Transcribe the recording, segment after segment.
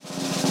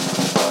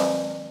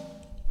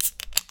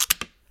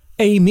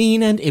A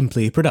Mean and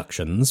Imply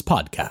Productions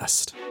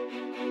podcast.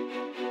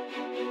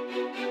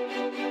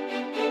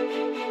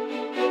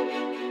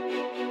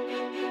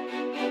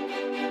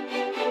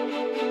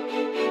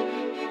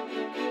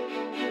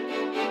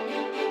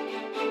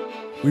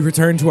 We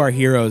return to our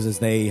heroes as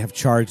they have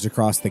charged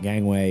across the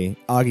gangway.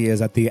 Augie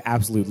is at the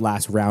absolute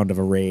last round of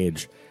a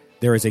rage.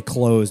 There is a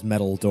closed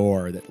metal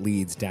door that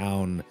leads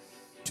down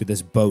to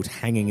this boat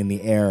hanging in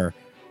the air.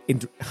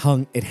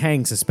 It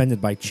hangs suspended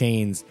by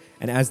chains,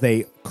 and as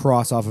they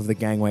cross off of the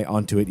gangway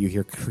onto it, you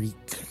hear creak,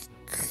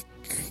 creak,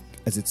 creak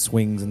as it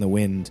swings in the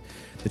wind.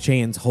 The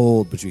chains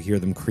hold, but you hear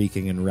them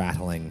creaking and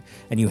rattling,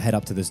 and you head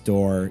up to this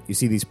door. You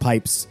see these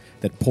pipes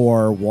that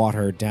pour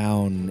water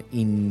down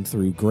in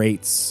through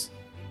grates,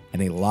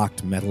 and a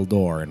locked metal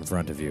door in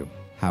front of you.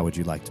 How would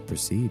you like to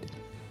proceed?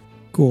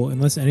 Cool.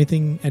 Unless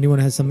anyone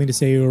has something to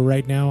say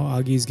right now,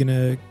 Augie's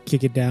gonna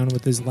kick it down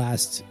with his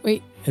last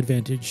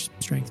advantage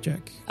strength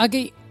check.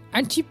 Augie,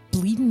 aren't you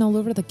bleeding all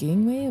over the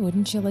gangway?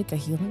 Wouldn't you like a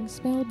healing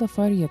spell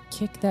before you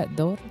kick that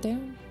door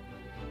down?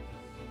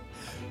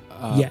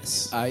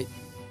 Yes.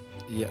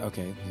 Yeah,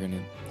 okay. You're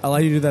gonna... I'll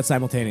let you do that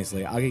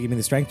simultaneously. Augie, give me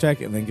the strength check,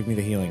 and then give me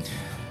the healing.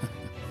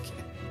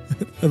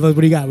 What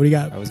do you got?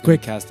 I was quick. going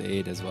to cast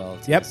Aid as well.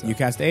 Too, Yep, so. you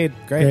cast Aid.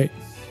 Great.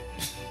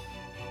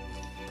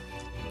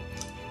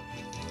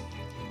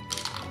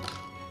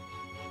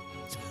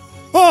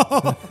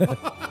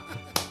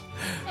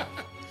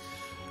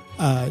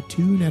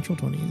 2 natural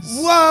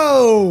 20s.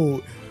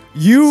 Whoa!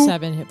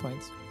 7 hit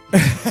points.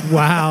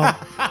 Wow.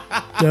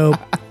 Dope.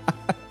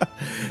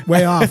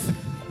 Way off.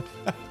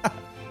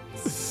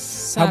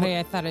 Sorry,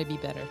 I thought I'd be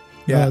better.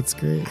 Yeah, that's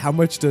great. How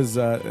much does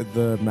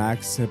the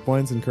max hit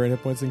points and current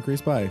hit points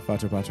increase by?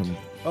 Facho Pacham.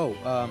 Oh,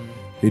 Are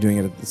you doing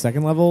it at the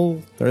second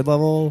level, third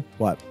level?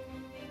 What?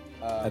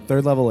 At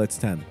third level, it's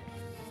 10.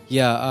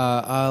 yeah.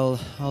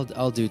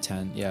 I'll do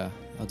 10. Yeah,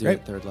 I'll do it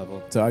at third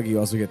level. So, Augie, you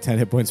also get 10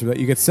 hit points from that.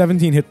 You get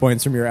 17 hit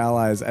points from your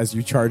allies as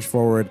you charge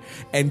forward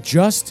and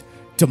just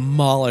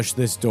demolish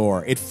this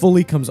door. It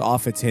fully comes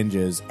off its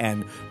hinges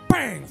and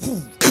bang!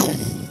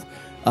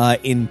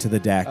 Into the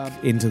deck,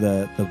 into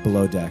the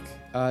below deck.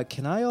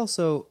 Can I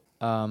also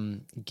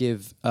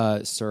give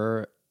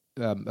Sir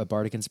a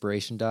bardic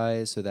inspiration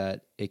die so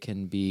that it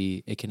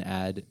can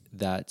add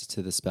that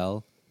to the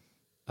spell,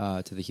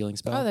 to the healing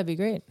spell? Oh, that'd be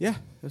great. Yeah,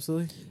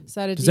 absolutely. Is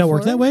that a Does that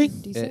work D4? that way?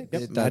 D6?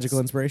 Yep, magical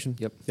inspiration.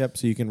 Yep.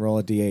 So you can roll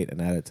a d8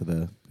 and add it to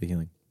the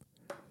healing.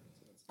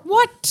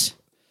 What?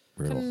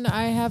 Brutal. Can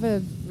I have a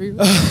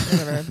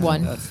whatever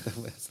 1?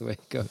 That's the way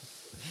it goes.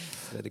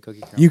 The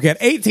cookie crumb. You get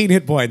 18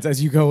 hit points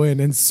as you go in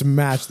and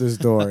smash this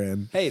door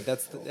in. Hey,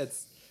 that's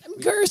I'm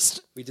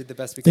cursed. we did the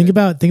best we Think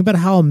could. about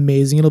how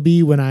amazing it'll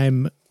be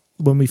when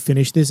we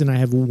finish this and I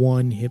have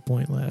 1 hit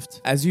point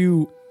left. As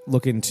you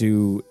look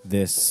into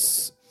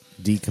this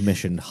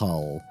decommissioned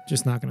hull,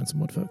 Just knocking on some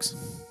wood, folks.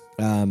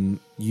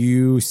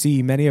 you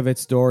see many of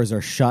its doors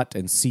are shut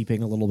and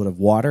seeping a little bit of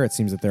water. It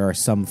seems that there are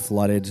some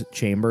flooded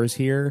chambers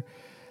here.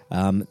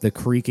 The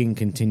creaking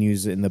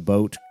continues in the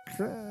boat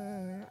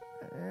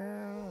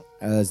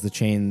as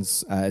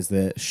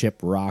the ship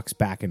rocks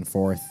back and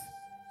forth,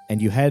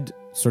 and you head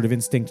sort of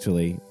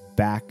instinctively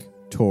back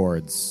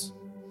towards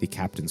the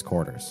captain's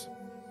quarters.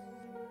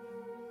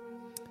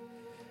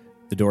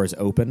 The doors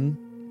open,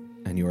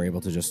 and you are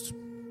able to just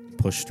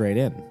push straight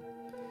in.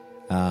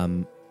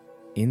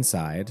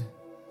 Inside,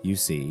 you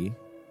see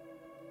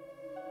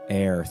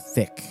air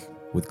thick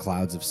with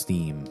clouds of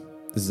steam.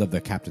 This is of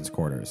the captain's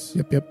quarters.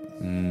 Yep.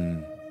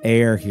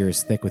 Air here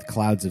is thick with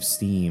clouds of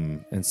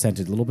steam and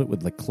scented a little bit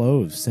with like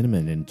cloves,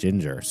 cinnamon, and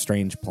ginger.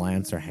 Strange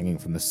plants are hanging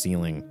from the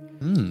ceiling.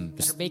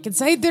 Better make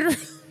inside there.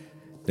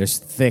 There's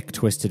thick,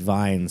 twisted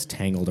vines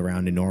tangled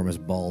around enormous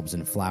bulbs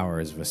and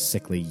flowers of a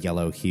sickly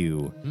yellow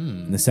hue.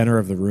 In the center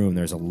of the room,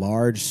 there's a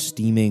large,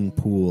 steaming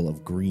pool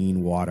of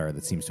green water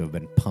that seems to have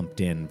been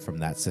pumped in from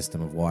that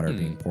system of water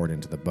being poured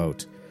into the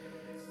boat.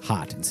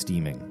 Hot and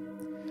steaming.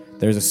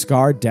 There's a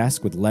scarred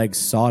desk with legs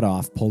sawed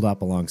off, pulled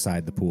up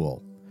alongside the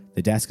pool.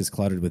 The desk is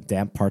cluttered with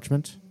damp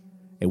parchment,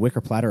 a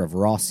wicker platter of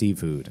raw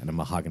seafood, and a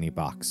mahogany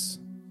box.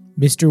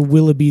 Mr.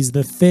 Willoughby's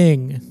the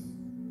thing.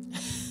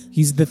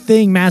 He's the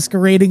thing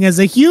masquerading as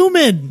a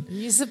human.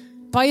 He's a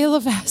pile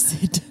of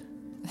acid.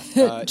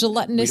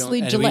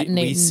 Gelatinously gelatinating.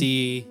 We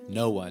see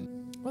no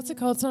one. What's it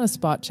called? It's not a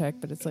spot check,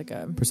 but it's like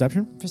a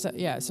Perception?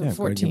 yeah. So Yeah,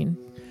 14.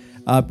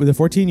 With a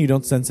 14, you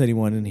don't sense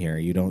anyone in here.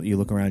 You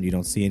look around, you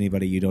don't see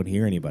anybody, you don't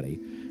hear anybody.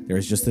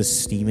 There's just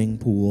this steaming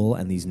pool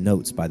and these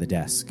notes by the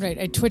desk. Right.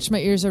 I twitch my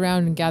ears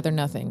around and gather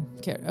nothing.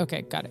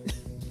 Okay, got it.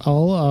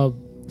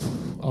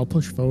 I'll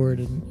push forward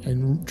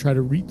and try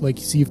to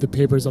see if the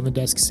papers on the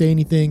desk say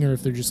anything or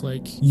if they're just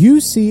like... You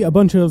see a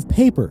bunch of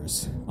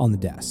papers on the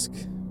desk.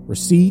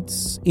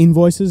 Receipts,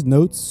 invoices,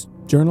 notes,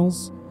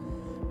 journals.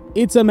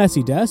 It's a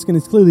messy desk, and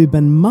it's clearly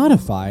been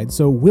modified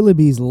so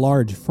Willoughby's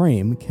large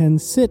frame can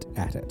sit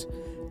at it.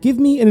 Give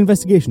me an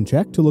investigation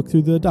check to look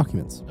through the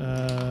documents.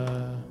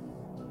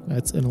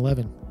 That's an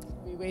 11.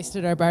 We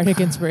wasted our bardic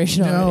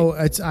inspiration No,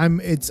 already.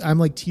 I'm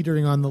like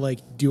teetering on the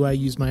do I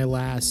use my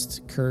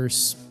last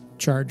curse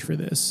charge for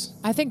this.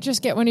 I think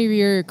just get one of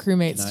your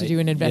crewmates to do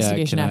an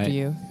investigation can after I-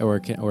 you. Or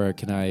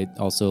can I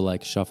also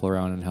like shuffle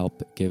around and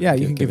help? You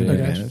can give it an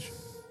advantage.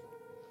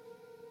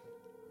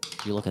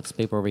 You look at this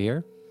paper over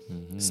here.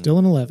 Still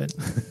an 11.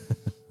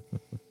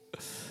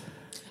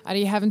 Are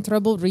you having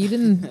trouble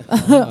reading,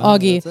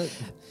 Augie?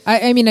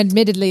 I mean,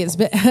 admittedly, it's a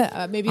bit,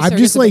 maybe I'm Sir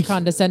just is a bit like-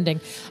 condescending.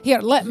 Here,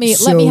 let me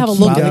So have a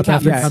look at keyed the up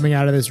after captain. coming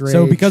out of this rage.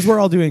 So because we're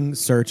all doing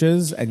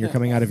searches and you're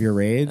coming out of your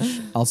rage,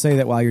 I'll say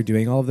that while you're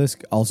doing all of this,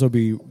 also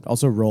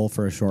roll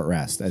for a short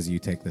rest as you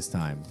take this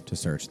time to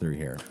search through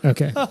here.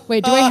 Okay.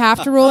 Wait, do I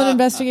have to roll an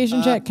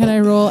investigation check? Can I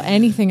roll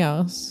anything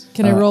else?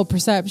 Can I roll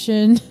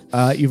perception?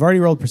 You've already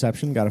rolled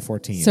perception, got a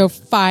 14. So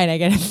fine, I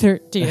get a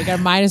 13. I got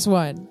a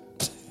 -1.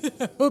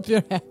 Hope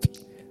you're happy.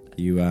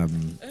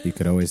 you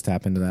could always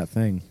tap into that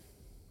thing.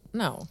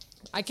 No,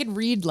 I can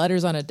read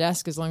letters on a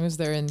desk as long as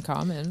they're in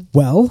common.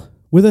 Well,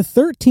 with a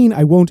 13,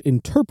 I won't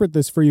interpret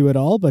this for you at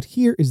all, but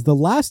here is the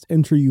last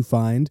entry you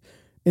find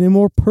in a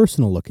more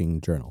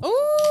personal-looking journal.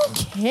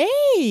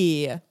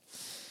 Okay.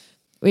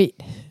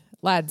 Wait,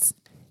 lads.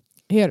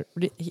 Hear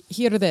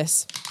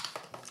this.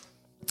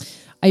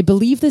 I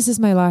believe this is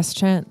my last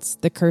chance.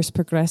 The curse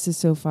progresses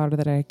so far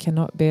that I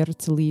cannot bear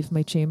to leave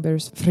my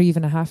chambers for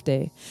even a half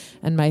day,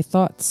 and my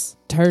thoughts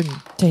turn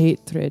to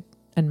hatred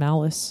and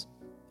malice,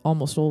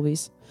 almost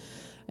always.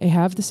 I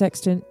have the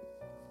sextant,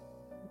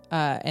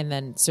 and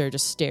then Sir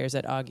just stares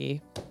at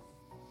Augie.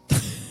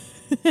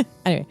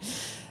 Anyway,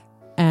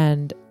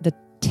 and the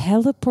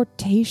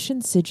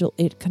teleportation sigil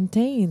it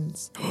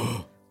contains.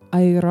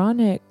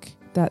 Ironic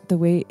that the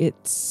way it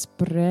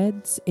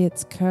spreads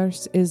its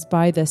curse is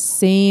by the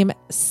same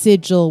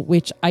sigil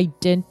which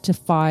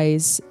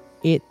identifies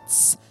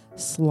its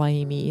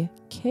slimy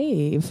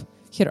cave.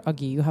 Here,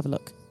 Augie, you have a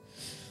look.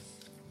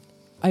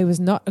 I was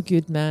not a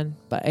good man,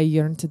 but I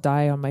yearned to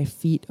die on my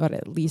feet, or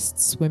at least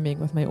swimming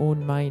with my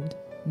own mind.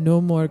 No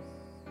more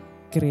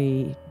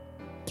grey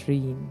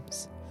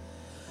dreams.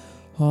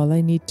 All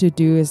I need to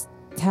do is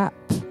tap,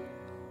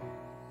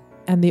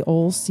 and the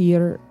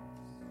All-Seer...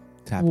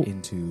 Tap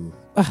into...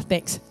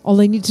 thanks. All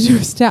I need to do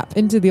is tap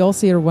into the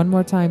All-Seer one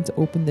more time to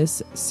open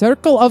this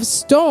circle of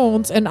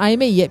stones, and I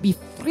may yet be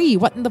free.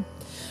 What in the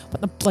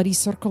bloody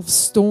circle of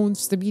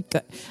stones to beat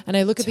that? And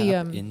I look at the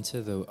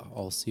into the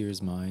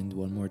All-Seer's mind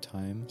one more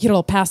time. Here,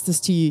 I'll pass this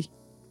to you.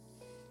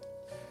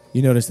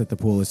 You notice that the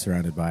pool is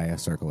surrounded by a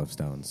circle of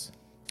stones.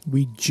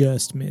 We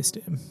just missed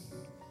him.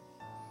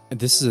 And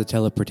this is a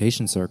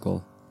teleportation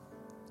circle,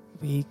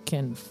 We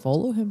can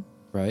follow him.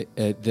 right?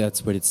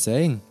 That's what it's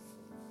saying.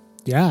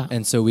 Yeah.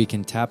 And so we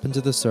can tap into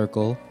the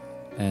circle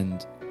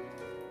and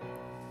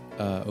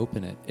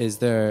open it. Is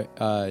there?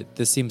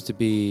 This seems to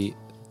be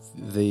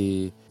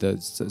the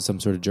some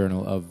sort of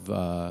journal of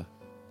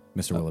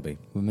Mr. Willoughby.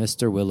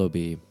 Mr.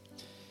 Willoughby.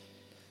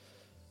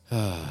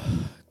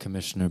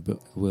 Commissioner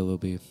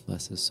Willoughby,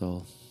 bless his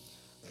soul.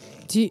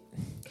 Do you,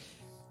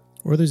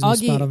 Or there's no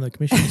Augie. spot on the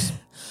commissioners.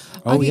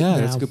 Oh Augie- yeah,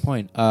 that's a good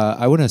point.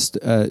 I want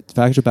to.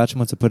 Factor Batch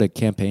wants to put a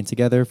campaign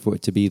together for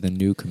it to be the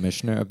new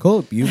commissioner.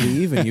 Cool. You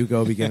leave and you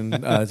go begin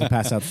to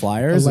pass out A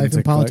flyers. life and to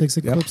and politics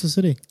that collect- corrupts the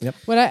city.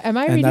 am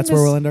I And reading that's this?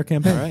 where we'll end our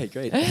campaign. All right,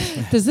 great.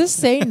 Does this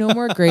say no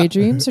more gray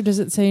dreams, or does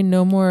it say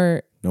no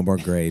more? No more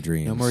gray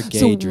dreams. No more gay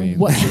So dreams.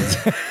 what-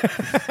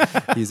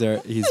 He's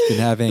been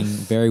having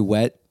very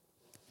wet,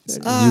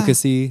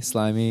 mucusy,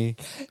 slimy.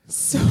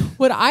 So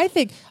what I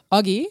think,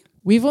 Augie,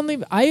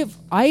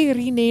 I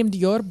renamed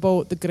your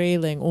boat the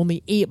Greyling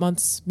only 8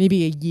 months,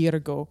 maybe a year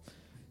ago,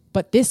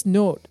 but this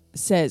note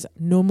says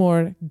no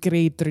more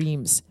grey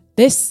dreams.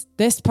 This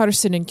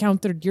person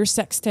encountered your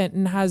sextant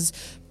and has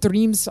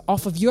dreams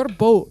off of your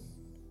boat.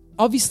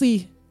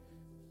 Obviously,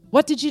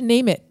 what did you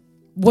name it?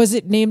 Was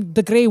it named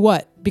the Grey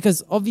what?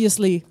 Because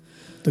obviously,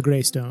 The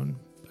Greystone.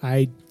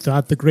 I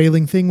thought the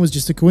Greyling thing was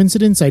just a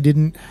coincidence. I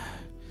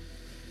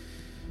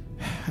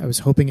was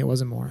hoping it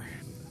wasn't more.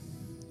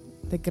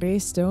 the Grey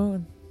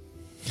Stone.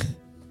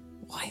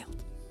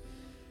 Wild.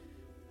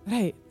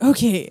 Right.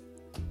 Okay.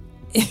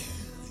 I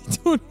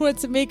don't know what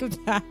to make of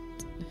that.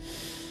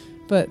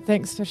 But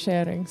thanks for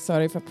sharing.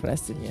 Sorry for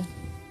pressing you.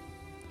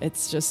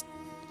 It's just,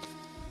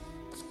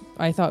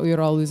 I thought we were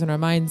all losing our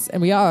minds,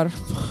 and we are.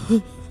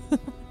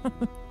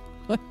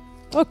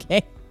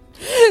 Okay.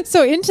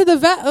 So into the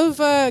vat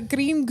of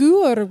green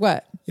goo, or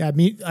what? Yeah,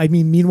 I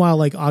mean, meanwhile,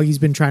 like Augie's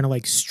been trying to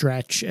like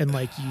stretch, and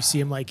like you see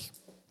him like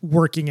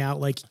working out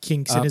like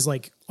kinks in his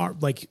like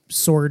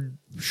sword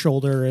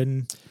shoulder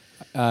and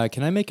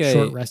Can I make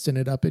short resting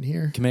it up in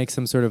here. Can I make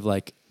some sort of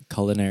like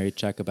culinary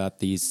check about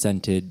these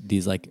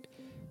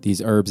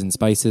these herbs and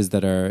spices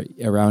that are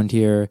around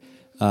here?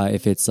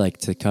 If it's like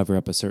to cover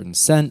up a certain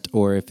scent,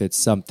 or if it's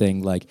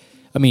something like,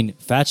 I mean,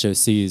 Facho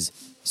sees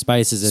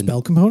spices and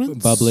Spell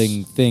components?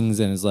 bubbling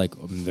things and is like,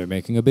 they're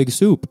making a big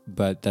soup,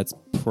 but that's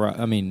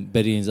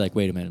but he's like,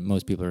 wait a minute,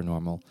 most people are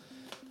normal.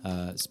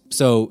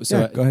 So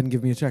Yeah, go ahead and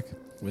give me a check.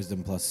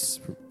 Wisdom plus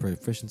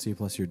proficiency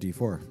plus your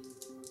D4.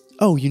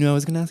 Oh, I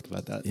was going to ask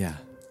about that. Yeah.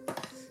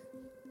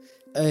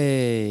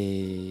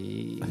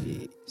 Hey.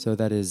 So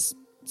that is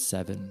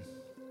 7.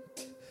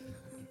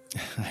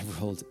 I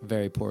rolled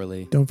very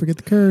poorly. Don't forget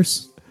the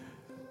curse.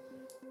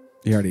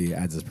 He already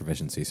adds his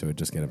proficiency, so it would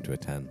just get him to a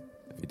 10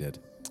 if he did.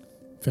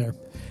 Fair.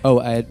 Oh,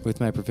 with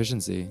my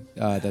proficiency,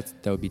 that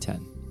would be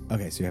 10.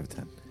 Okay, so you have a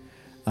 10.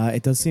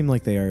 It does seem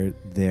like they are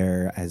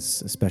there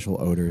as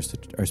special odors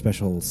or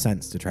special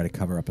scents to try to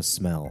cover up a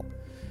smell.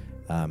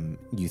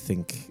 You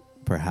think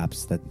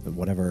perhaps that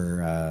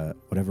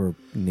whatever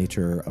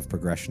nature of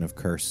progression of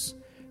curse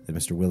that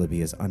Mr.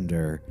 Willoughby is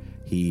under,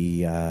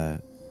 he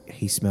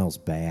smells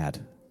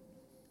bad,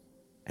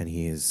 and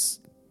he is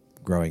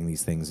growing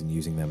these things and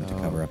using them to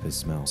cover up his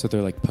smell. So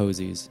they're like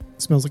posies.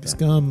 Smells like a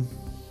scum.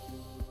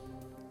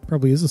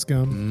 Probably is a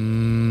scum.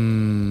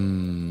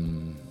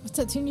 What's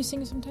that tune you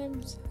sing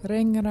sometimes?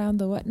 Ring around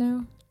the what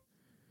now?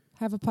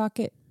 Have a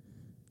pocket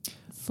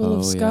full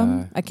of scum?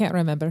 Yeah. I can't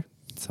remember.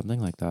 Something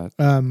like that.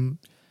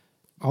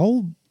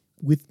 I'll,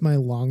 with my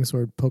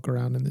longsword, poke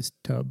around in this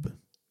tub.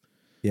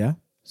 Yeah?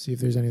 See if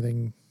there's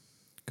anything.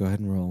 Go ahead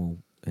and roll.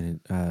 Go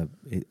ahead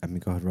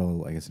and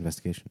roll, I guess,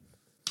 investigation.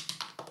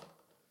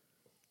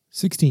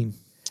 16.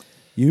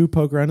 You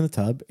poke around in the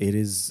tub. It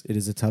is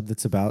a tub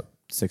that's about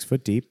 6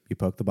 foot deep. You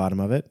poke the bottom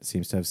of it. It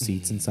seems to have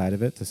seats inside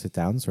of it to sit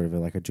down, sort of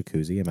like a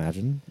jacuzzi,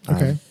 imagine.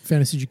 Okay.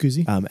 Fantasy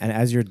jacuzzi. And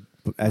as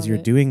you're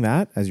doing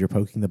that, as you're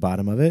poking the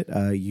bottom of it,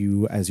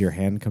 as your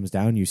hand comes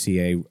down, you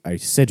see a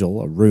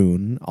sigil, a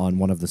rune on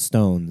one of the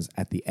stones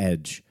at the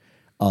edge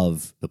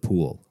of the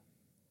pool.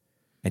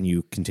 And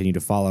you continue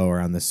to follow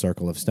around this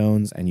circle of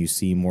stones, and you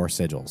see more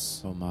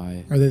sigils. Oh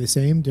my! Are they the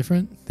same?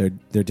 Different? They're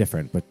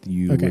different, but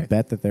you would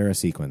bet that they're a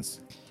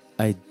sequence.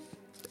 I'm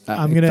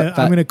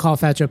gonna call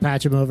Fatcho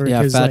Patchum over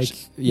because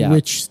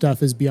which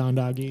stuff is beyond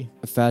Augie?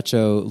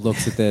 Fatcho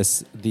looks at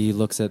this.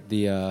 Looks at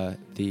the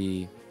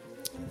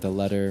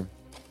letter.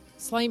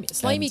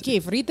 Slimy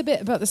cave. Read the bit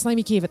about the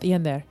slimy cave at the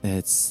end there.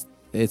 It's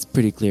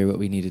pretty clear what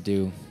we need to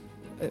do.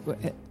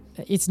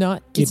 It's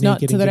not. Get It's not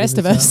naked to and the get rest in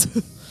of the us.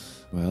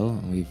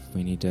 Well, we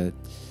need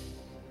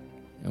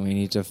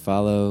to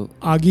follow.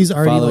 Augie's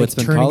already follow like what's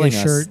been turning calling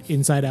his us. shirt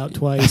inside out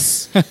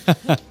twice.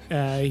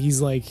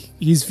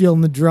 He's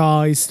feeling the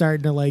draw. He's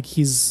starting to like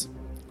he's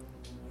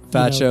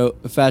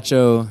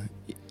Fatcho,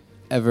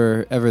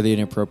 ever the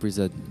inappropriate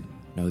said,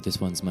 no, this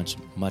one's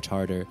much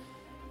harder,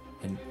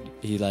 and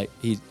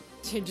he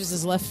Changes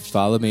his left.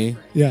 follow me.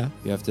 yeah.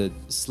 You have to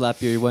slap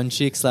your one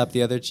cheek, slap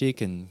the other cheek,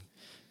 and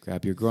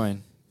grab your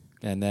groin,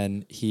 and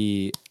then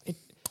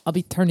I'll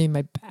be turning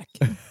my back.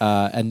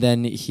 and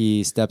then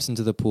he steps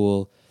into the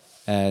pool,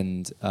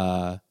 and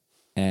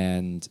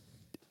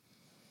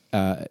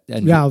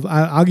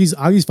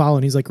Augie's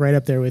following. He's like right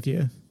up there with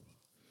you.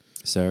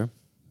 sir,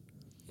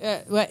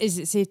 What is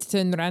it? Say to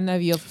turn around now.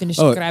 You'll finish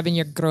Oh. grabbing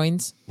your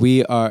groins.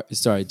 we are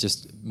sorry.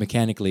 Just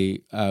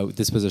mechanically,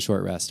 this was a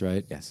short rest,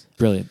 right? Yes.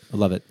 Brilliant. I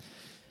love it.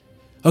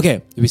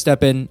 Okay, we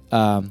step in.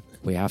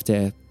 We have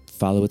to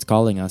follow what's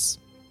calling us,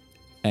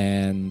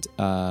 and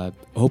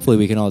hopefully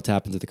we can all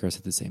tap into the curse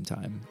at the same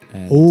time.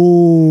 And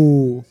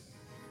Oh,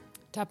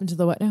 Tap into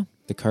the what now?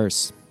 the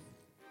curse.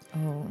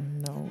 Oh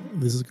no!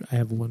 I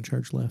have one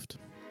charge left.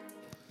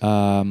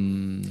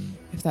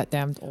 If that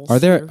damned old. Are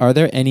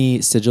there any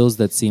sigils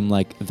that seem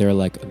like they're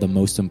like the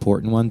most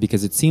important one?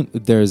 Because it's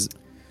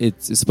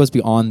supposed to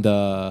be on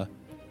the.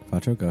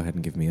 Fatcho, go ahead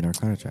and give me an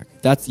Arcana check.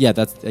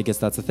 I guess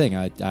that's the thing.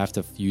 I have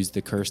to use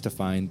the curse to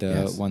find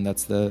the one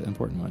that's the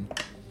important one.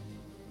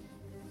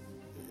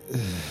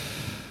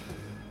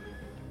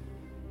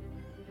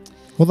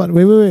 Hold on.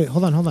 Wait.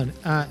 Hold on.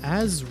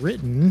 As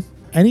written,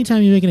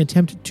 anytime you make an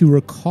attempt to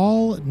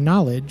recall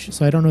knowledge,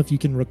 so I don't know if you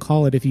can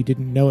recall it if you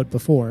didn't know it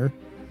before.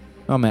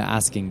 I'm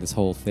asking this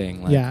whole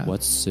thing, like, Yeah.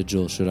 what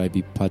sigil should I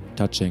be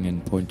touching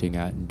and pointing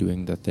at and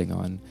doing the thing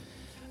on?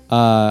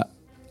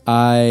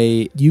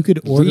 You could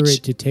order Reach-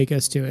 it to take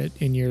us to it,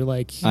 and you're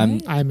like, I'm-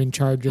 I'm in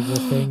charge of the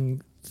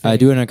thing. I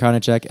do an Arcana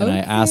check, and Okay.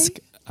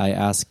 I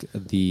ask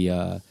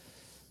the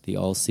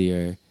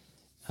All-Seer,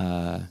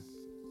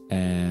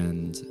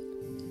 and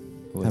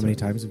How many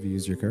times have you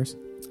used your curse?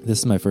 This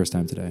is my first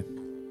time today.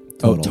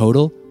 Total. Oh,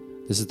 total?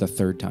 This is the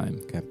third time.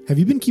 Okay. Have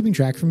you been keeping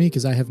track for me?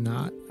 Because I have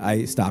not.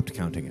 I stopped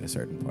counting at a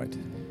certain point.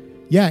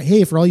 Yeah.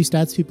 Hey, for all you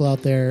stats people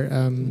out there,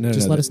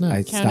 just let us know. I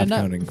Count stopped it up.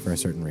 counting for a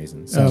certain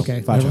reason. So,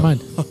 Okay. Fatcho, Never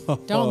mind.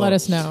 Don't let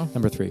us know.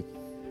 Number 3.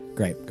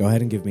 Great. Go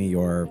ahead and give me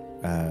your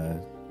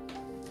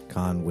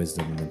con,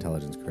 wisdom,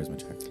 intelligence, charisma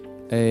check.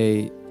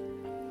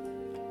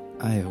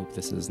 I hope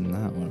this is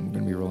not what I'm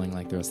going to be rolling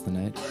like the rest of the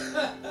night.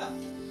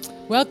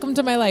 Welcome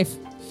to my life,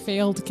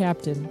 failed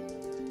captain.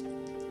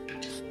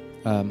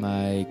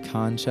 My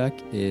con check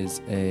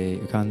is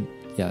 11.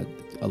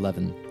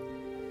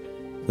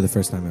 For the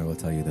first time, I will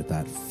tell you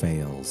that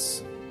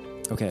fails.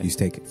 Okay. You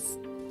take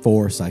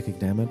 4 psychic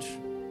damage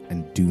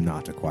and do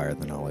not acquire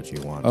the knowledge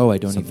you want. Oh, I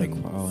don't Something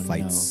even. Oh,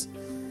 fights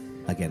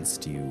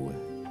against you.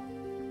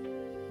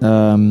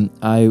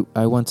 I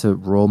want to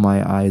roll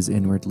my eyes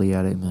inwardly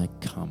at it and be like,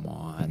 come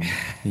on.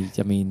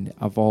 I mean,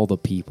 of all the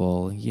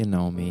people, you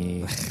know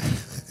me.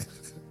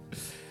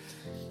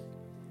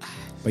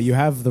 But you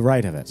have the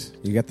right of it.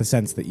 You get the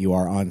sense that you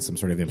are on some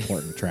sort of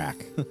important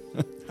track. All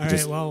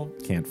Just right. Well,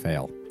 can't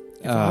fail.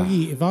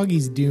 If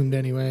Augie's doomed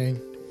anyway,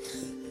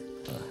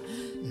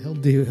 he'll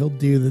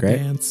do the Great.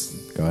 dance.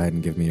 Go ahead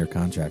and give me your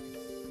con check.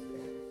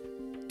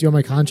 Do you want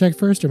my con check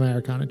first or my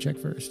arcana check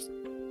first?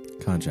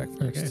 Con check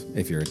first, Okay.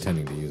 if you're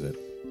intending to use it.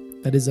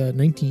 That is a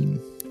 19.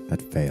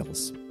 That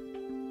fails.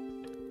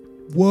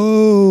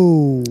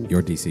 Whoa.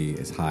 Your DC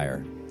is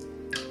higher.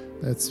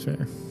 That's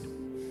fair.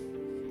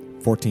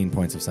 14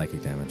 points of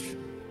psychic damage.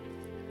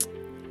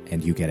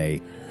 And you get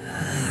a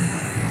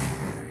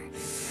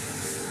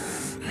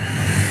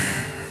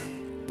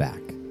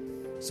back.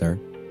 Sir?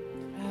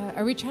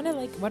 Are we trying to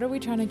what are we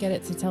trying to get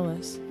it to tell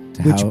us?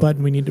 To Which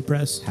button we need to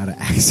press? how to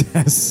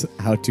access,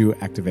 how to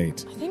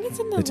activate I think it's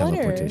in the, the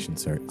letter. teleportation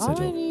All I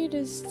sigil. need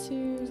is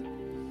 2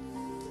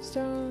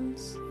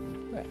 stones.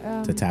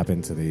 To tap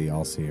into the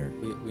All-Seer.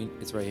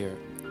 It's right here.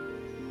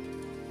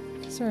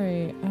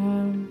 Sorry.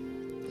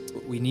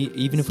 We need,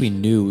 even if we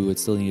knew, we would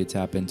still need to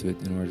tap into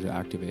it in order to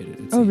activate it.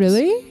 Oh, seems.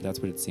 really? That's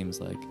what it seems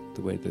like.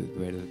 The way that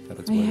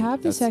it's I worded. have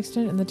the That's-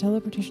 sextant and the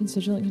teleportation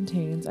sigil it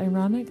contains.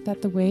 Ironic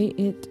that the way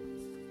it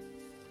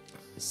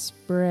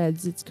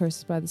spreads its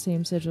curses by the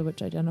same sigil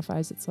which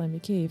identifies its slimy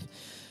cave.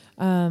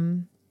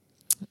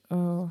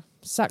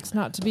 Sucks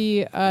not to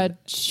be a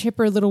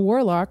chipper little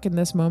warlock in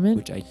this moment.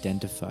 which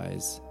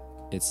identifies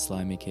its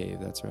slimy cave.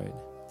 That's right.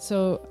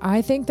 So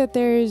I think that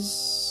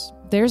there's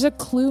a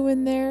clue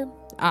in there.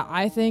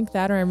 I think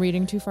that, or I'm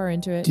reading too far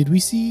into it. Did we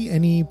see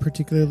any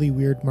particularly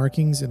weird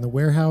markings in the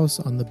warehouse,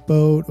 on the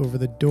boat, over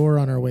the door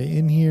on our way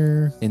in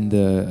here? In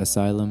the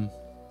asylum,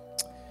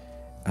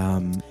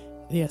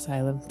 The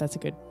asylum. That's a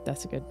good.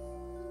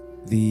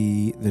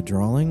 The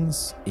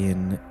drawings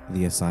in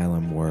the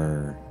asylum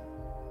were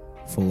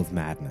full of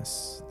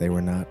madness. They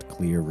were not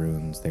clear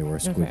runes. They were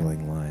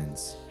squiggling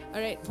lines.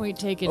 All right, point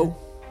taken. Oh.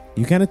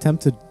 You can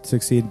attempt to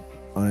succeed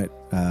on it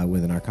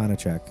with an Arcana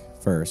check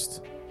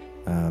first.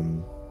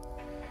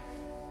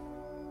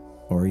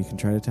 Or you can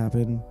try to tap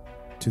in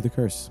to the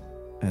curse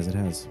as it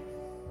has.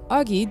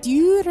 Augie, do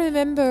you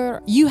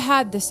remember you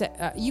had the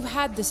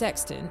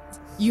sextant?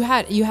 You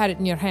had it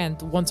in your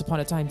hand once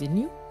upon a time, didn't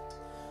you?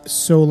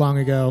 So long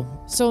ago.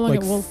 So long Like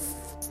ago. Well,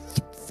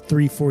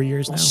 3-4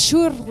 years now.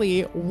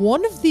 surely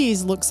one of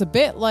these looks a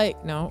bit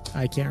like no.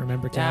 I can't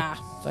remember, Cap.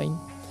 Fine.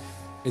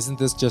 isn't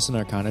this just an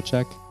Arcana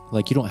check?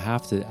 Like, you don't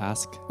have to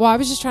ask. Well, I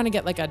was just trying to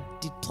get like a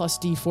plus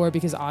D4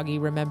 because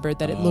Augie remembered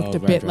that it looked a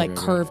right, bit right, like right,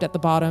 curved at the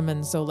bottom,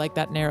 and so like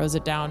that narrows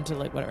it down to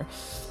like whatever.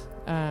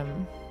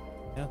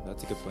 Yeah,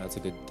 that's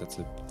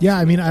a. Yeah,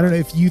 I mean, I don't know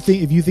if you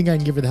think I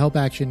can give her the help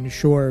action,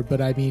 sure,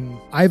 but I mean,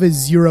 I have a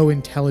 0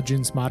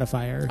 intelligence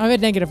modifier. I'm at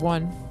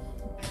 -1.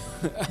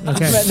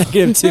 Okay.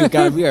 -2.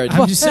 God, we are.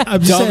 I'm just saying I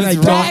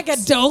don't. Drag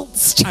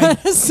adults trying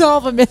to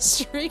solve a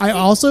mystery. I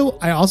also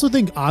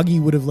think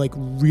Augie would have like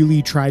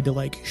really tried to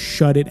like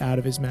shut it out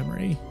of his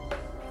memory.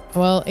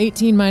 Well,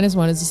 18 minus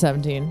 1 is a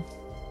 17.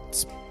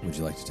 Would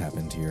you like to tap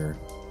into your...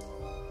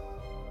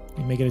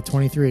 You make it a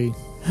 23.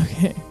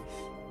 Okay.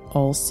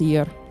 All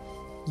Seer,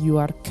 you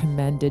are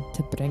commanded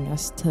to bring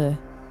us to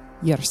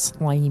your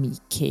slimy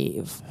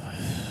cave.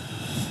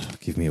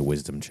 Give me a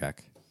wisdom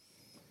check.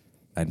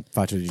 And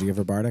Facho, did you give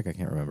her Bardic? I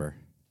can't remember.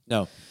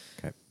 No.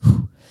 Okay.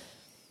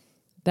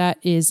 That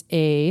is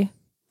a...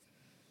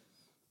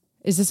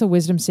 Is this a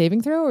wisdom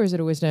saving throw or is it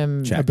a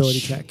wisdom... Check.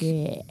 Ability check.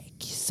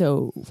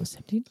 So,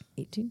 17,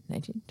 18,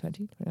 19,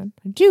 20, 21,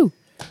 22.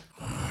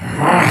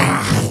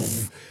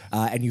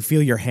 And you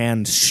feel your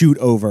hand shoot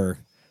over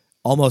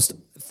almost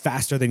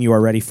faster than you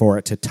are ready for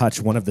it to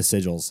touch one of the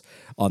sigils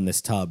on this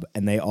tub,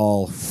 and they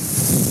all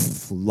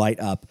light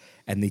up,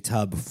 and the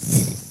tub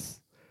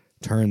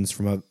turns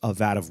from a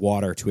vat of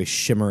water to a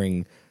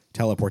shimmering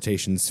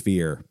teleportation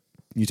sphere.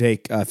 You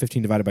take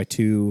 15 divided by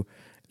 2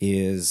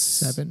 is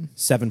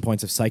 7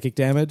 points of psychic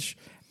damage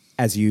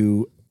as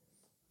you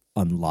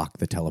unlock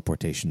the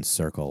teleportation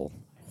circle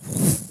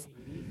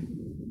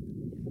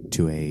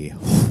to a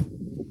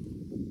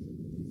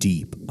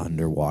deep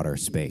underwater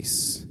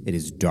space. It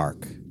is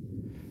dark.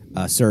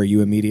 Sir,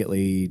 you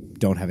immediately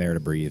don't have air to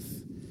breathe.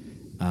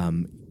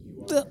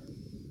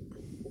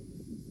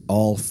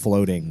 All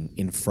floating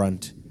in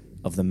front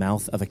of the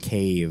mouth of a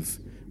cave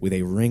with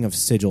a ring of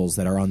sigils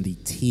that are on the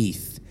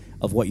teeth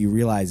of what you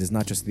realize is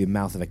not just the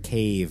mouth of a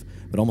cave,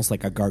 but almost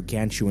like a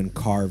gargantuan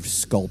carved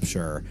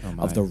sculpture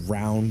of the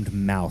round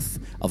mouth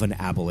of an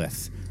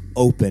aboleth,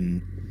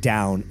 open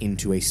down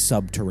into a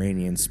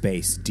subterranean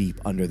space deep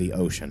under the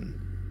ocean.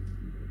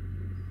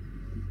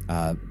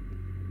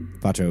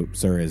 Facho,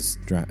 Sir is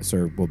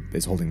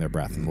holding their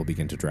breath and will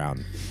begin to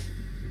drown.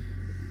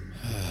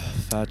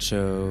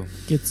 Facho.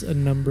 Gets a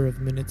number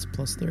of minutes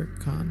plus their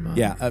con mod.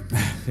 Yeah,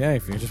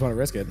 if you just want to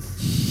risk it.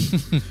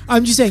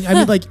 I'm just saying. I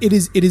mean, like it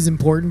is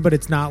important, but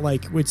it's not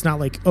like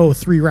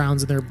 3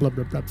 rounds and they're blah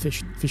blah blah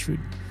fish food.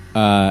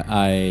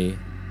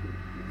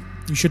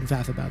 You shouldn't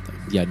faff about them.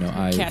 Yeah, no,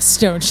 I Cast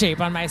stone shape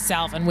on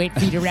myself and wait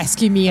for you to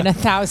rescue me in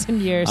 1,000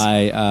 years.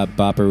 I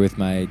bop her with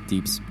my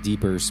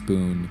deeper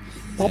spoon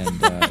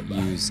and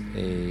use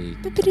a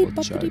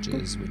couple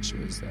charges, which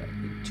was that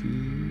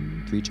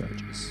 3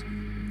 charges.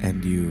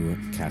 And you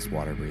cast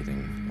water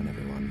breathing on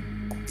everyone.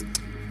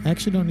 I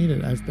actually don't need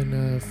it. I've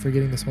been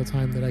forgetting this whole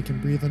time that I can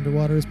breathe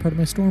underwater as part of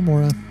my storm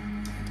aura.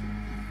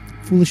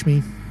 Foolish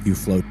me. You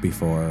float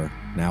before,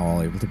 now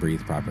all able to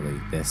breathe properly,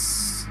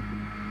 this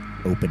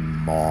open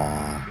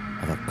maw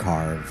of a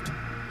carved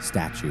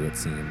statue, it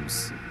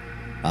seems.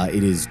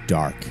 It is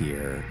dark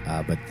here,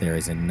 but there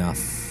is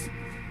enough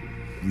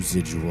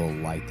residual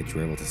light that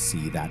you're able to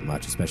see that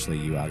much, especially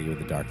you, Augie, with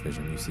the dark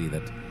vision. You see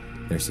that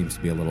there seems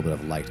to be a little bit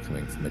of light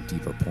coming from a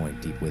deeper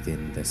point deep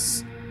within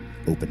this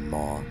open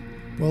maw.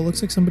 Well, it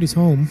looks like somebody's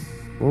home.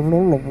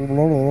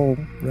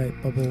 Right,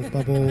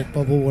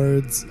 bubble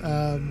words.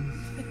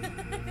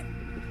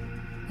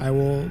 I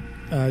will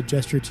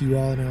gesture to you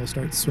all, and I will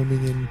start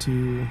swimming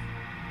into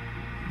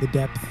the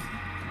depth.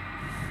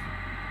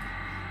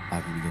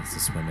 Augie begins to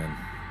swim in.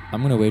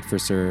 I'm going to wait for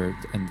Sir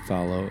and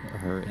follow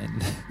her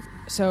in.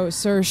 So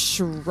Sir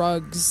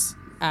shrugs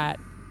at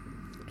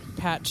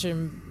Patch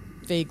and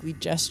vaguely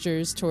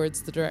gestures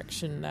towards the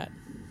direction that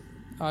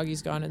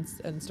Augie's gone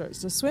and starts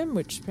to swim,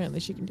 which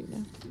apparently she can do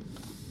now.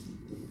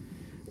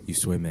 You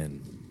swim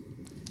in.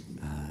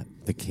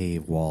 The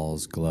cave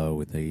walls glow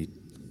with a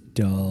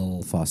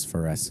dull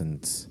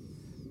phosphorescent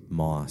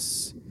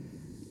moss.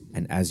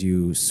 And as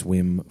you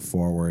swim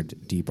forward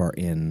deeper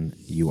in,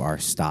 you are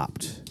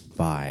stopped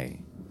by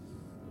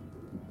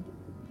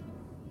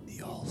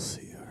the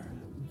All-Seer.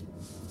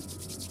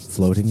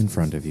 Floating in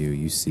front of you,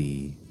 you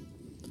see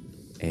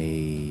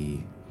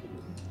a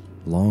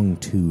long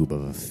tube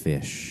of a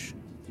fish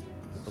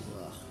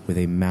with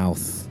a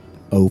mouth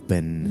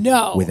open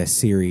with a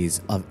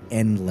series of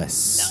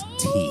endless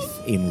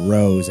teeth in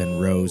rows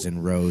and rows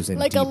and rows and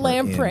like a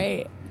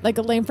lamprey. Like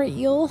a lamprey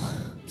eel?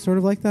 Sort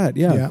of like that,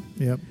 yeah.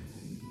 Yep.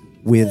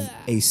 With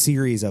a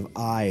series of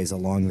eyes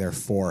along their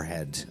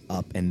forehead,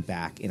 up and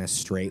back in a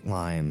straight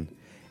line,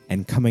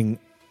 and coming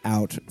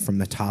out from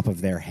the top of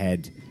their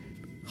head,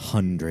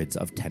 hundreds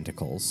of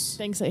tentacles.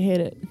 Thanks, I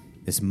hate it.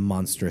 This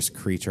monstrous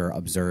creature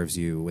observes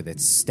you with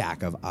its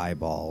stack of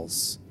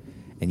eyeballs,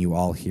 and you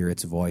all hear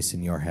its voice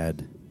in your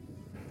head.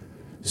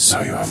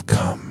 So you have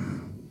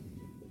come,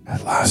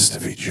 at last to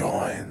be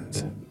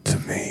joined to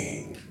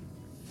me.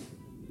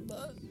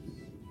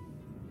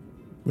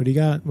 What do you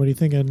got? What are you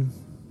thinking?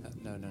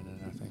 No,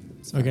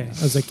 nothing. Okay.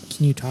 I was like,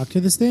 can you talk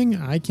to this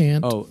thing? I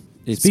can't. Oh,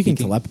 it's Speaking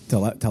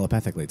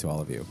telepathically to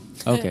all of you.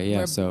 Okay, yeah,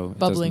 We're so it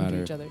bubbling doesn't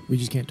to matter. each other. We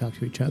just can't talk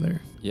to each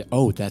other. Yeah.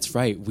 Oh, that's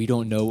right. We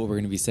don't know what we're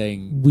going to be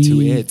saying We-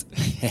 to it.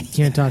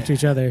 Can't talk to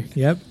each other.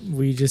 Yep.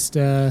 We just...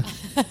 If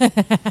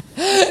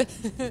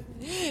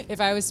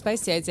I was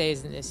spicy, I'd say,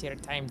 isn't this your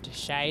time to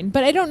shine?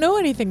 But I don't know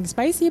anything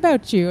spicy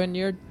about you and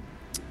your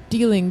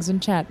dealings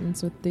and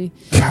chattings with the...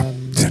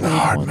 Captain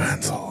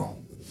Hardmantle,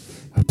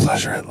 a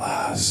pleasure at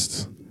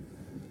last.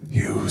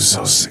 You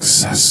so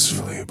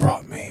successfully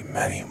brought me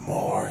many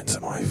more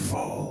into my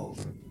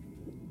fold.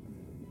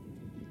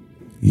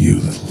 You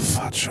little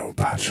facho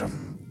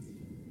patchum,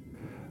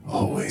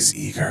 always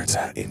eager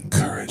to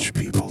encourage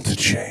people to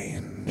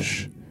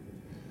change.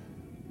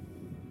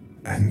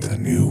 And a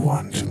new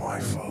one to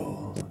my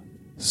fold,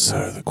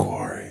 Sir the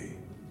Quarry,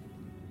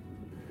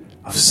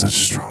 of such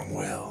strong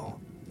will,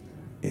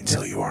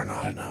 until you are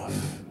not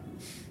enough.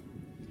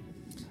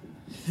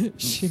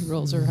 She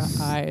rolls her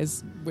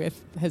eyes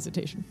with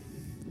hesitation.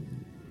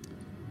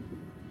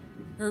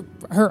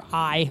 Her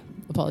eye.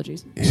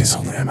 Apologies. It is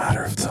only a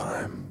matter of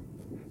time.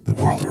 The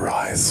world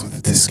writhes with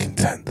the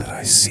discontent that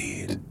I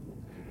seed.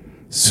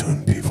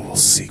 Soon people will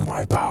seek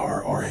my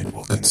power, or it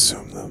will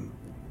consume them.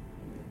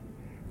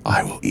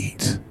 I will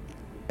eat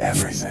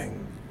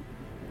everything.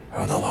 I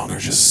will no longer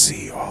just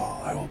see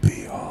all, I will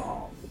be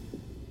all.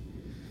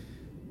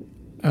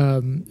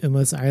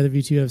 Unless either of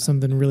you two have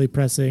something really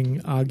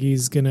pressing,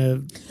 Augie's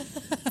gonna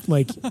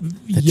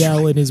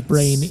yell in his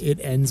brain, "It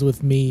ends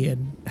with me,"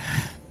 and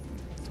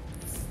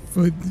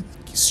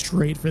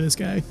straight for this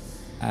guy.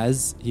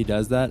 As he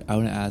does that, I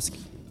want to ask,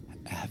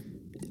 have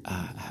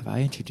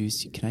I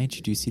introduced you? Can I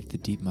introduce you to the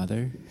Deep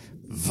Mother?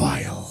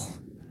 Vile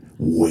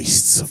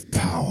wastes of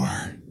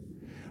power.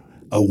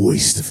 A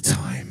waste of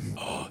time.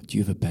 Oh, do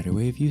you have a better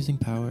way of using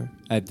power?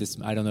 I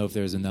don't know if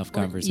there's enough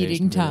conversation.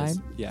 eating for this.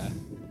 time. Yeah.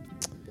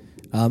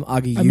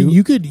 Augie, I mean,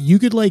 you could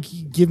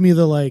give me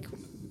the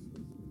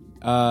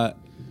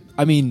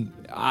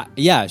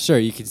Yeah, sure.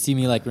 You can see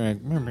me like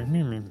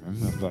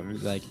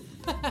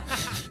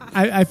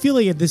I feel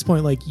like at this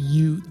point,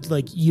 you as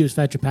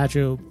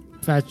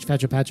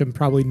Fatchapatchum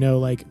probably know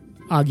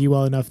Augie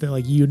well enough that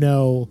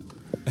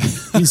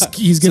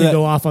he's gonna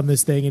go off on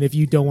this thing, and if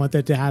you don't want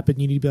that to happen,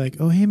 you need to be like,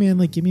 oh hey man,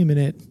 give me a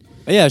minute.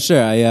 Yeah,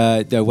 sure.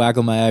 I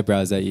waggle my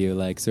eyebrows at you,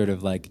 do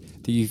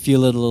you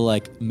feel a little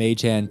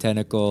mage hand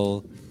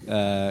tentacle,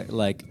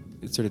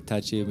 sort of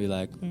touch you and be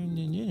like,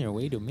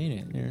 wait a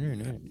minute.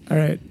 All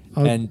right,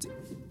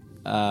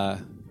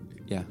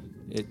 yeah.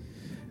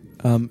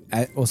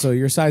 So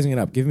you're sizing it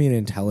up. Give me an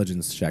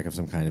intelligence check of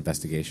some kind,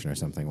 investigation or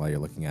something while you're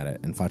looking at it.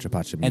 And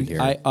Fatchapatchum, you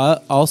hear.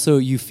 Also,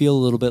 you feel a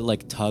little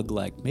bit tug,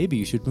 maybe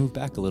you should move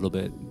back a little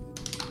bit.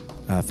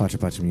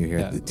 Fatchapatchum, you hear.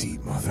 Yeah. The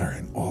Deep Mother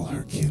and all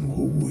her kin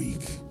will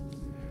weak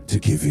to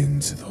give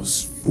in to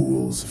those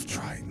fools of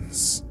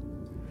Tritons.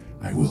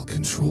 I will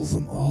control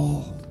them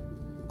all.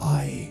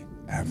 I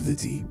am the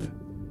deep,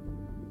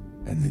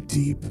 and the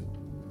deep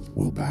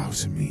will bow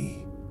to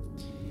me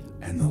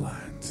and the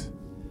land.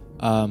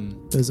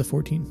 There's a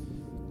 14.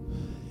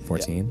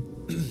 14.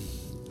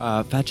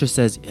 Thatcher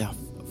says, yeah,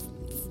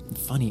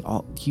 funny,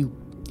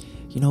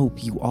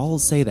 you all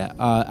say that.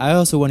 I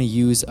also want to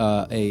use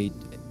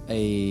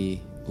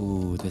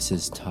ooh, this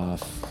is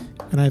tough.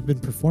 And I've been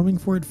performing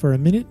for it for a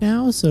minute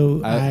now,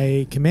 so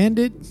I command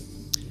it.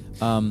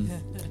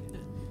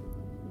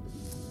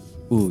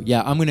 Ooh,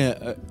 yeah, I'm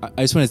gonna.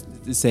 I just want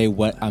to say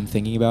what I'm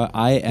thinking about.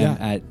 I am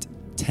at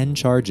 10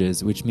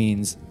 charges, which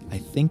means I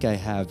think I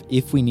have.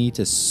 If we need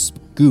to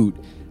scoot,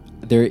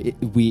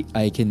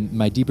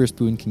 my deeper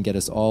spoon can get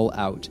us all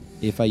out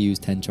if I use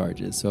 10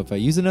 charges. So if I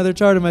use another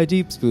chart of my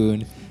deep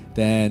spoon,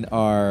 then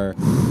our.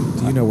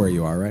 Do you know where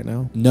you are right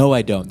now? No,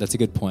 I don't. That's a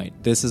good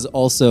point. This is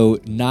also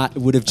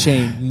wouldn't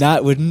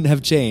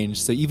have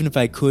changed. So even if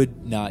I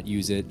could not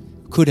use it,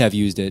 could have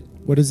used it.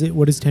 What is it?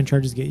 What does 10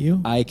 charges get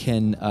you? I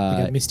can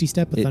like a Misty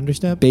Step, a Thunder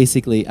Step?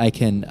 Basically, I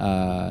can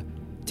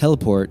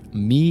teleport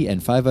me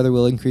and 5 other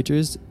willing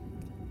creatures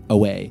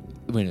away.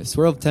 When a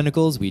swirl of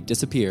tentacles, we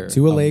disappear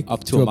To a lake,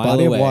 up to a mile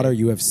body away. of water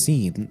you have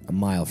seen a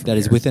mile from That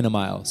is here. within a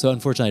mile. So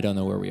unfortunately, I don't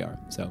know where we are.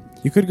 So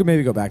You could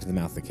maybe go back to the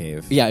mouth of the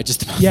cave. yeah,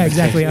 just Yeah,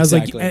 exactly. I was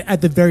Exactly. like, at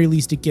the very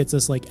least, it gets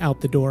us like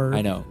out the door.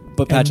 I know,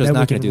 but And Patcho's then we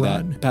not going can to do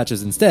run. that.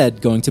 Patcho's instead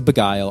going to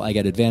beguile. I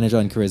get advantage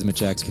on charisma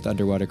checks with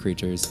underwater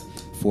creatures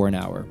for an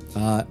hour.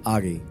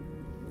 Augie,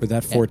 with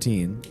that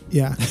 14,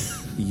 Yeah.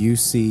 you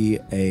see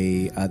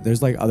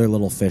there's like other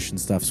little fish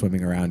and stuff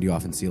swimming around. You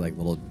often see like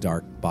little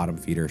dark bottom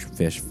feeder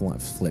fish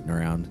flitting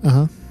around.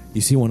 Uh-huh.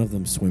 You see one of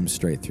them swim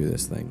straight through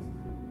this thing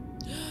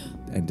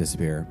and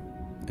disappear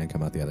and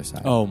come out the other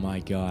side. Oh my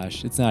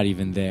gosh, it's not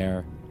even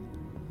there.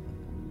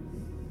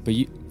 But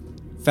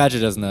Fadger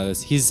doesn't know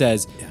this. He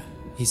says,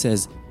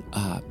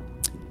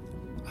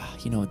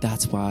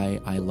 that's why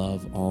I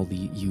love all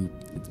you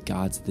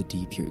gods of the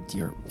deep.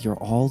 You're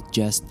all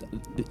just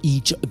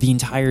the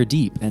entire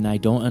deep, and I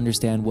don't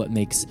understand what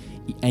makes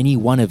any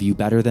one of you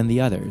better than the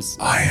others.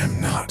 I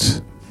am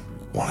not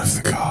one of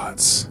the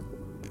gods.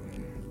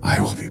 I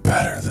will be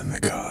better than the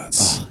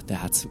gods. Oh,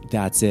 that's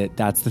it.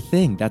 That's the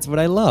thing. That's what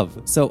I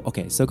love. So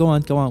okay, so go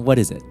on. What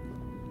is it?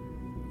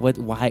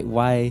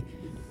 Why?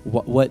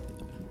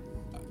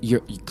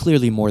 You're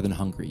clearly more than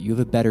hungry. You have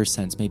a better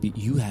sense. Maybe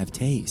you have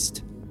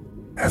taste.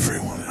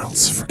 Everyone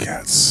else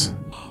forgets.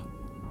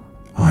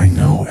 I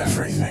know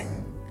everything.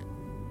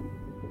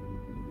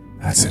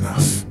 That's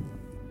enough.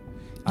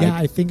 Yeah,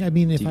 I think, I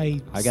mean, if I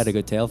got a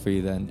good tale for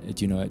you then.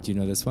 Do you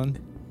know this one?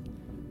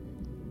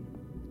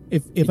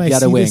 If I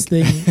gotta see wink.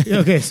 this thing,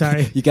 okay,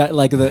 sorry. You got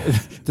like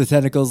the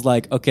tentacles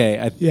like,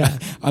 okay, Yeah.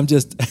 I'm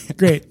just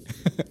Great.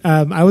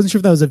 I wasn't sure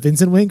if that was a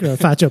Vincent wink or a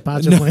Facho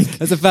Pacho wink.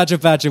 That's a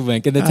Facho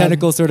wink, and the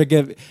tentacles sort of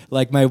give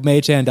like my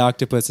mage hand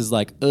octopus is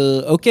like,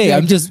 okay, Yeah,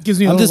 I'm it just gives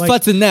me a I'm little, just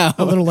like, futzing now,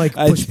 A little like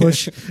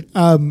push.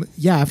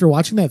 Yeah, after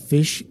watching that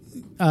fish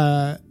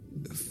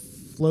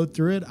float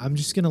through it, I'm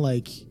just gonna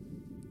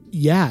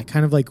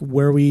kind of like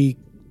where we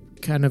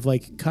kind of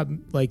like cut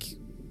like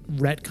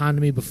retconned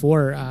me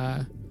before.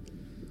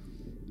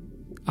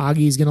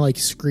 Augie's gonna like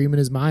scream in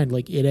his mind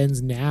like it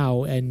ends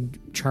now and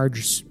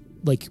charge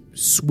like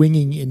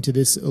swinging into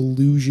this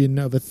illusion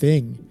of a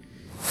thing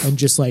and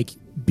just like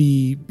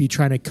be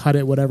trying to cut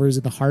at whatever's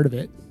at the heart of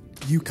it.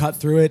 You cut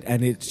through it,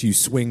 and you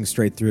swing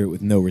straight through it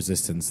with no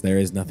resistance. There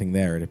is nothing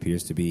there. It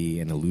appears to be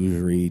an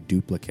illusory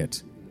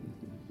duplicate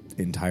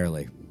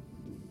entirely.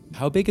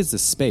 How big is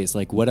this space?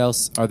 Like, what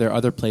else? Are there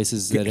other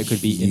places that it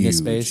could be in this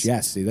Huge. space?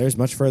 Yes, see, there's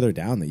much further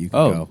down that you can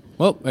Oh, go.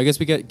 well, I guess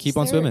we keep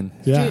on swimming.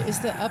 Yeah. Is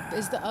the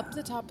up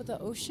the top of the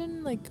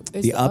ocean? Like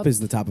The up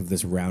is the top of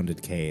this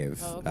rounded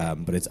cave, Oh, okay.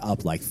 but it's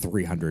up like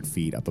 300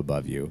 feet up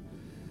above you.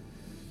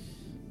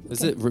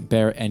 Does it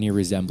bear any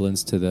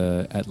resemblance to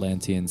the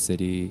Atlantarian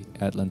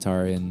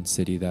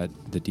city that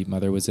the Deep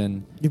Mother was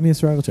in? Give me a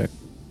survival check.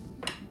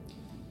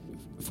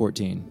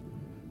 14.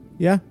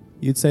 Yeah,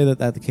 you'd say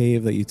that at the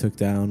cave that you took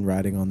down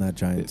riding on that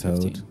giant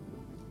 15. toad,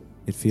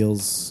 it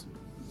feels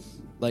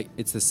Like,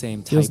 it's the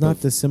same type feels not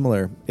of...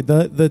 dissimilar.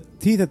 The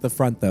teeth at the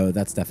front, though,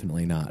 that's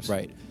definitely not.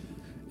 Right.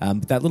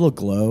 But that little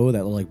glow,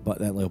 that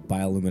little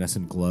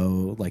bioluminescent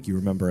glow, like you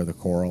remember the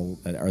coral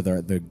or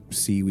the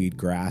seaweed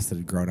grass that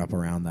had grown up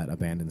around that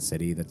abandoned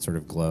city that sort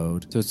of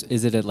glowed. So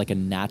is it like a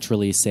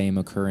naturally same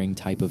occurring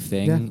type of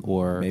thing? Yeah,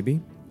 or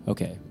maybe.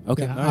 Okay.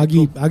 Yeah, All right,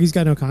 cool. Augie's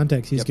got no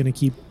context. He's going to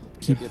keep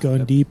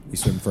going deep. You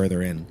swim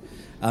further in.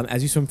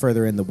 As you swim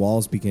further in, the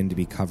walls begin to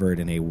be covered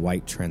in a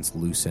white,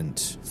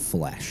 translucent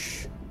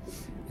flesh.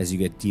 As you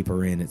get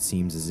deeper in, it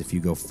seems as if you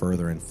go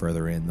further and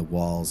further in, the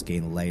walls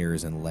gain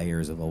layers and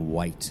layers of a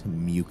white,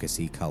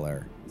 mucusy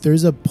color.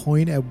 There's a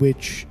point at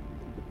which,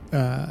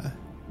 when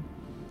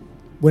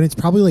it's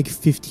probably like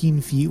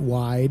 15 feet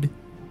wide,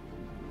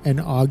 and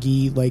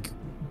Augie, like,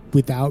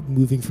 without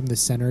moving from the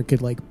center,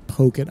 could like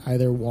poke at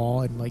either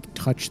wall and like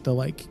touch the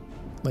like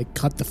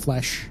cut the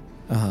flesh.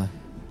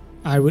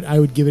 I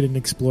would give it an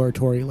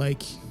exploratory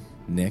like.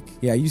 Nick?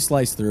 Yeah, you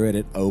slice through it,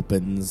 it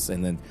opens,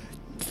 and then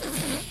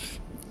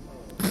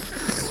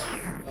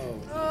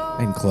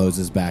and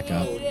closes back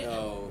up.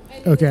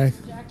 Okay.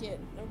 Jacket.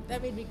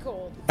 That made me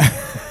cold.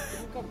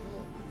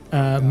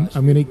 I'm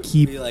gonna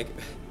keep. Be like,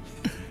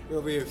 we're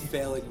over here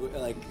failing,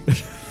 like,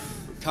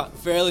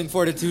 failing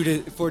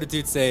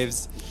fortitude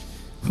saves.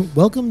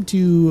 Welcome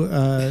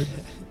to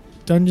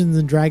Dungeons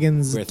and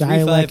Dragons Where 3-5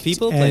 dialect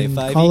people play and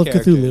 5e Call of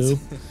characters.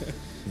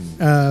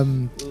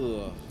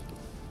 Cthulhu.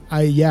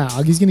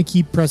 Augie's gonna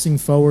keep pressing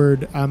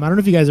forward. I don't know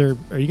if you guys are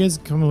you guys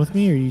coming with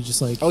me, or are you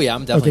just like? Oh yeah,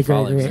 I'm definitely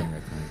following. great.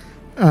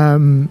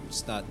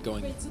 Just not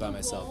going by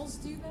myself.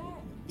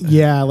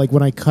 Yeah, like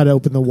when I cut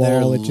open the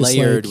wall, They're it just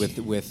layered like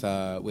with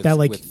that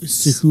like with fish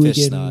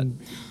snot.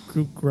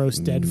 Sahuagin, gross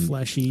dead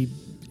fleshy.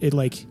 It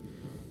like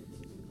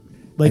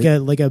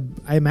a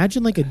I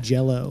imagine like a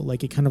Jello,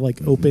 like it kind of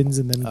like opens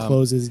and then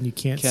closes and you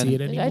can't see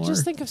it anymore. I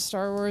just think of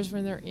Star Wars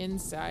when they're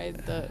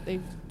inside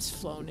they've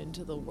flown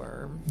into the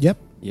worm. Yep.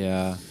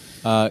 Yeah.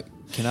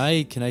 Can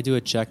I do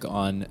a check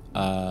on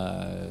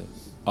the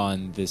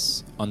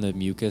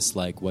mucus,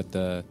 like what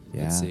the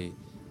let's see.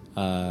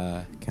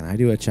 Can I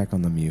do a check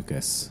on the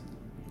mucus?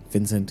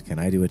 Vincent, can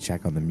I do a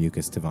check on the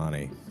mucus,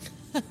 Tivani?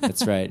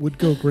 That's right. Would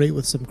go great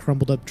with some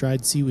crumbled up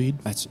dried seaweed.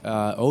 That's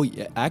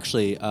yeah,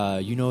 actually,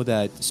 you know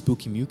that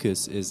spooky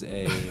mucus is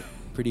a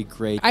pretty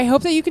great. I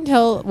hope that you can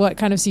tell what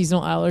kind of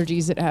seasonal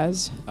allergies it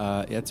has.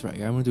 That's right.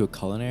 I'm gonna do a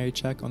culinary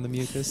check on the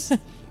mucus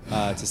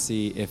to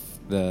see if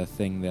the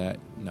thing that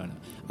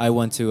I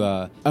want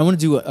to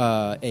do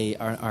an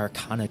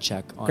arcana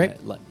check on Great. it.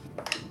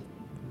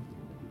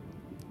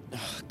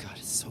 Oh God,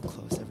 it's so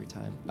close every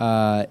time.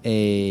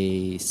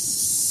 A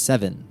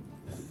 7.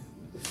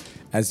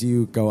 As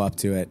you go up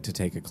to it to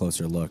take a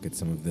closer look at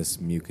some of this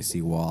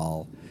mucusy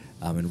wall,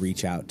 and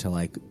reach out to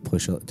like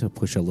push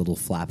a little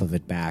flap of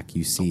it back,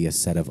 you see a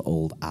set of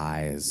old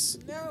eyes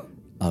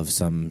of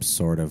some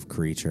sort of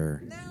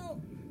creature,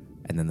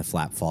 and then the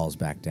flap falls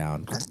back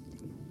down.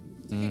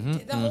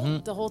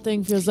 The whole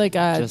thing feels like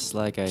a Just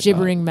like I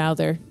gibbering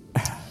mouther.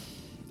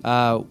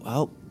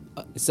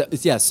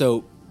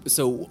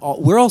 So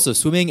we're also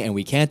swimming and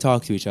we can't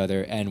talk to each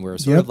other and we're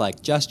sort Yep. of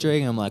like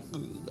gesturing. I'm like,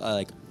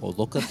 well,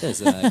 look at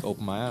this, and I like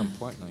open my eye and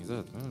point like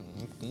this.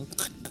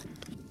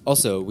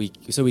 Also, we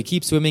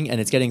keep swimming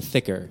and it's getting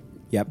thicker.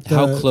 Yep.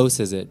 How close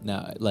is it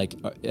now? Like,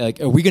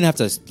 are we gonna have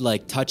to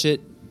like touch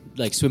it,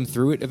 like swim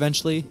through it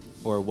eventually,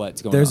 or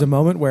what's going on? There's a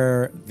moment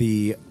where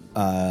the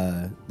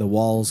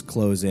walls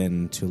close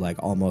in to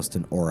like almost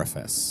an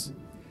orifice,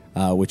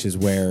 which is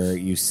where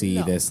you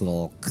see this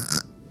little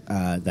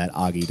that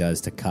Augie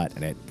does to cut,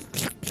 and it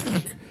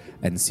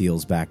and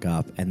seals back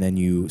up, and then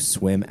you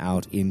swim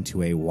out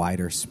into a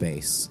wider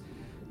space.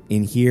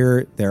 In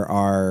here, there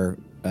are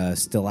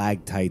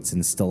stalactites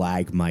and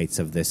stalagmites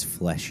of this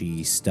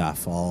fleshy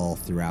stuff all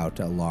throughout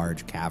a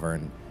large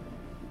cavern,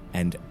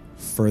 and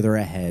further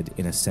ahead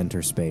in a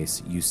center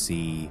space, you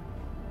see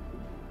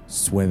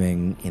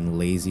swimming in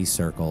lazy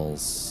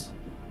circles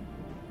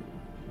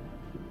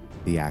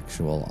the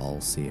actual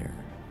All-Seer.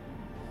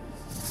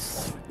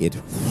 It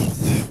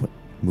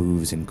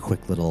moves in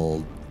quick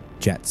little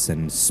jets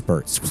and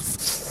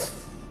spurts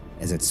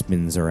as it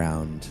spins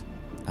around.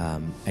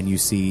 And you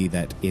see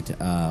that it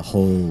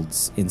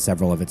holds in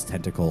several of its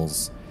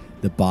tentacles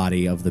the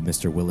body of the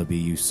Mr. Willoughby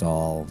you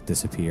saw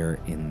disappear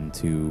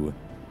into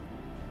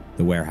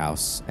the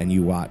warehouse. And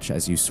you watch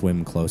as you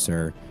swim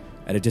closer.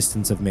 At a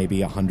distance of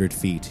maybe 100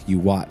 feet, you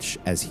watch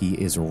as he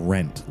is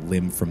rent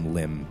limb from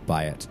limb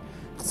by it.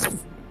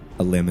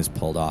 A limb is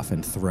pulled off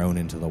and thrown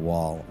into the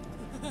wall.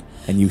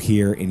 And you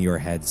hear in your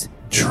heads,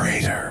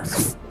 Traitor.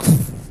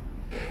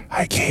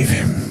 I gave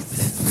him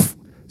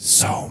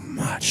so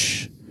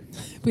much.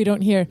 We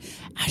don't hear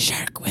a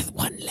shark with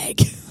one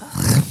leg.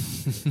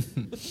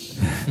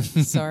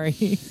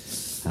 Sorry.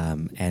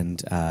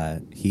 and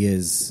he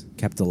is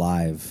kept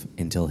alive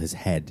until his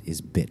head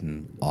is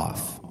bitten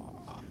off.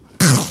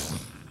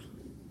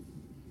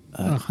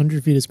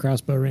 100 feet is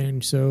crossbow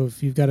range, so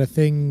if you've got a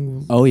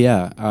thing, Oh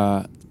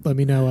yeah. let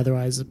me know.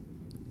 Otherwise,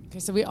 Okay,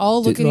 so we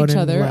all look at Run each in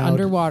other loud.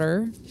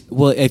 underwater.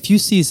 Well, if you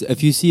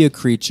see a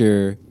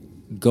creature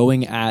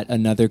going at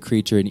another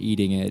creature and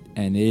eating it,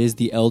 and it is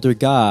the elder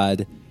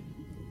god,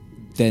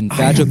 then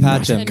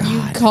Vajopacham. And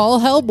you call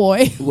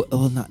Hellboy.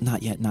 Well,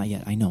 not yet.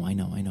 I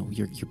know.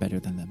 You're better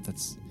than them.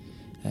 That's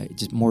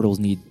just mortals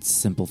need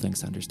simple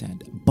things to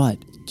understand.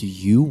 But do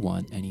you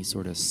want any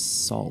sort of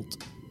salt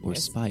or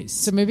spice?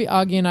 So maybe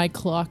Augie and I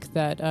clock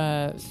that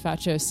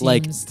Facho seems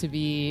Like- to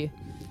be...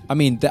 I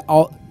mean,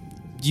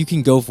 you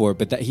can go for it,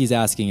 but that he's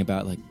asking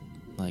about like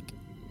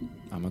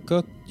I'm a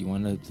cook. Do you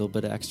want a little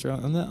bit of extra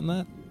on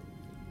that?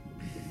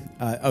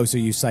 So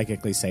you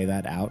psychically say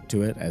that out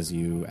to it as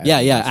you...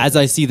 As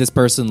I see this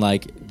person,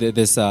 like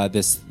this,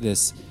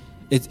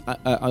 it's.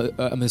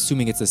 I'm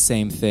assuming it's the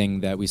same thing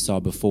that we saw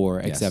before,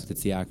 except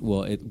it's the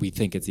we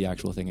think it's the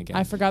actual thing again.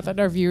 I forgot that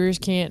our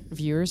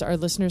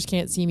listeners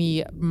can't see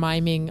me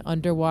miming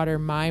underwater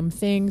mime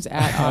things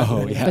at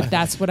Augie, yeah. but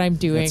that's what I'm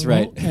doing. That's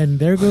right. and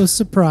there goes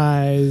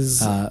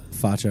surprise.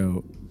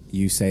 Facho,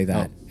 you say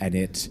that, and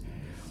it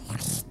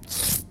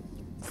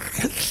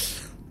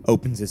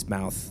opens its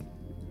mouth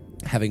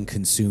having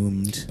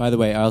consumed. By the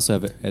way, I also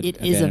have It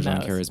is a advantage on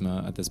mouth.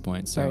 charisma at this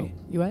point. So Sorry,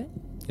 you what?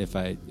 if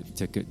I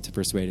to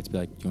persuade it to be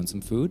like, you want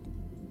some food?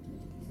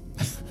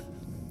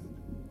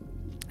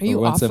 Are you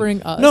Or want some-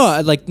 offering us?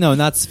 No,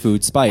 not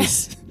food,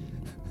 spice.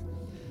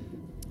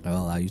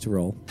 I'll allow you to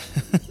roll.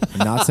 I'm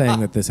not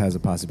saying that this has a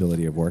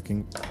possibility of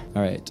working.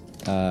 All right.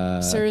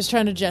 Sir is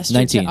trying to gesture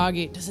 19. to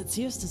Augie. Does it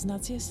see us? Does it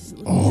not see us? Does it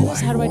look at All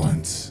us? I How do I do?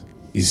 want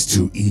is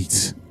to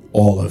eat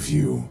all of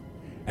you,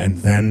 and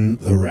then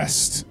the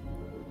rest.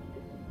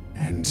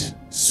 And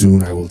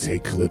soon I will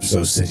take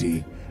Calypso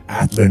City.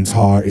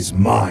 Atlantar is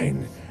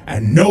mine,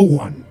 and no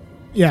one.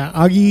 Yeah,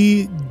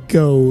 Augie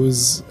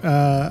goes.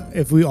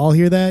 If we all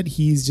hear that,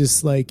 he's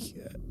just like,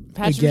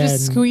 Patrick again,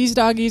 just squeezed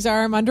Augie's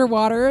arm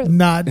underwater.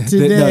 not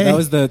today.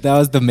 No, that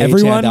was the mage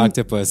Everyone hand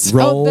octopus.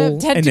 roll the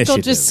tentacle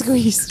initiative. just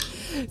squeezed.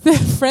 The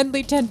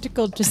friendly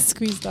tentacle just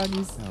squeezed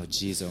Augie's Oh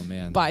jeez, oh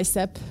man.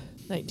 bicep.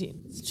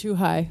 19. It's too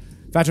high.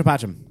 Fatcho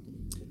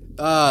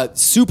Patchum.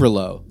 Super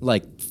low,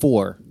 like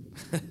 4.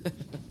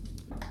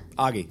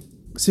 Augie.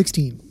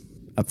 16.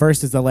 Up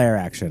first is the lair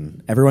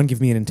action. Everyone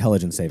give me an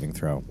intelligence saving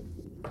throw.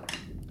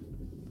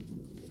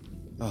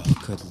 Oh,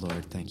 good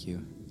lord, thank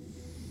you.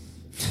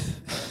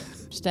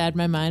 Just add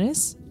my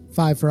minus.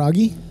 5 for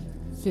Augie.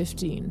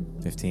 15.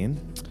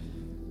 15.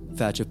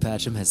 Fatcho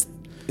Patchum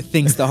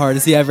thinks the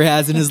hardest he ever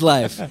has in his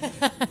life.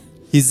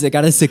 He's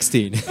got a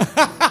 16.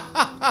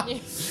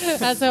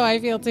 That's how I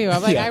feel too.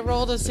 I'm like, I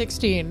rolled a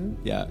 16.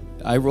 Yeah,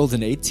 I rolled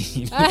an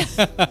 18.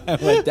 I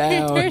went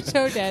down. You're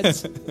so dead.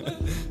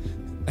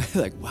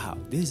 Like, wow,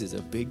 this is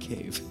a big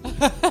cave.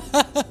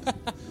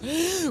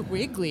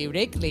 Wiggly.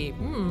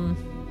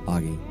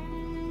 Augie.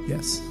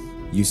 Yes.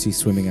 You see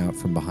swimming out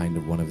from behind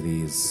of one of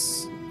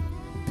these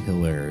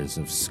pillars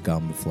of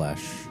scum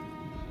flesh.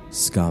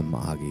 Scum,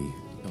 Augie.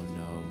 Oh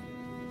no.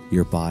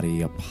 Your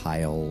body a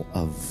pile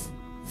of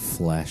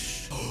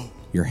flesh.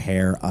 Your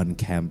hair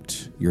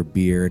unkempt. Your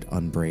beard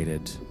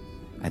unbraided.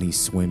 And he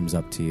swims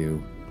up to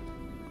you.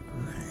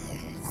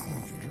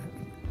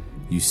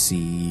 You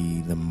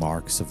see the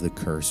marks of the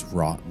curse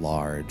wrought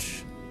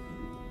large.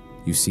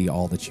 You see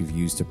all that you've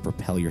used to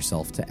propel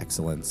yourself to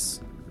excellence.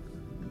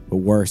 But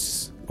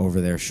worse,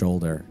 over their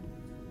shoulder,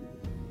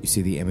 you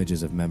see the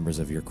images of members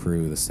of your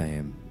crew the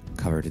same,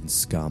 covered in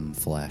scum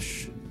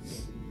flesh,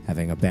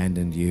 having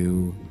abandoned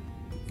you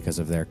because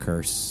of their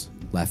curse,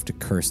 left to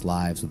curse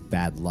lives with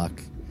bad luck,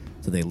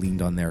 so they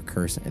leaned on their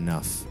curse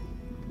enough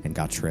and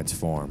got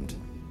transformed.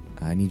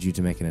 I need you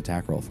to make an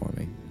attack roll for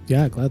me.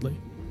 Yeah, gladly.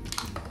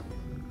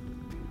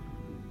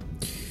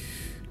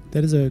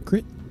 That is a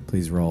crit.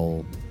 Please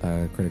roll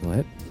a critical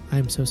hit.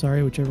 I'm so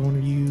sorry, whichever one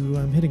of you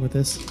I'm hitting with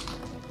this.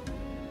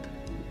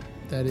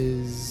 That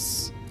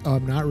is... Oh,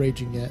 I'm not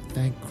raging yet.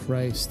 Thank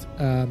Christ.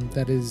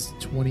 That is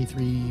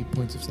 23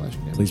 points of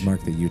slashing damage. Please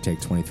mark that you take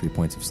 23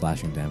 points of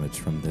slashing damage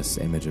from this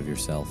image of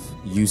yourself.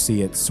 You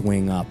see it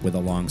swing up with a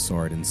long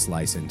sword and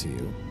slice into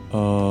you.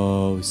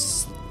 Oh,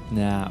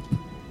 snap.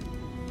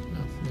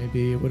 Oh,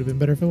 maybe it would have been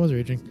better if I was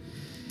raging.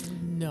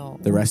 No.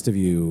 The rest of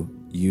you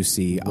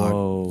see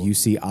Whoa. you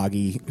see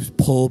Augie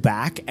pull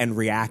back and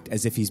react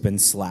as if he's been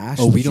slashed.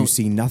 Oh, we but you don't-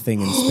 see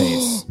nothing in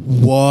space.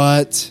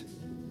 What?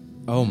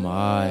 Oh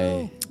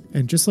my.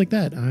 And just like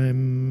that,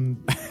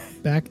 I'm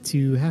back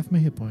to half my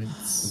hit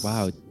points.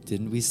 Wow,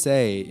 didn't we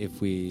say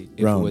if it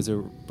Rome. was a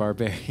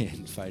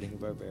barbarian fighting a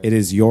barbarian? It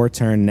is your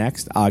turn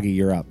next. Augie,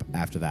 you're up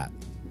after that.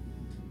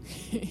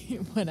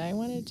 What I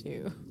want to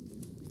do,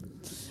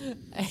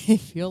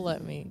 if you'll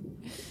let me,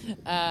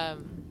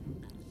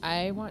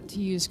 I want to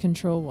use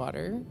control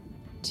water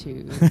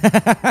to...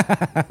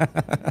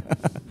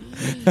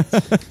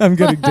 I'm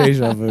getting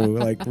deja vu.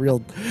 Like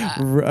real.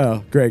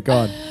 Oh, great. Go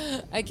on.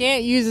 I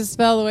can't use a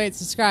spell the way it's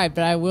described,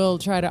 but I will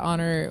try to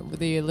honor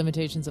the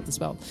limitations of the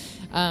spell.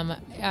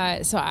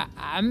 So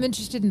I'm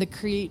interested in the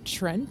create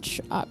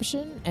trench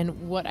option,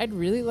 and what I'd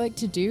really like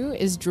to do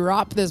is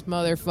drop this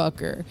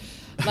motherfucker,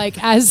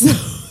 like as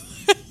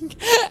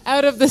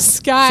out of the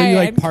sky. So you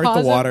like and part the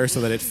cause water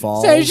so that it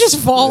falls. So it just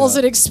falls Yeah.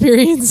 and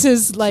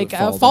experiences like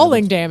fall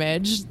falling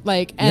damage.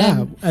 Like,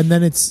 Yeah, and and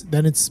then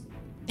it's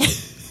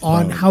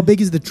on how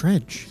big is the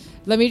trench?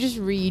 let me just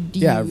read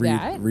you Yeah,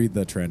 that. read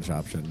the trench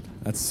option.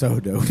 That's so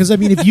dope. Because I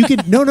mean, if you can,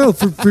 no,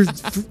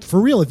 for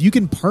real, if you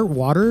can part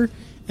water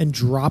and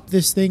drop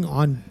this thing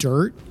on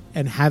dirt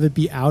and have it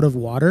be out of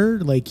water,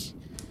 like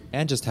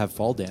and just have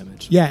fall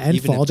damage. yeah, and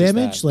Even if fall just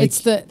damage, that. like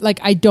It's the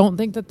I don't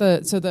think that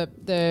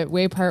the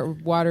way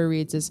part water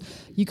reads is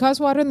you cause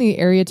water in the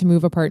area to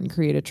move apart and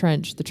create a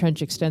trench. The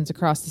trench extends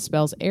across the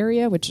spell's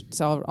area,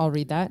 so I'll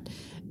read that,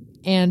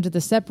 and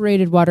the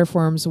separated water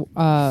forms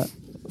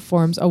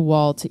a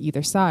wall to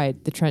either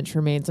side. The trench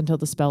remains until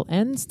the spell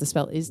ends. The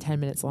spell is 10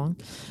 minutes long,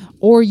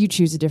 or you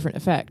choose a different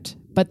effect.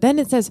 But then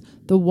it says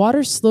the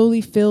water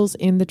slowly fills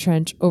in the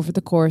trench over the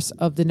course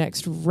of the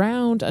next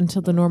round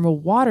until the normal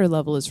water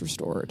level is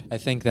restored. I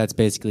think that's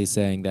basically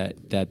saying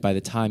that by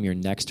the time your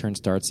next turn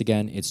starts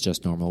again, it's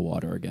just normal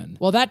water again.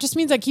 Well, that just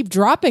means I keep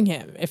dropping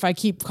him if I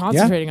keep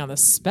concentrating on the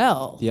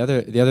spell. The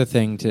other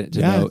thing to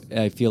Yeah. note,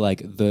 I feel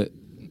like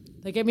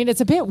Like, I mean,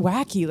 it's a bit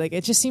wacky. Like,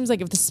 it just seems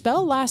like if the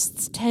spell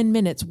lasts 10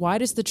 minutes, why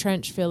does the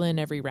trench fill in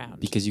every round?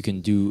 Because you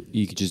could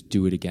just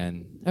do it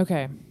again.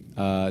 Okay.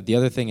 The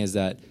other thing is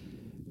that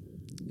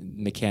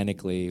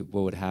mechanically,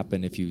 what would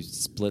happen if you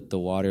split the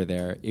water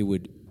there? It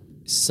would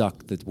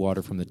suck the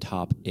water from the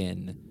top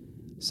in.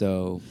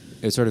 So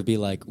it would sort of be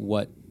like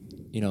would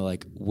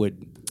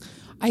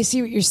I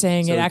see what you're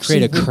saying. so It it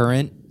actually create a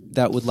current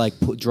that would like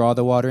draw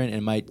the water in, and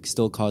it might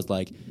still cause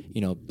like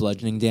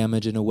bludgeoning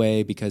damage in a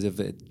way because of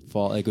it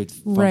fall like it would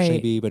functionally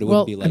Right. be, but it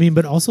Well, wouldn't be like. I mean,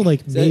 but also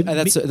like maybe,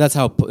 that's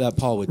how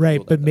Paul would. right,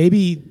 rule but that.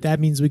 maybe that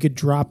means we could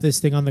drop this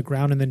thing on the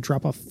ground and then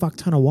drop a fuck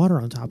ton of water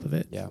on top of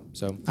it. Yeah.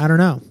 So I don't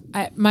know.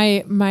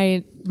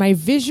 My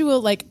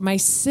visual, like my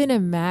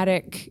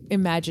cinematic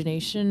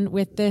imagination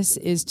with this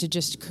is to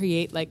just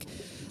create like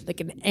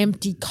an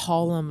empty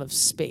column of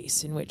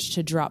space in which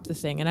to drop the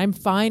thing, and I'm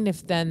fine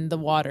if then the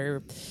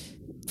water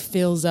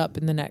fills up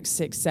in the next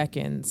 6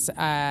 seconds.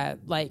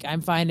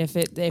 I'm fine if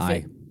it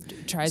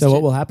tries. So to,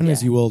 what will happen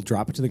is yeah. you will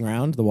drop it to the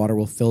ground. The water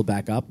will fill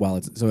back up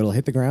so it'll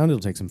hit the ground.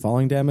 It'll take some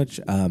falling damage.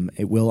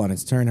 It will on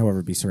its turn,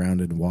 however, be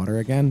surrounded in water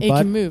again. It but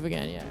can move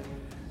again.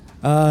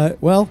 Yeah.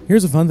 well,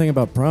 here's a fun thing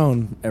about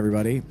prone.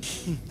 Everybody,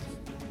 it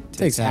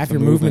takes half your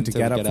movement to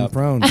get up from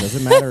prone.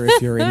 Doesn't matter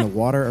if you're in the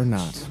water or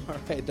not. all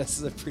right, this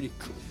is a pretty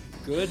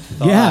good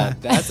thought. Yeah.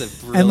 That's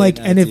a brilliant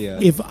And idea.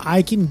 if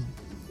I can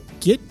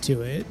get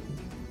to it,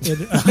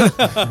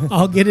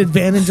 I'll get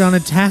advantage on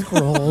attack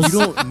rolls. You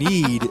don't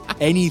need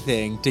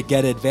anything to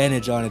get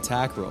advantage on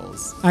attack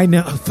rolls. I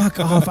know. Fuck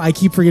off. I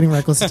keep forgetting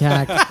reckless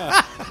attack.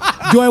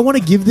 Do I want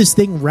to give this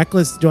thing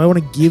reckless? Do I want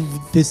to give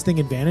this thing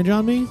advantage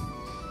on me?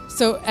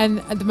 So and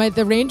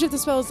the range of the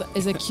spell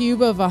is a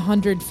cube of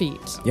 100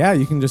 feet. Yeah,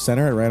 you can just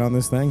center it right on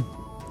this thing.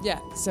 Yeah.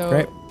 So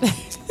Great.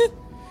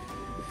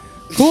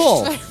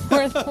 Cool.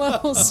 fourth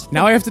level spell.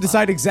 Now I have to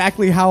decide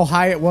exactly how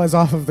high it was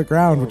off of the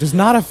ground, which is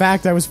not a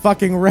fact I was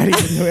fucking ready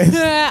to do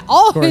it.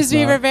 Always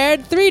be not. prepared.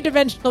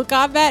 3-dimensional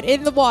combat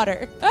in the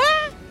water.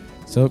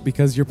 So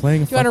because you're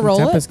playing a You wanna fucking roll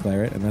it? Tempest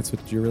Cleric, and that's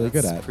what you're really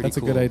good That's at. pretty That's a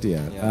cool. good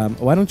idea. Yeah.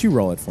 Why don't you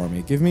roll it for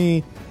me? Give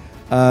me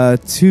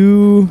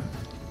 2...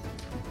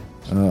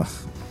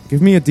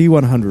 Give me a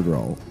D100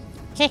 roll.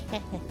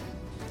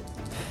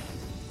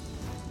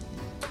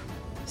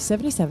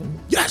 77.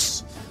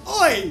 Yes!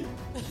 Oi!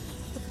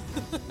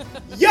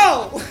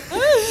 Yo!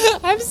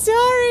 I'm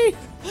sorry.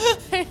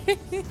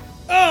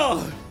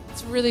 Oh!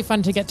 It's really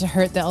fun to get to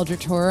hurt the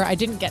Eldritch Horror. I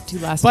didn't get to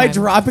last By time.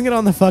 dropping it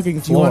on the fucking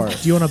Do you floor.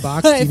 want a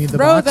box? Do you need the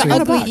Throw box? the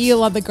or- ugly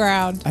eel on the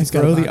ground. I got a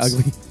throw the box.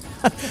 ugly...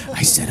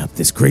 I set up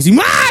this crazy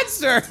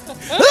monster!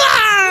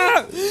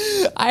 Ah!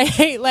 I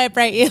hate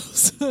lamprey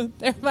eels.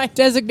 They're my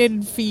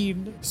designated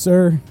fiend.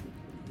 Sir,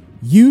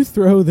 you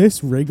throw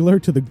this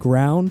wriggler to the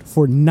ground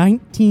for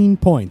 19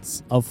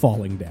 points of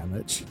falling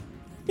damage.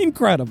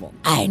 Incredible.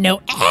 I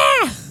know.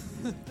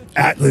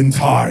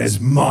 Atlantar is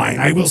mine.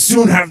 I will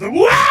soon have the.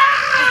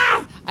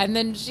 Wah! And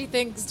then she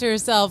thinks to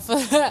herself,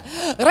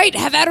 right,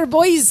 have at her,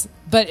 boys.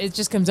 But it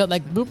just comes out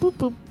like boop, boop,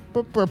 boop,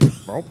 boop,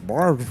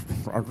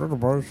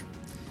 boop.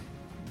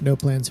 No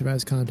plan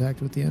survives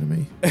contact with the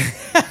enemy.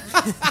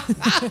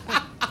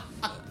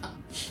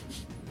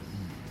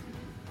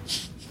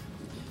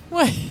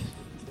 What?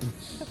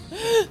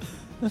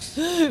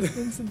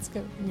 Vincent's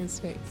covering his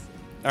face.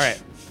 All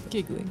right.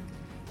 Giggling.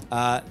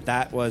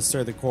 That was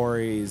Sir the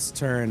Quarry's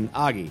turn.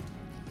 Augie,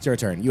 it's your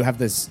turn. You have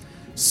this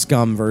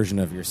scum version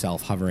of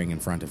yourself hovering in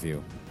front of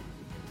you.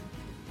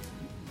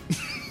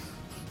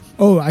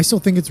 Oh, I still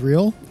think it's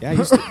real? Yeah,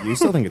 you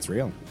still think it's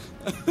real.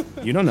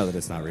 You don't know that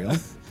it's not real.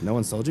 No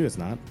one's told you it's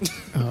not.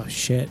 Oh,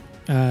 shit.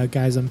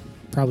 Guys, I'm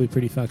probably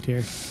pretty fucked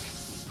here.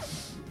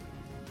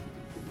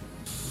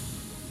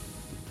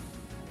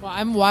 Well,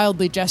 I'm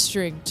wildly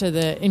gesturing to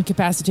the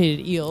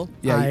incapacitated eel.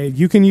 Yeah,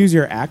 you can use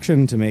your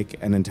action to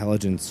make an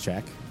intelligence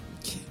check.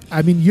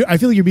 I mean, I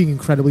feel like you're being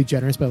incredibly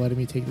generous by letting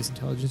me take this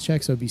intelligence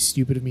check, so it'd be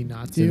stupid of me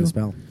not It's in to. the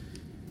spell.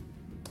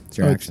 It's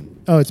your action.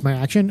 It's my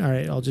action? All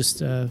right, I'll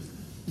just... well,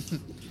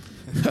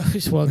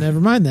 never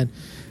mind then.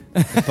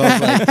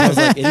 Poe's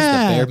like, it is the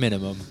bare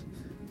minimum.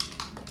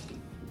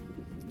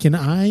 Can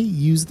I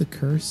use the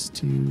curse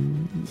to...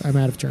 I'm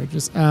out of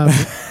charges.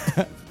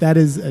 That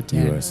is a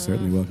 10. You are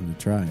certainly welcome to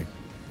try.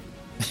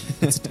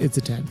 It's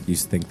a 10. You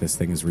think this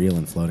thing is real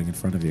and floating in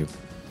front of you.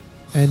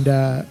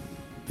 And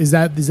is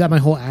that my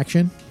whole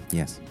action?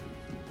 Yes.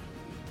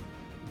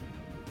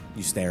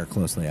 You stare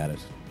closely at it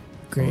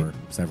Great. for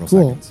several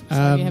Cool. seconds. Do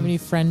you have any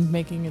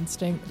friend-making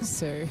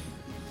instincts? Or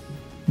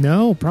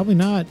No, probably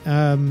not.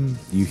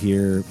 You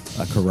hear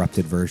a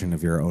corrupted version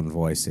of your own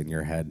voice in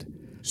your head.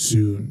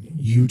 Soon,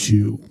 you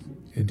two,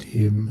 and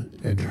him,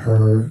 and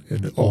her,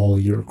 and all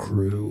your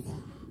crew.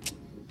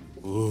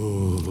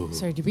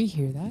 sorry, did we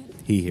hear that?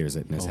 He hears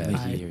it in his Only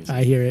head. he hears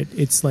I hear it.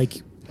 It's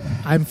like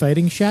I'm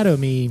fighting Shadow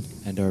Me,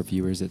 And our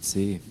viewers at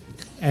sea.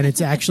 and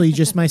it's actually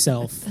just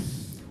myself.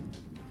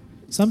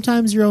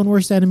 Sometimes your own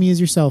worst enemy is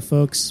yourself,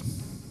 folks.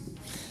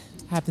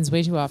 Happens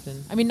way too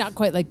often. I mean, not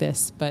quite like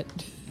this, but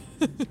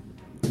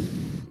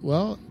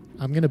Well,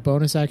 I'm going to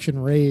bonus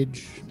action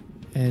rage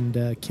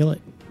and kill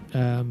it.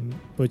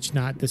 which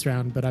not this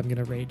round, but I'm going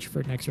to rage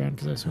for next round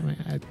because that's my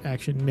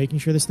action, making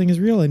sure this thing is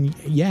real. And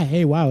yeah,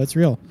 hey, wow, it's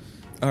real.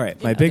 All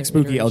right, my big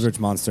spooky eldritch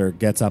monster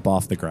gets up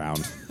off the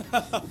ground.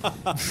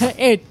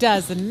 It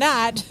does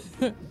not.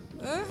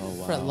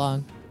 For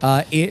long.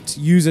 It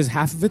uses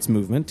half of its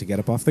movement to get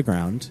up off the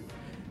ground.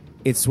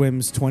 It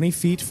swims 20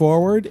 feet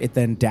forward. It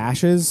then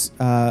dashes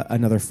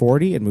another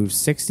 40. It moves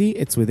 60.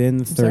 It's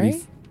within 30.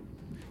 Sorry?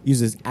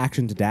 Uses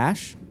action to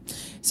dash.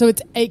 So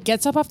it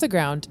gets up off the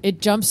ground. It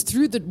jumps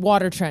through the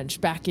water trench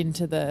back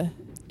into the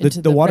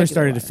The water regular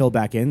started water. to fill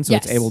back in, so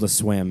Yes. it's able to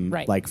swim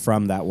Right. like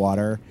from that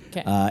water.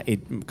 'Kay.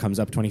 It comes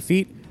up 20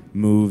 feet,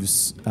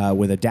 moves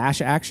with a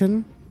dash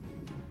action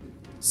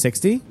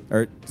 60,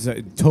 or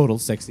total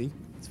 60.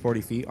 It's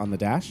 40 feet on the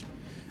dash,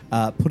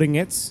 putting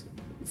it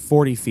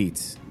 40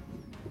 feet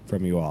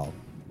from you all.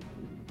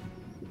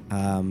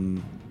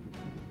 And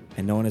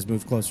no one has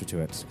moved closer to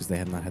it because they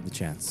have not had the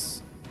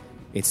chance.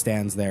 It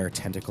stands there,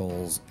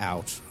 tentacles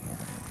out,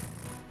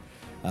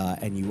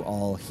 and you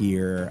all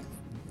hear,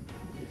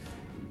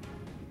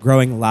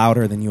 growing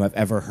louder than you have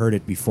ever heard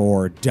it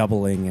before,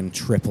 doubling and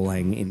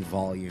tripling in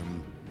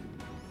volume.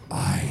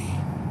 I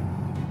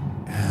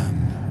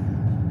am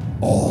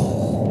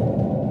all.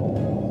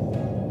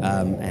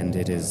 And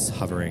it is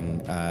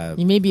hovering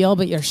You may be all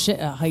but your shit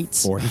at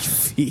heights. 40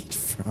 feet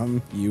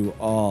from you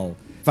all.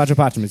 Facho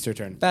Pacham, it's your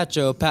turn.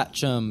 Facho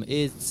Patchum,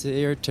 it's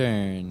your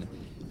turn.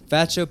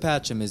 Facho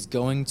Patchum is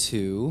going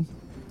to...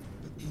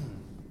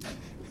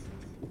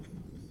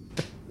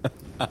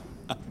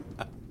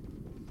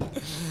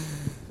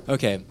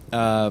 Okay,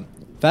 Facho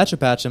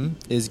Patchum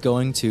is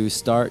going to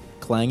start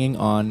clanging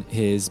on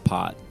his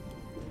pot.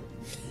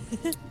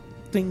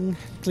 Cling,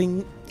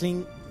 cling,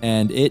 cling.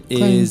 And it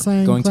is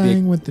going to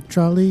be with the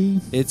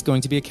trolley. it's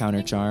going to be a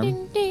counter charm,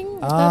 Ding, ding,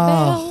 the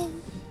Ah. bell.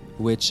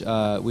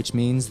 which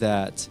means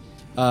that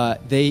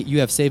you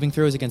have saving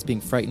throws against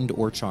being frightened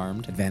or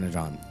charmed. Advantage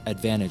on.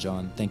 Advantage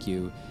on, thank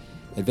you.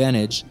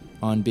 Advantage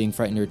on being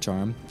frightened or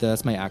charmed.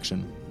 That's my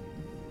action.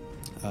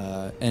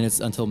 And it's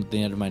until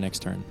the end of my next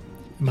turn.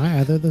 Am I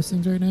either of those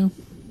things right now?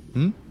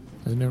 Hmm?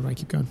 Never mind,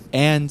 keep going.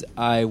 And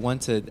I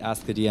want to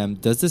ask the DM,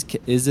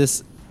 is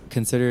this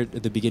considered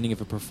the beginning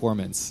of a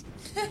performance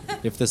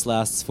if this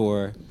lasts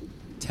for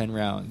 10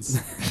 rounds?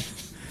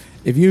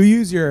 If you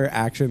use your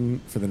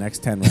action for the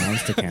next 10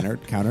 rounds to counter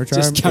charm,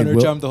 Just counter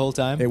charm the whole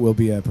time? It will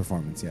be a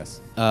performance,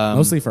 yes. Um,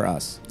 Mostly for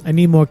us. I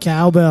need more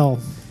cowbell.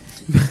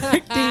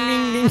 Ding,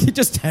 ding, ding.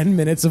 Just 10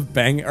 minutes of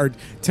bang, or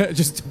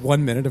just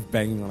 1 minute of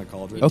banging on a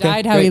cauldron. Okay,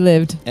 Died how he great.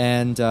 lived.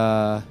 And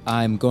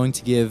I'm going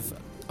to give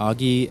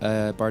Augie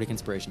a Bardic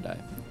Inspiration die.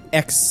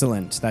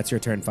 Excellent. That's your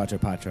turn, Facho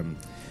Pacham.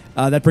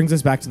 That brings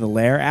us back to the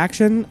lair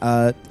action.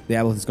 The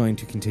aboleth is going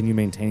to continue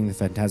maintaining the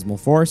phantasmal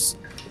force.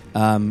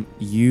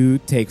 You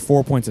take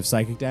 4 points of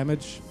psychic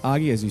damage,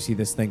 Augie, as you see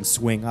this thing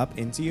swing up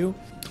into you.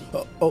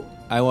 Oh,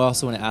 I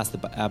also want to ask the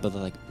Aboleth,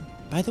 like,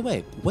 by the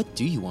way, what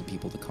do you want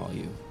people to call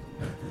you?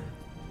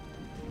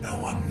 No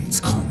one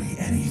needs call me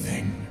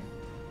anything.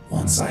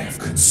 Once I have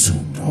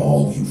consumed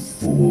all you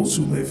fools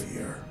who live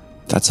here.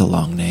 That's a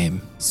long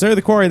name. Sir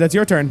the Quarry, that's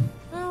your turn.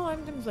 Oh,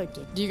 I'm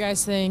conflicted. Do you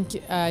guys think? Do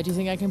you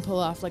think I can pull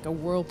off like a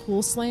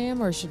whirlpool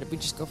slam, or should we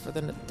just go for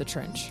the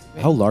trench?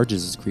 How large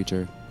is this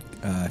creature?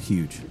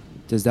 Huge.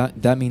 Does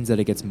that means that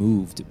it gets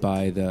moved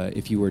by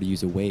if you were to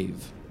use a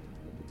wave?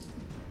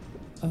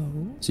 Oh.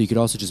 So you could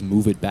also just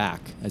move it back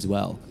as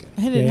well.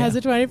 And it Yeah. has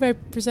a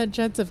 25%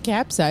 chance of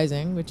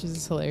capsizing, which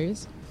is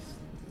hilarious.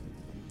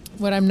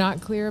 What I'm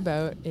not clear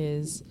about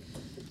is,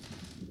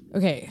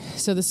 okay,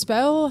 so the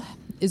spell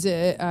is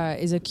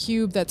a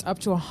cube that's up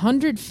to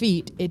 100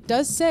 feet. It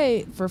does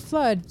say for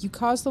flood, you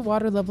cause the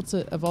water level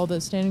of all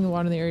the standing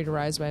water in the area to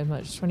rise by as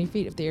much as 20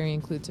 feet. If the area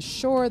includes a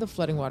shore, the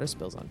flooding water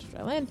spills onto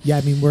dry land. Yeah,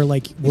 I mean, we're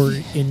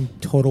in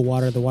total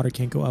water. The water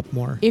can't go up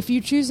more. If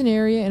you choose an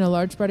area in a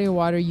large body of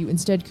water, you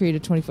instead create a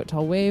 20-foot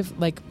tall wave.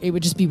 Like, it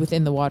would just be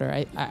within the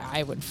water.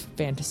 I would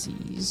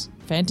fantasize?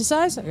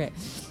 Okay.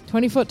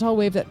 20-foot tall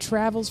wave that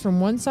travels from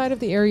one side of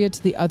the area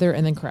to the other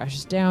and then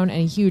crashes down.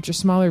 Any huge or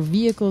smaller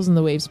vehicles in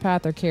the wave's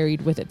path are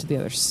carried with it to the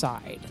other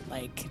side.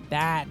 Like,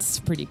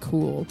 that's pretty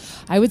cool.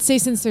 I would say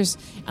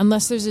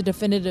unless there's a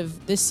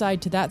definitive this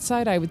side to that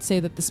side, I would say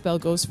that the spell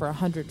goes for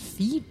 100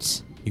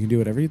 feet. You can do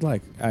whatever you'd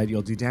like.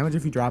 You'll do damage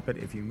if you drop it.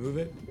 If you move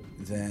it,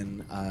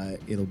 then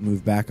it'll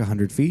move back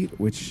 100 feet,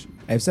 which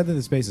I've said that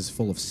the space is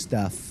full of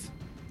stuff,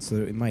 so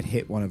it might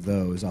hit one of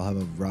those. I'll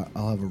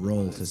have a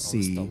roll to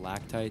see.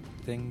 Stalactite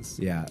things?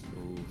 Yeah.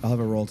 Ooh. I'll have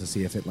a roll to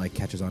see if it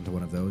catches onto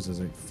one of those as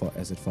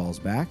it falls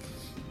back.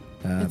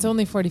 It's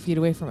only 40 feet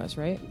away from us,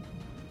 right?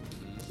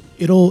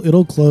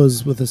 It'll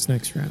close with this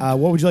next round.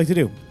 What would you like to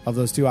do of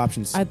those two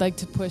options? I'd like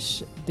to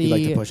push the You'd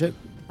like to push it?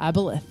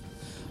 aboleth.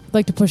 I'd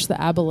like to push the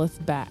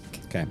aboleth back.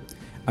 Okay.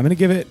 I'm going to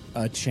give it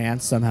a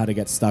chance somehow to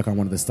get stuck on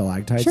one of the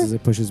stalactites Sure. as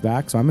it pushes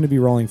back. So I'm going to be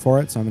rolling for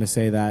it. So I'm going to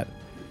say that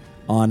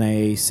on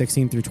a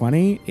 16 through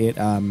 20, it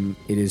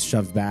is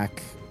shoved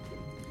back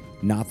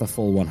not the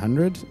full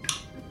 100.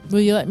 Will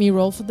you let me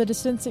roll for the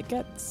distance it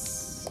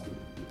gets?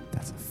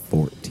 That's a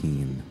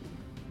 14.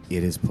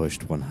 It is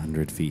pushed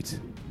 100 feet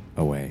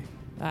away.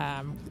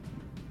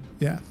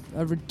 Yeah.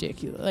 A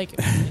ridiculous,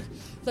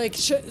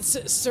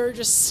 Sir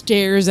just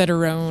stares at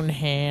her own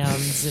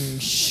hands in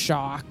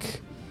shock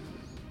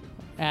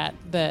at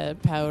the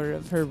power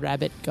of her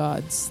rabbit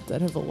gods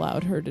that have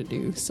allowed her to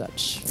do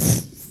such.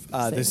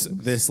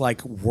 This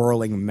like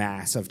whirling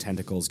mass of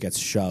tentacles gets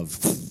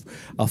shoved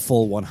a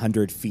full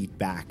 100 feet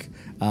back.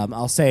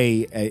 I'll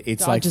say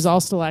it's Dodges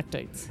all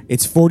stalactites.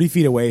 It's 40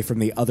 feet away from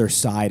the other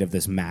side of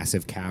this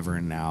massive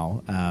cavern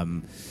now.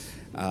 On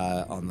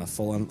the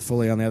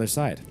fully on the other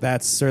side.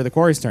 That's Sir the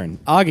Quarry's turn.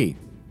 Augie,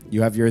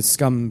 you have your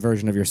scum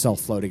version of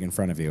yourself floating in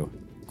front of you.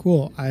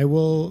 Cool. I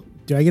will.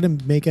 Do I get to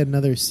make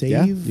another save?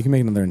 Yeah, you can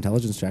make another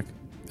intelligence check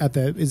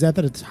Is that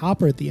at the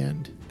top or at the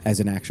end? as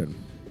an action.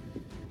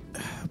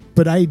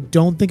 But I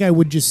don't think I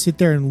would just sit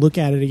there and look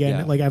at it again.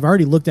 Yeah. Like I've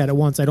already looked at it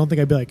once. I don't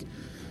think I'd be like,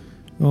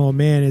 oh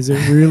man, is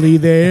it really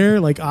there?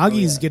 Like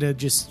Augie's gonna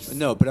just.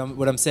 No, but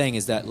what I'm saying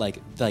is that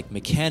like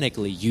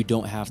mechanically, you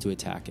don't have to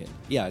attack it.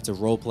 Yeah, it's a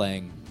role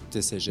playing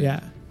decision.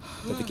 Yeah.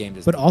 That the game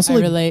does. But also, I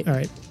like, relate. all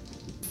right.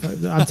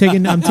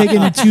 I'm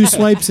taking 2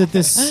 swipes at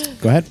this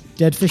Go ahead.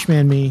 dead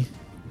fishman me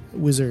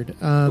wizard.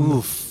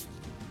 Oof,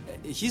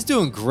 he's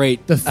doing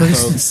great. The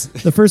folks.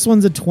 first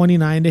one's a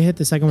 29 to hit.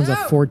 The second one's a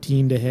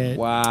 14 to hit.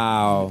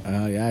 Wow.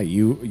 Yeah,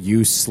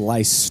 you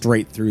slice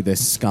straight through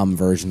this scum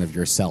version of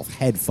yourself.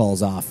 Head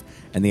falls off,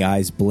 and the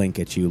eyes blink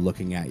at you,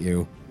 looking at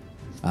you.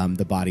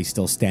 The body's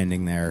still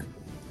standing there.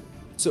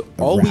 So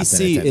all we Rapid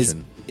see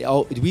attention.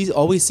 is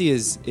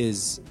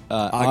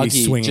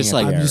Augie swinging just in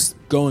like the air. just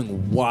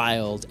going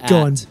wild,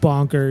 Going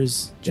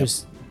bonkers.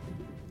 Just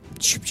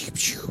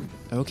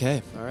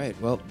Okay, all right.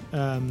 Well,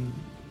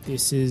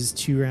 this is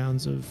 2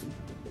 rounds of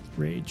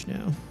rage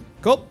now.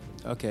 Cool.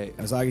 okay.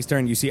 As Augie's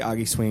turn, you see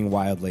Augie swinging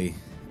wildly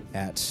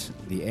at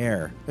the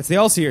air. It's the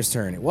All-Seer's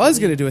turn. It was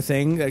going to do a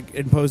thing that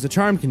imposed a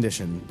charm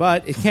condition,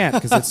 but it can't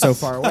because it's so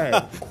far away.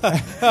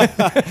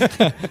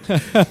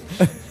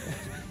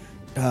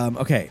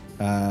 Okay.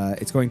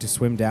 It's going to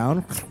swim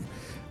down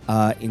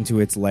into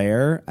its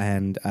lair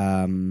and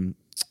and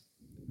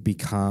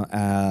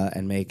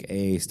make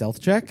a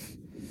stealth check.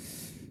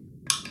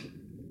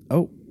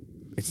 Oh,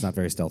 it's not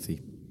very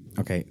stealthy.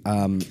 Okay.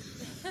 I'm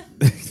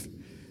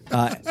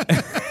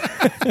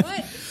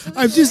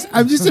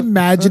just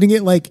imagining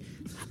it like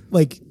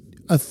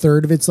a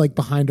third of it's like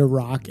behind a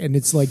rock and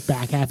it's like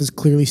back half is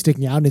clearly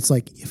sticking out and it's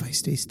like if I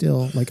stay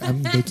still like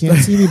they can't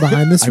see me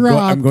behind this rock.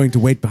 I'm going to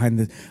wait behind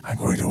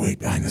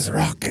this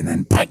rock and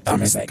then bite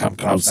them as they come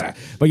closer.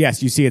 But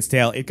yes, you see its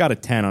tail. It got a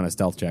 10 on a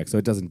stealth check, so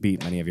it doesn't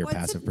beat any of your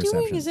passive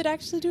perception. Doing? Is it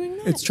actually doing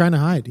that? It's trying to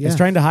hide. Yeah. It's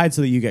trying to hide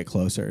so that you get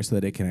closer, so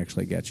that it can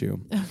actually get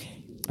you.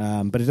 Okay.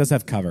 But it does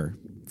have cover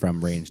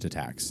from ranged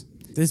attacks.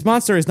 This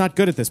monster is not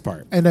good at this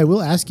part. And I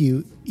will ask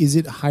you, is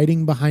it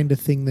hiding behind a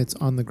thing that's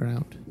on the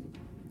ground?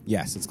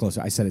 Yes, it's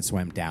closer. I said it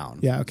swam down.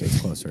 Yeah, okay.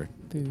 It's closer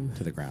Boo.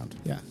 to the ground.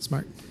 Yeah,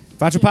 smart.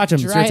 Pachapacham,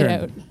 it's your Dry it turn.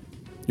 out.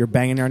 You're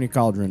banging on your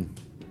cauldron.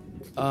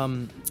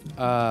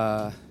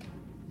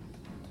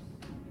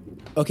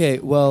 Okay,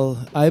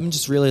 well, I'm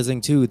just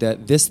realizing too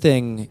that this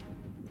thing,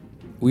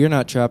 we are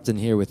not trapped in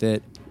here with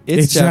it.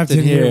 It's trapped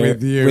in here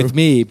with you. with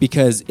me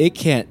because it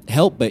can't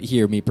help but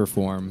hear me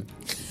perform.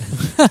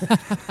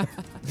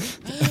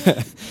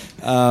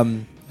 So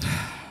I'm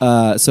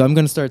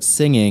going to start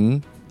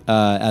singing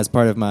as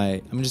part of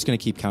my. I'm just going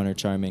to keep counter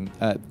charming.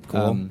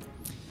 Cool.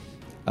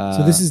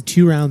 So this is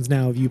 2 rounds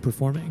now of you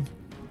performing.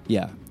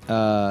 Yeah.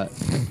 Don't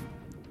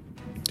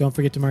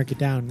forget to mark it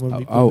down. When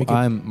we Oh, make it-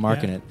 I'm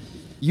marking yeah. it.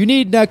 You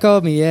need not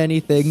call me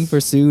anything, for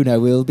soon I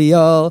will be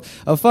all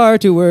a far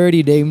too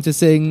wordy name to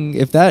sing,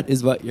 if that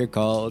is what you're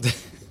called.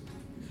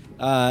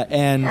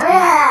 I'm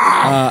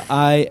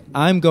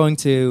going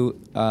to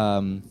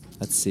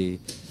let's see.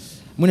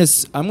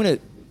 I'm gonna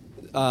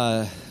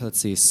let's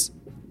see.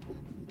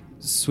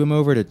 Swim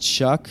over to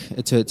Chuck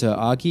to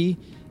Augie,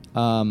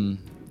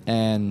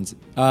 and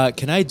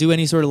can I do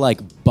any sort of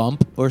like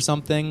bump or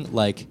something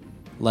like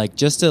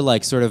just to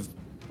like sort of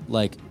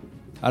like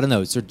I don't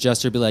know, sort of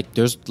gesture, be like,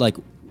 there's like,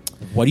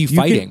 what are you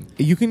fighting?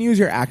 You can use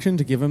your action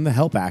to give him the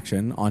help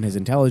action on his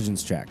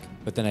intelligence check.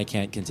 But then I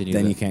can't continue.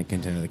 Then you can't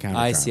continue the counter.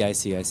 I see.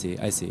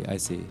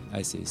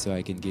 So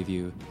I can give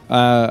you.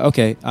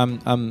 Okay.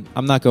 I'm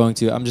not going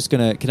to. I'm just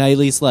gonna. Can I at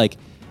least like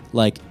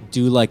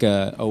do like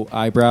a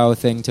eyebrow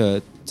thing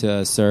to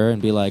Sir and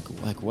be like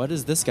what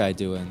is this guy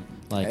doing?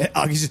 Like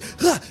Augie's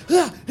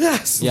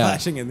just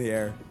slashing in the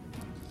air.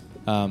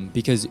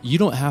 Because you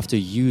don't have to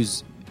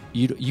use.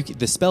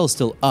 The spell is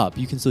still up.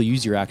 You can still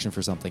use your action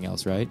for something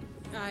else, right?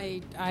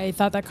 I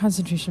thought that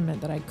concentration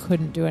meant that I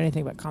couldn't do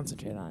anything but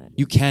concentrate on it.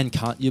 You can,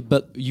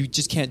 but you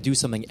just can't do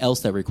something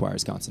else that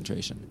requires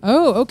concentration.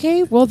 Oh,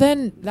 okay. Well,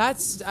 then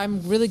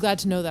I'm really glad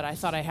to know that. I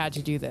thought I had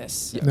to do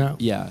this. No.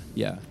 Yeah.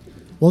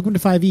 Welcome to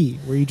 5e,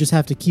 where you just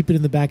have to keep it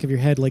in the back of your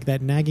head like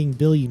that nagging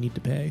bill you need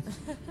to pay.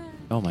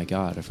 Oh my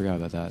God, I forgot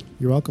about that.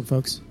 You're welcome,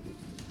 folks.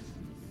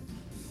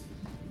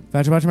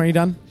 Pachapacham, are you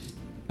done?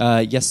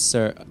 Yes,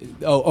 sir.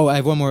 Oh, I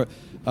have one more.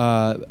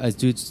 I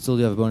do still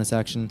do have a bonus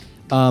action.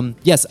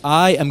 Yes,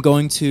 I am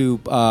going to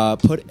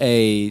put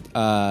a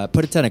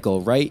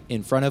tentacle right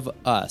in front of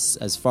us,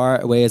 as far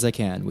away as I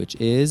can, which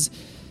is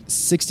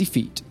 60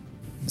 feet.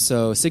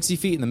 So 60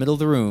 feet in the middle of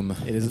the room,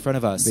 It is in front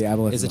of us. the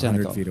aboleth is a is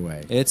 100 tentacle. feet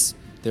away.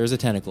 There's a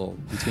tentacle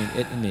between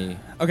it and me.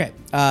 Okay.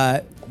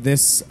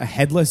 This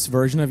headless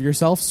version of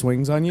yourself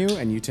swings on you,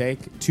 and you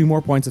take 2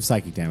 more points of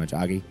psychic damage,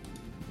 Augie.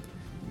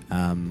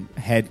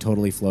 Head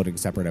totally floating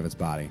separate of its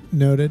body.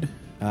 Noted.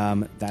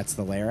 That's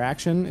the lair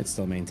action. It's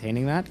still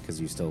maintaining that because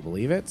you still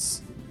believe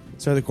it's.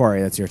 Sir the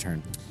Quarry, that's your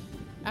turn.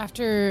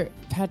 After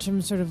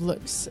Patcham sort of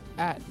looks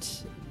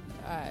at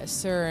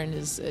Sir and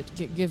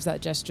gives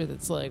that gesture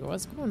that's like,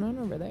 what's going on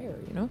over there,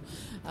 you know?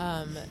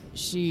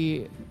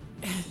 She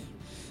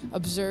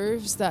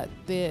observes that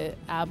the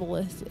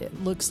aboleth,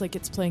 it looks like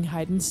it's playing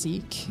hide and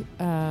seek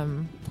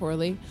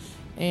poorly,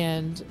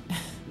 and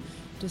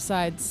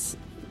decides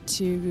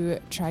to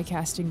try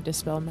casting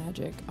Dispel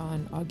Magic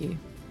on Augie.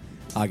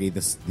 Augie,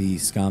 the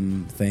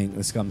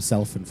scum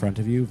self in front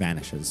of you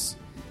vanishes.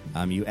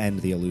 You end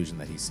the illusion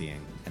that he's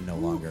seeing, and no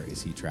longer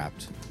is he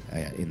trapped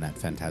in that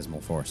phantasmal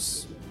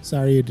force.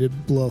 Sorry you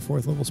did blow a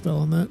 4th level spell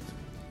on that.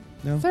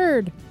 No?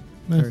 Third.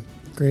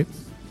 Great.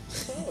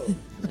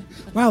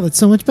 Wow, that's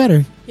so much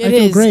better. I It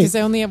feel is, great. because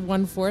I only have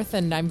 1/4,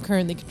 and I'm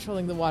currently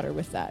controlling the water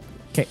with that.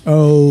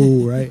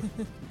 Oh, right.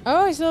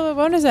 Oh, I still have a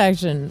bonus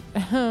action.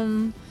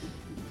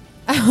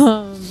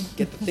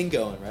 Get the thing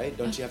going, right?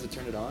 Don't you have to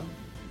turn it on?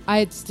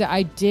 I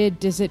did.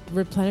 Does it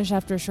replenish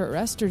after a short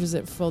rest, or does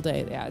it full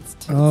day? Yeah, it's.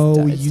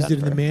 We it's used done it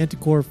in the for.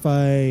 Manticore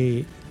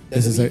fight.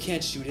 This is you a-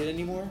 can't shoot it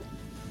anymore?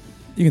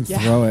 You can Yeah.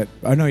 throw it.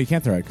 Oh, no, you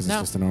can't throw it because No.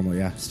 it's just a normal,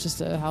 yeah. It's just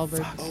a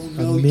halberd. Oh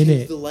A no, you minute.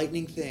 can't do the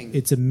lightning thing.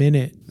 It's a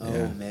minute. oh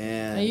Yeah.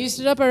 man. I used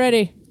it up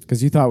already.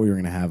 Because you thought we were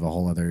going to have a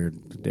whole other...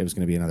 It was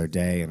going to be another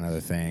day, another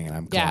thing, and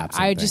I'm Yeah,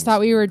 collapsing I just things. thought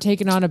we were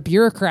taking on a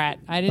bureaucrat.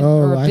 I didn't, Oh,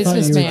 or a I thought you were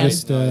businessman.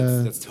 just-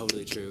 No, that's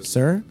totally true.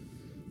 Sir,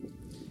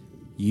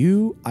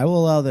 I will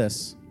allow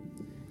this.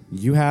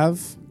 You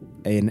have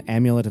an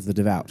amulet of the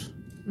devout,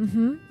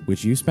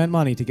 which you spent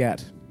money to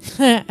get.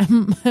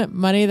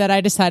 Money that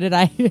I decided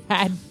I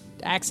had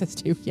access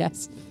to.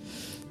 Yes.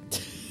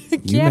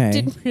 You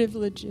Captain may.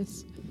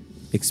 privileges.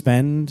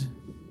 Expend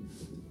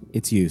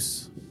its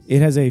use.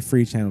 It has a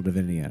free channel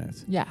divinity in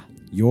it. Yeah.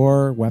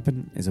 Your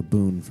weapon is a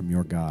boon from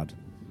your god.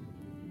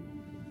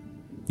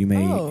 You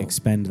may Oh.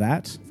 expend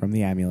that from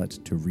the amulet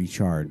to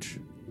recharge.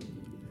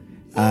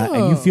 And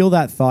you Oh. feel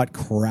that thought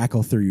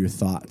crackle through your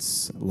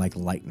thoughts like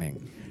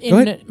lightning. Go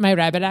ahead. In my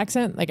rabbit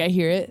accent, like I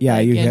hear it. Yeah,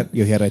 like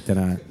you hear it in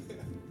a...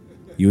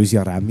 Use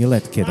your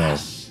amulet, kiddo.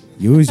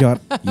 use your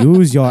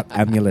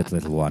amulet,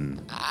 little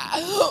one.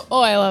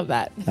 Oh, I love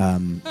that.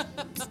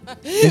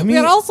 Give me,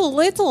 We're also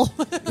little.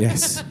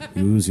 yes,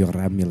 use your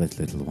amulet,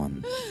 little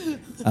one.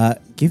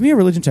 Give me a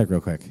religion check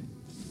real quick.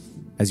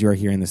 As you are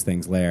hearing this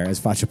thing's lair, as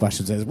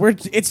Fachapasha says,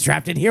 it's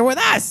trapped in here with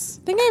us.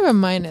 I think I have a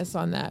minus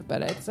on that,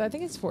 but I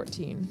think it's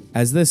 14.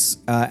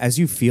 As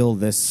you feel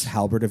this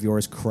halberd of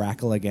yours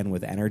crackle again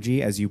with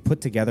energy, as you put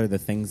together the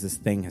things this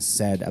thing has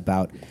said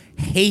about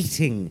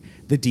hating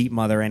the Deep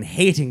Mother and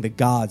hating the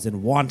gods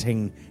and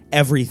wanting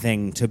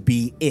everything to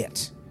be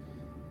it,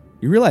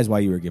 you realize why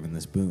you were given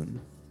this boon.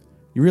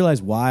 You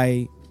realize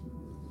why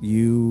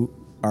you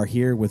are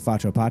here with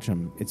Facho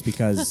Pacham. It's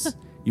because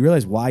you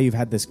realize why you've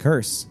had this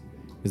curse.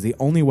 Because the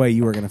only way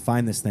you are going to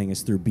find this thing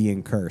is through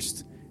being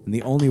cursed. And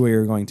the only way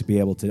you're going to be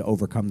able to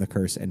overcome the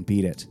curse and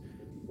beat it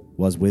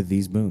was with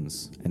these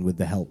boons and with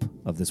the help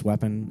of this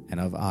weapon and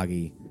of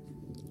Augie.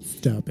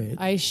 Stop it.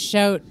 I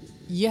shout,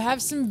 you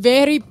have some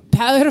very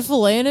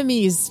powerful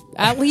enemies,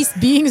 at least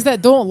beings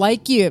that don't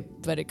like you.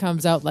 But it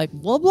comes out like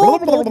blah, blah,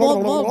 blah, blah,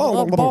 blah,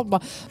 blah, blah, blah.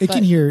 It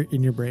can hear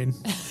in your brain.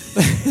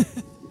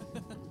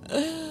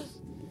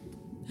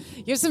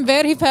 You have some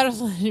very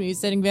powerful enemies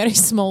sending very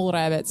small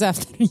rabbits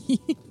after you.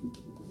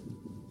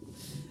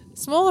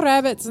 Small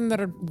rabbits and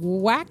their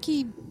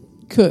wacky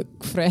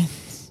cook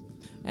friends.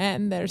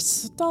 And they're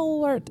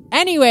stalwart.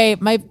 Anyway,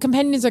 my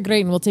companions are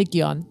great and we'll take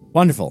you on.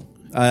 Wonderful.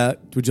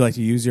 Would you like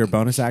to use your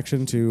bonus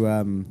action to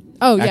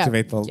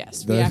activate the...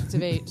 Yes, we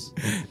activate.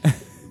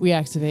 We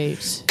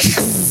activate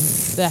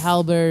the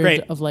halberd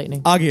Great. of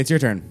lightning. Augie, it's your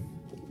turn.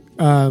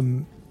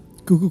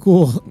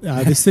 Cool.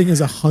 This thing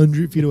is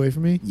 100 feet away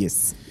from me.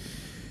 Yes.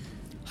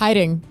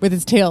 Hiding with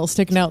its tail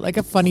sticking out like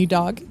a funny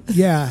dog.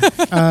 Yeah.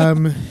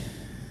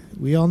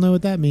 We all know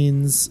what that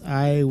means.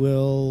 I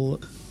will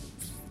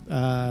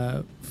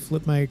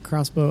flip my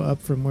crossbow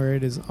up from where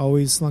it is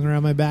always slung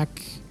around my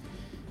back,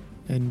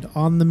 and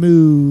on the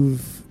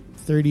move,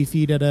 30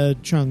 feet at a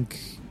chunk,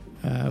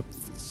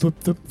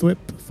 thwip,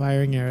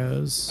 firing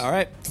arrows. All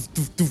right.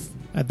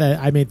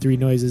 I made 3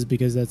 noises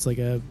because that's like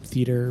a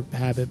theater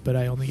habit, but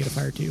I only get to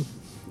fire 2.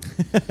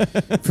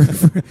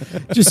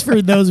 Just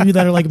for those of you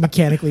that are like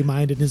mechanically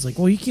minded, and is like,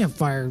 well, you can't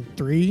fire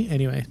 3.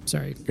 Anyway,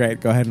 sorry.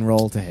 Great. Go ahead and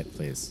roll to hit,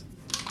 please.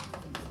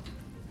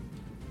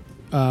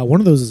 One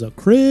of those is a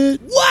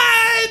crit.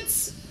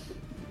 What?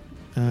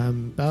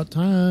 About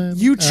time.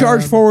 You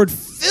charge forward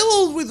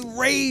filled with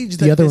rage.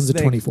 The other one's a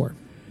 24.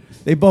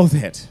 They both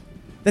hit.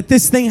 that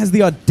this thing has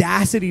the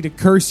audacity to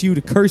curse you,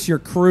 to curse your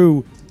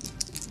crew.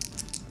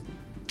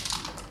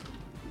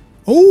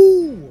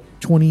 Oh!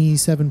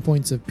 27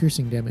 points of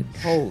piercing damage.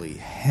 Holy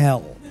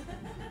hell.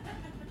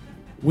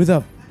 With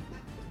a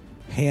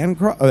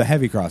a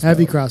heavy crossbow.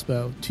 Heavy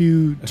crossbow.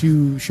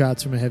 Two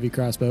shots from a heavy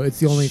crossbow. It's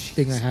the only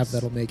thing I have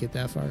that'll make it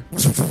that far.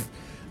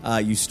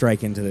 You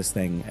strike into this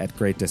thing at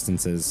great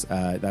distances.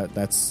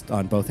 That's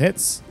on both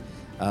hits.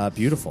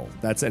 Beautiful.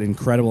 That's an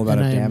incredible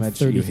amount And of I am damage.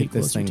 30 You feet hit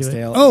this closer thing's to it.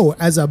 tail. Oh,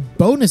 as a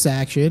bonus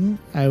action,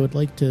 I would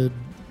like to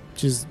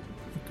just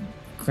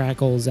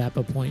crackle zap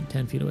a point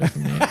 10 feet away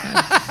from me.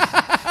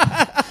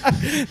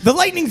 The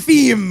lightning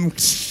theme.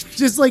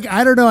 Just like,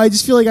 I don't know. I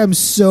just feel like I'm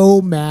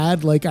so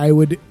mad. Like I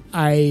would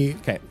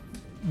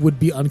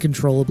be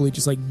uncontrollably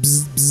just like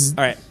bzz, bzz.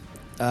 All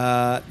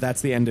right.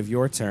 That's the end of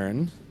your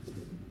turn.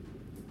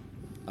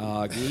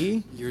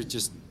 Augie. You're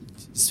just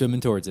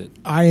swimming towards it.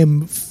 I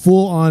am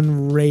full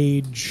on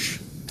rage.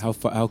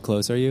 How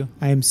close are you?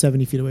 I am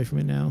 70 feet away from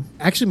it now.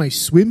 Actually, my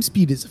swim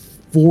speed is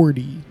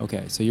 40.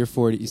 Okay, so you're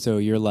 40. So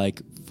you're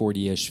like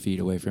 40-ish feet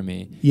away from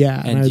me. Yeah,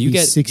 and I and would do you be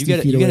get 60 you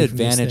get feet you get away from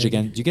this advantage thing.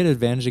 against? Do you get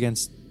advantage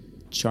against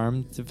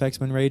charm effects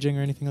when raging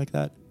or anything like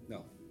that?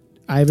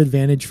 I have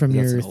advantage from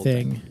That's your the whole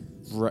thing.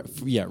 Right,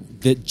 yeah,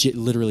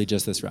 literally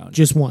just this round.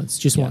 Just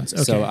once. Yeah,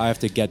 Okay. So I have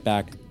to get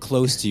back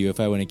close to you if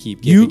I want to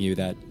keep giving you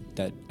that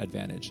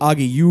advantage.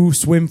 Augie, you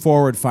swim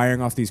forward,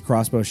 firing off these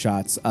crossbow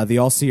shots. The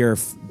All-Seer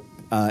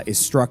is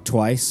struck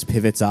twice,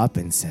 pivots up,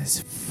 and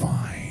says,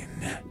 Fine.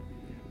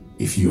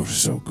 If you're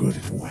so good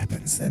at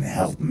weapons, then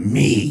help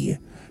me.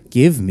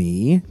 give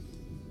me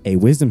a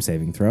wisdom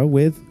saving throw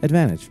with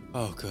advantage.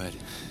 Oh, good.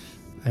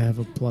 I have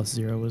a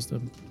 +0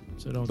 wisdom,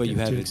 so don't. But get you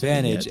have too excited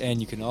advantage, yet. and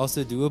you can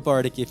also do a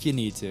bardic if you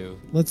need to.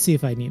 Let's see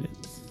if I need it.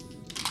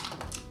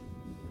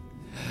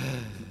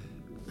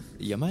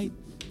 You might.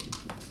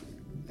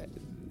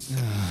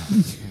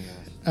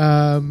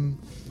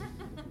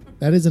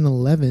 That is an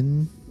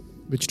 11,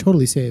 which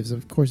totally saves.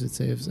 Of course, it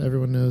saves.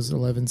 Everyone knows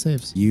 11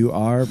 saves. You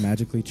are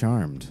magically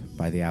charmed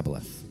by the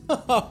aboleth.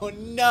 Oh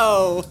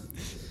no!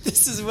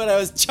 This is what I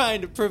was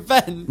trying to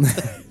prevent.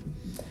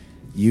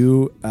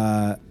 You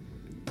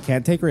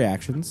can't take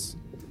reactions,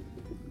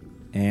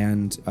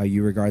 and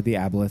you regard the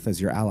aboleth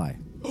as your ally.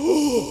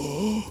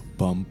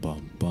 Bum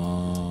bum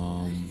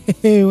bum.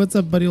 Hey, what's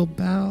up, buddy, old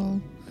pal?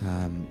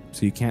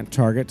 So you can't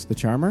target the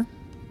charmer,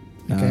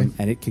 Okay.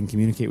 and it can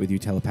communicate with you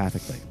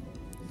telepathically.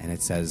 And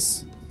it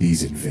says,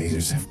 These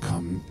invaders have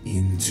come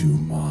into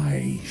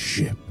my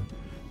ship,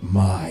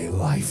 my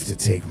life, to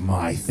take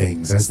my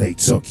things as they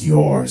took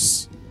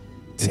yours.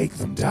 Take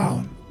them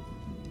down.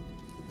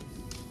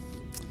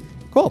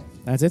 cool,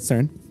 that's its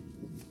turn.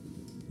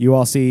 You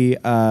all see,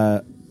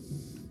 as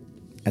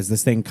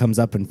this thing comes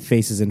up and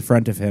faces in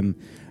front of him,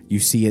 you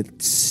see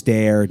it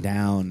stare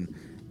down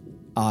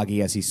Augie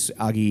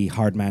Augie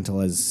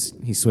Hardmantle as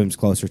he swims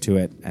closer to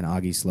it, and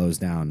Augie slows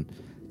down,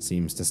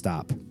 seems to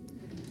stop.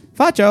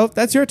 Facho,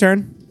 that's your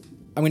turn.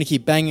 I'm gonna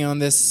keep banging on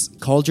this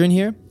cauldron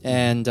here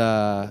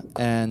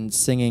and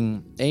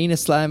singing "Ain't a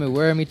slimy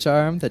wormy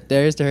charm that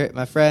dares to hurt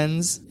my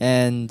friends,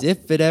 and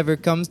if it ever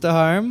comes to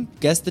harm,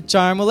 guess the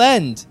charm will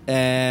end."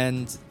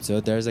 And so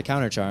there's a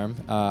counter charm.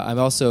 I'm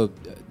also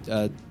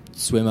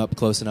swim up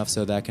close enough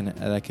so that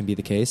can be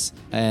the case,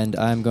 and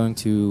I'm going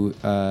to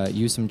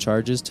use some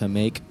charges to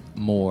make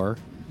more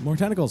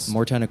tentacles.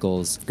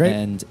 Great.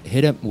 And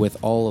hit him with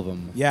all of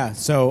them. Yeah,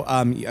 so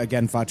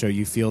again, Facho,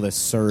 you feel this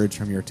surge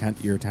from your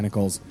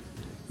tentacles.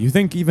 You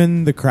think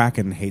even the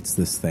Kraken hates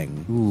this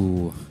thing.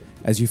 Ooh.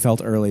 As you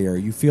felt earlier,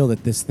 you feel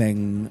that this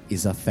thing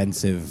is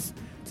offensive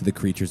to the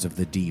creatures of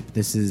the deep.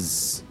 This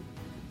is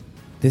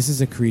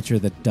a creature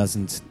that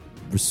doesn't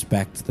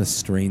respect the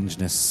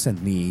strangeness and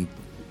the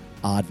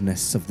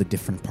oddness of the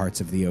different parts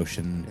of the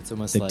ocean. It's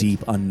almost the like-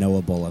 deep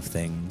unknowable of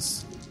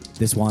things.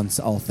 This wants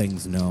all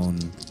things known,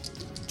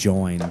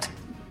 joined,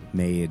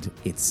 made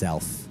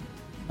itself.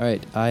 All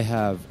right, I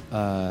have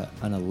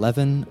an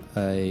 11,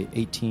 a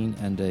 18,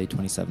 and a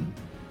 27.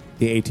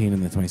 The 18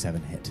 and the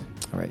 27 hit.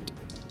 All right.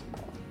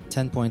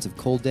 10 points of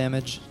cold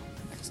damage,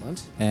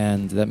 Excellent.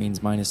 and that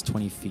means minus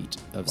 20 feet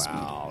of speed.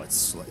 Wow,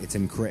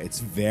 it's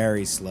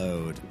very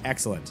slowed.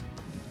 Excellent.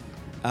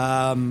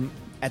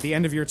 At the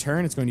end of your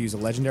turn, it's going to use a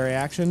legendary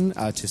action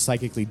to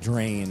psychically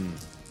drain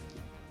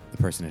the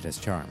person it has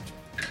charmed.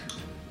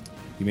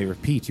 You may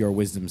repeat your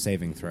wisdom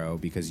saving throw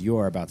because you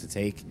are about to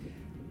take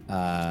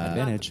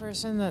Advantage. The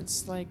person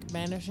that's like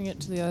banishing it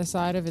to the other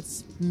side of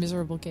its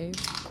miserable cave.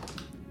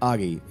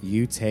 Augie,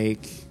 you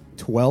take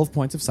 12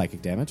 points of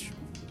psychic damage,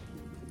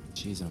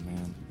 Jeez, oh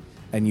man.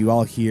 and you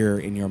all hear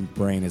in your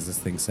brain as this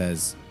thing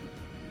says,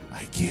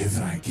 I give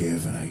and I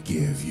give and I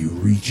give. You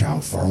reach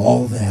out for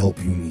all the help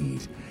you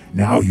need.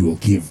 Now you will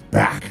give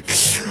back.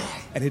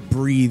 and it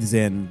breathes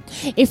in.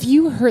 If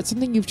you hurt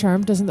something you've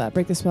charmed, doesn't that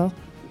break the spell?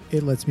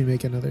 It lets me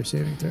make another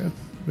saving throw,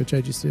 which I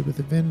just did with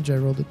advantage. I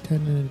rolled a 10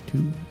 and a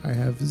 2. I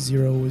have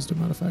 0 wisdom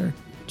modifier.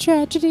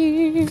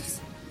 Tragedy.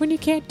 When you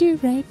can't do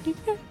right, you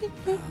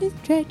it's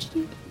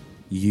tragedy.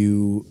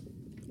 You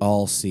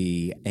all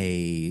see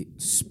a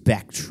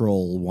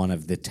spectral one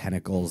of the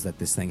tentacles that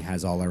this thing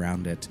has all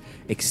around it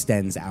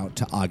extends out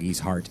to Augie's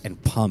heart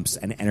and pumps,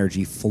 and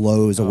energy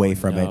flows away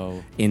from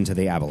it into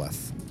the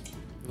aboleth.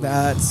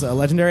 That's a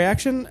legendary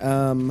action.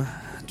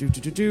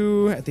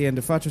 At the end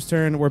of Fatra's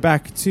turn, we're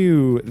back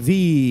to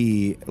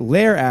the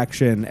lair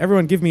action.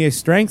 Everyone give me a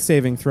strength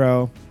saving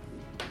throw.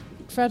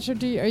 Fetcher,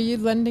 are you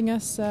lending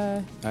us?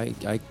 I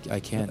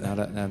can't.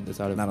 It's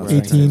out of Not on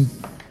 18.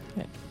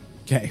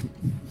 Okay.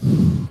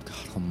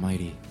 God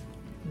Almighty.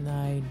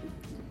 9.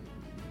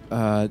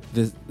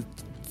 The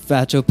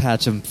Facho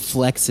Patchum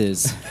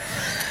flexes.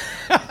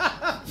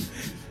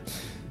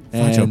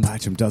 Facho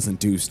Patchum doesn't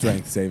do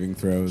strength saving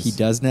throws. He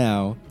does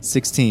now.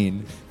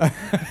 16.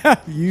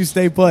 You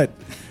stay put.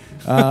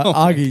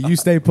 Augie, you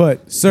stay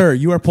put. Sir,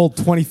 you are pulled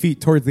 20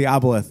 feet towards the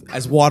obelisk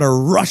as water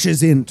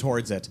rushes in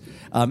towards it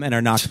and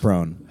are knocked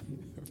prone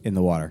in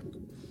the water.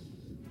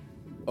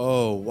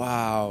 Oh,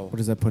 wow. What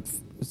does that put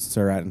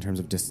Sir at in terms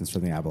of distance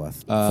from the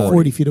obelisk?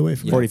 40 feet away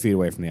from 40 feet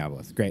away from the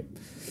obelisk. Great.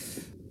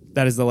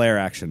 That is the lair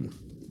action.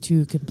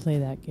 2 can play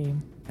that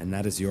game. And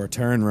that is your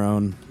turn,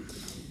 Roan.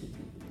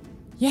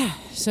 Yeah,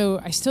 so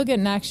I still get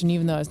an action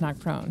even though I was knocked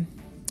prone.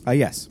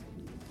 Yes.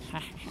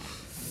 All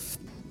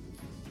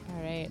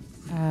right.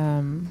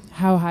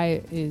 How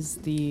high is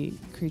the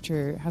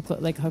creature? How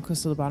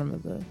close to the bottom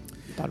of the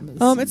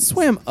sea? It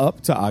swam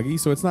up to Augie,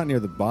 so it's not near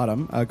the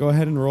bottom. Go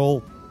ahead and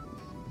roll.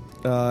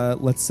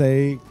 Let's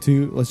say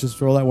let's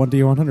just roll that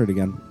 1d100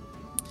 again.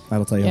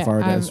 That'll tell you how far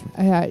it is.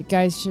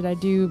 Guys, should I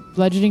do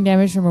bludgeoning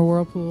damage from a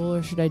whirlpool,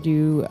 or should I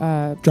do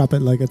Drop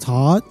it like it's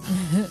hot.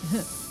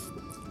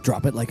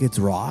 Drop it like it's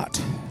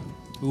rot.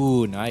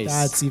 Ooh, nice.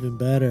 That's even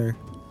better.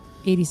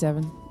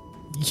 87?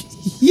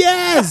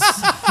 Yes!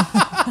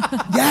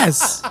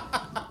 Yes!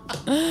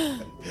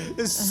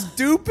 This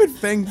stupid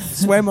thing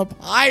swam up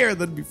higher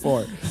than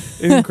before.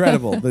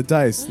 Incredible. The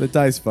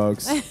dice,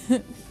 folks. All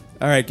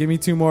right, give me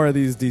 2 more of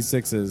these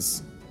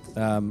D6s.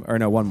 Or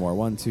no, 1 more.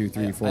 1, 2,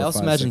 3, 4, I also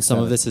 5, imagine 6, some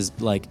 7. of this is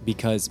like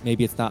because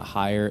maybe it's not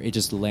higher, it's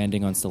just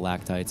landing on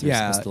stalactites or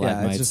stalagmites.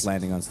 Yeah, it's just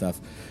landing on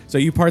stuff. So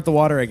you part the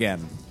water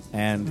again,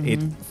 and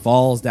it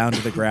falls down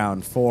to the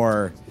ground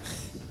for...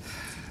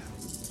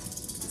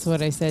 That's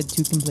what I said.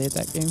 2 can play at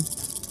that game.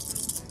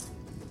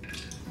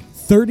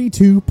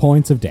 32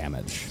 points of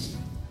damage.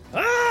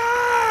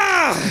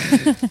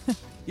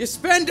 You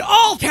spend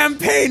all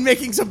campaign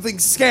making something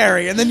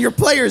scary, and then your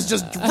players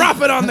just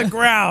drop it on the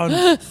ground.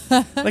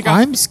 Like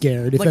I'm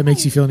scared, if that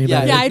makes you feel any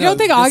better. Yeah, I don't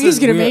think Augie's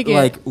going to make it.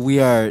 Like, we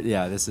are,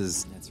 this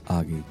is...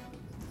 Augie,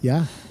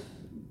 Yeah.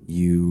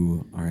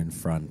 you are in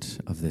front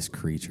of this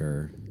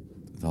creature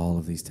with all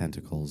of these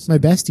tentacles. My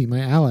bestie,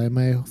 my ally,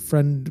 my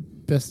friend,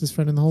 bestest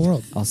friend in the whole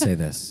world. I'll say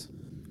this.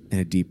 In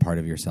a deep part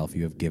of yourself,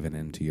 you have given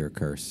in to your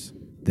curse.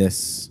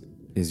 This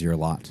is your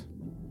lot.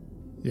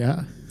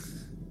 Yeah.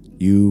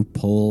 You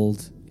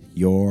pulled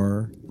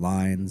your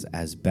lines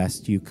as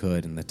best you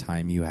could in the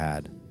time you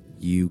had.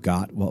 You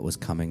got what was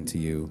coming to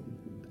you.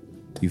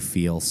 You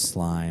feel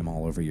slime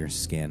all over your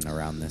skin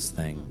around this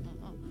thing.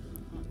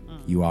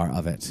 You are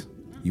of it.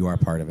 You are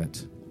part of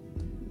it.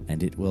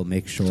 And it will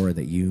make sure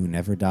that you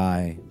never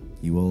die.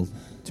 You will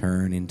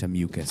turn into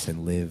mucus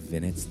and live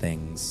in its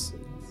things.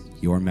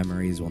 Your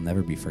memories will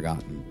never be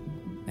forgotten.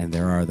 And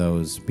there are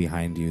those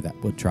behind you that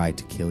will try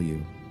to kill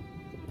you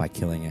by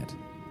killing it.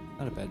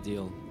 Not a bad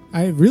deal.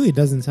 It really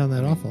doesn't sound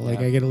that awful. Like,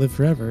 yeah. I get to live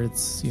forever.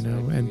 It's,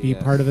 and be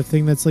Yeah. part of a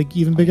thing that's, like,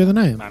 even bigger than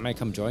I am. I might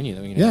come join you,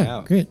 then we can hang Yeah,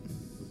 out. great.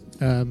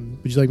 Would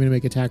you like me to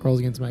make attack rolls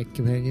against my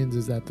companions?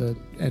 Is that the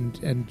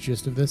end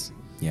gist of this?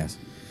 Yes.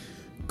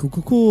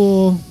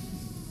 Cool.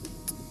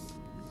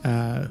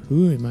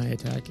 Who am I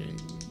attacking?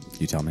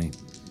 You tell me.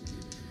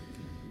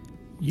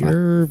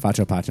 You're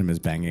Facho Pacham is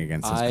banging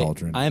against his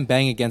cauldron. I am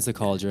banging against the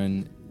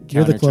cauldron.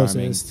 You're the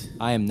counter-charming. closest.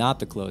 I am not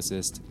the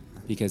closest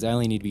because I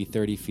only need to be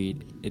 30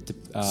 feet.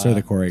 Sir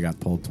the quarry got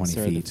pulled 20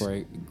 Sir feet.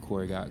 the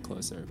quarry got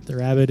closer. the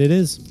rabbit. It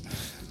is.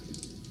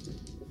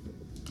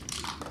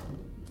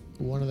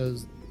 One of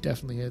those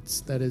definitely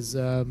hits. That is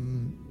a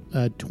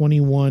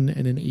 21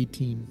 and an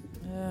 18.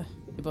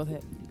 They both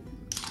hit.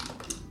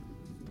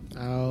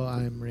 Oh,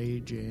 I'm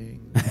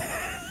raging.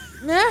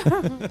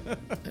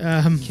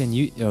 Can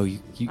you... Oh, you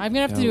I'm going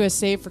to have to do a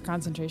save for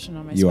concentration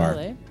on my You spell,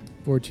 are. eh?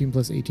 14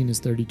 plus 18 is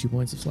 32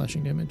 points of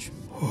slashing damage.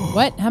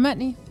 What? How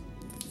many?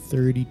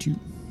 32.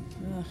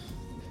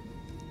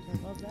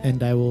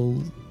 And I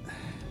will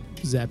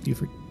zap you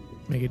for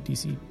make a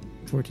DC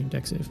 14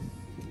 dex save.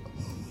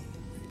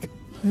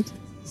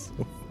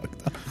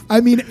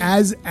 I mean,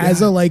 as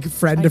a like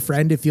friend to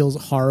friend, it feels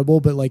horrible,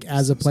 but like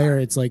as a player,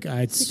 it's like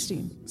it's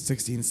 16.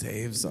 16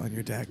 saves on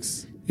your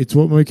dex. It's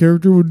what my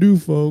character would do,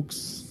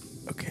 folks.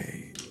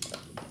 Okay.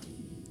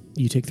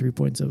 You take 3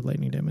 points of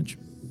lightning damage.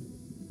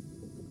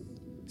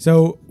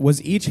 So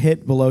was each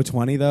hit below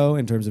 20 though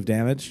in terms of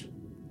damage?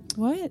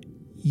 What?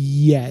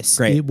 Yes,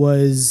 Great. it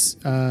was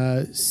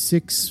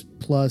 6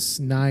 plus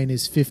 9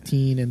 is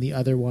 15, and the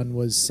other one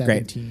was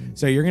 17. Great.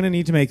 So you're going to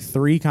need to make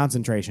 3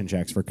 concentration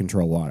checks for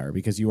control water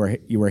because you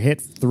were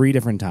hit 3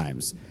 different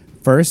times.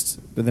 First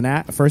with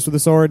the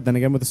sword, then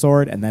again with the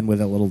sword, and then with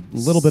a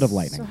little bit of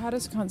lightning. So how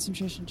does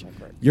concentration check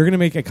work? You're going to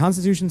make a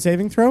Constitution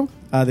saving throw.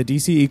 The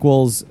DC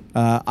equals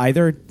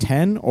either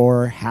 10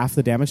 or half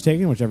the damage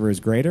taken, whichever is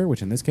greater,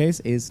 which in this case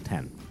is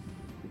 10.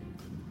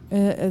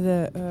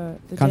 The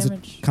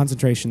damage.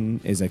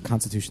 Concentration is a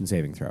Constitution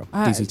saving throw.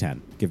 DC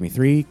 10. Give me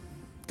 3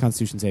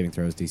 Constitution saving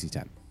throws, DC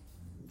 10.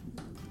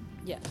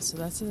 Yeah, so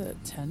that's a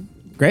 10.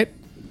 Great.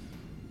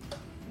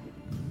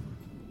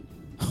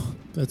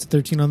 That's a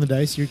 13 on the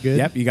dice. You're good.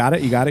 Yep, you got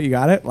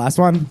it. Last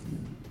one.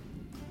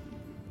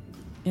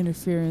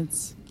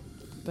 Interference.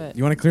 But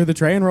You want to clear the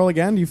tray and roll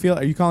again?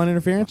 Are you calling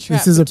interference?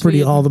 This is a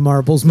pretty all the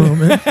marbles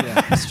moment.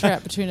 It's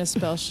trapped between a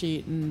spell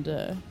sheet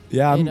and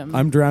Yeah, item.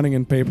 I'm drowning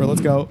in paper.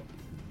 Let's go.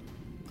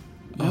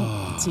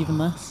 It's even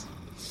less.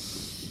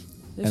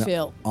 They And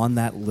fail. on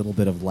that little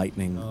bit of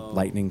lightning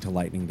to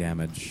lightning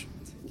damage.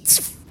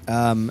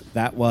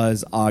 That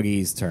was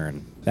Augie's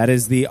turn. That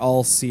is the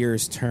All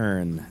Seer's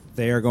turn.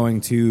 They are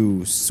going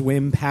to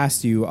swim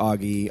past you,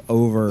 Augie,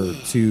 over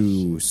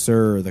to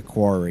Sir the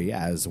Quarry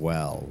as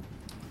well.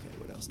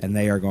 And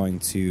they are going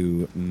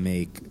to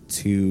make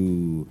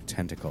 2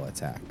 tentacle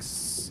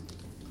attacks.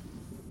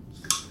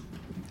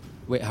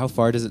 Wait, how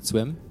far does it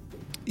swim?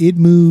 It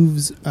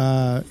moves.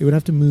 It would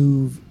have to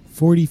move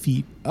 40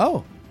 feet.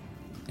 Oh.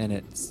 And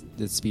its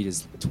speed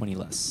is 20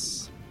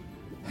 less.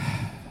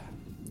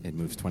 It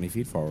moves 20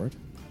 feet forward.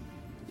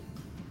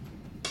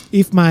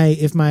 If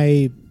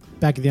my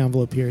back of the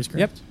envelope here is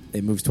correct. Yep.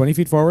 It moves 20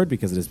 feet forward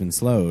because it has been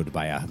slowed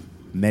by a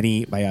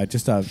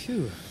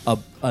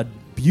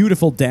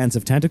beautiful dance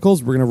of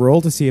tentacles. We're going to roll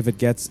to see if it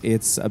gets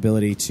its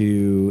ability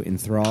to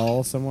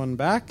enthrall someone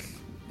back.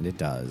 And it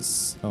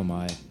does. Oh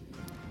my.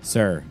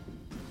 Sir,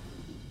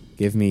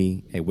 give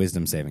me a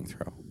wisdom saving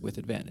throw. With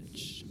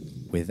advantage.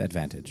 With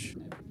advantage.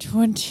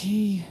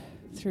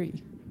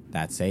 23.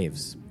 That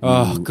saves.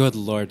 Oh, good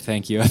lord,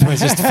 thank you. I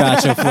was just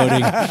Facho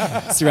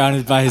floating,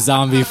 surrounded by his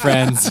zombie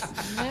friends.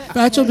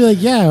 Batch will be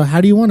like, yeah,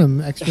 how do you want them?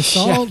 Extra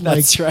salt?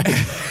 That's right.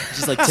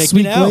 Just like, take me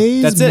sweet now.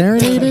 glaze, That's it.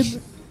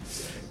 marinated?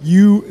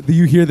 You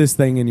hear this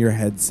thing in your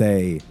head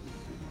say,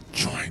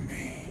 Join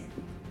me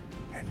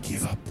and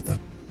give up the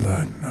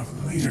burden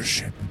of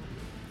leadership.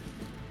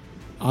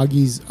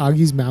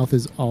 Augie's mouth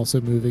is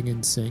also moving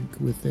in sync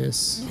with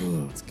this.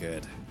 that's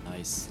good.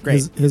 Nice.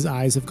 Great. His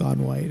eyes have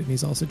gone white, and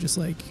he's also just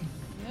like,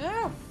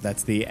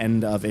 That's the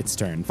end of its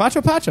turn.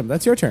 Facho Pacham,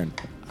 that's your turn.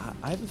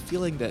 I have a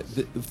feeling that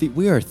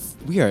we are.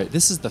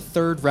 This is the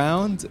 3rd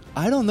round.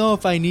 I don't know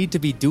if I need to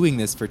be doing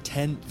this for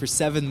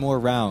 7 more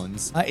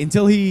rounds.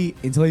 Until he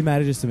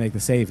manages to make the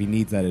save, he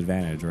needs that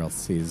advantage, or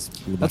else he's.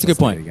 That's a good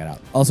point. To get out.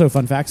 Also,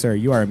 fun fact, sir,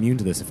 you are immune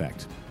to this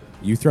effect.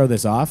 You throw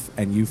this off,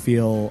 and you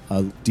feel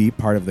a deep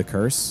part of the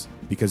curse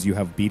because you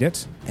have beat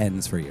it.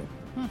 Ends for you.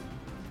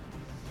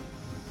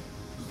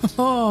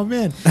 oh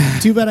man,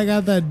 too bad I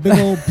got that big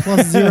old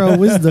 +0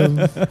 wisdom.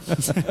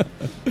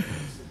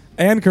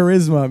 And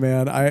charisma,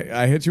 man.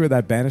 I hit you with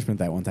that banishment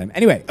that one time.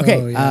 Anyway,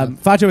 okay, Oh, yeah.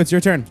 Facho, it's your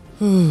turn.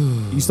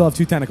 You still have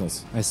 2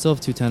 tentacles. I still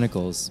have 2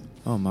 tentacles.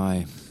 Oh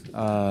my.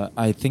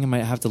 I think I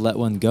might have to let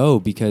one go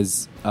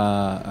because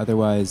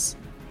otherwise.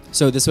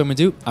 So this is what I'm gonna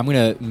do. I'm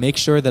gonna make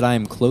sure that I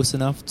am close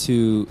enough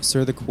to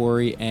Sir the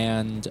Quarry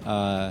and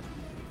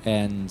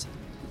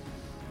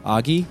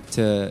Augie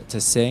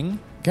to sing.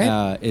 Okay.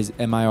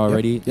 Am I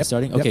already Yep.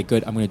 starting? Yep. Okay,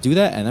 good. I'm gonna do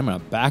that, and I'm gonna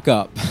back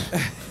up.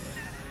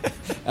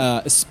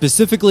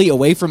 Specifically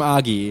away from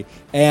Augie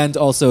and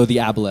also the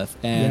aboleth,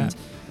 and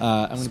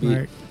I'm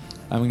Smart.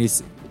 gonna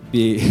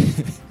be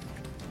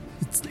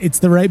It's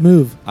the right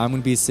move. I'm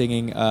gonna be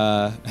singing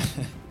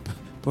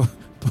poor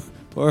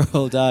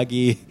old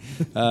Augie.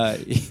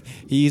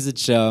 He's a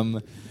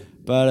chum,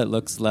 but it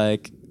looks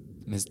like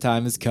his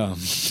time has come.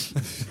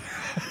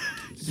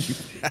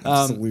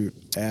 Absolute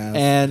ass.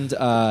 And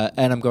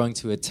I'm going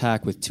to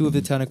attack with 2 of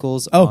the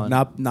tentacles. Oh,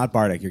 not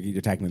Bardic. You're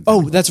attacking with.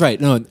 Oh, that's right.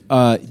 No,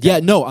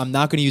 no, I'm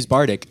not going to use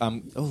Bardic.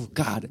 Oh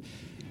God.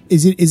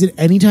 Is it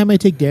anytime I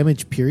take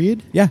damage?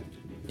 Period. Yeah.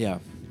 Yeah.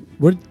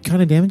 What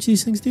kind of damage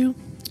these things do?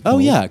 Oh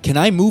yeah. Can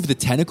I move the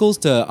tentacles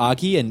to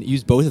Augie and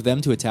use both of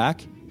them to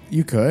attack?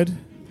 You could.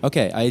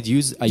 Okay, I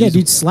use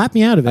Dude, slap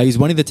me out of I it. use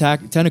one of the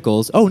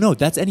tentacles. Oh no,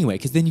 that's anyway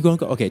because then you go and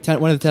go. Okay,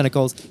 one of the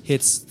tentacles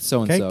hits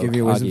so and Okay, so. give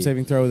you a wisdom Augie.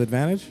 saving throw with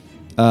advantage.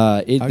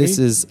 This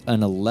is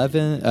an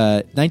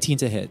 19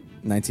 to hit.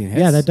 19 hits.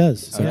 Yeah, that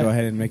does. So Yeah. go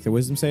ahead and make the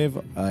wisdom save.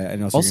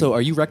 And Also,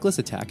 are you reckless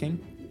attacking?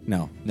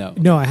 no. No.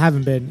 No, I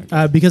haven't been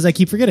because I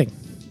keep forgetting.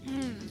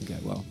 Okay,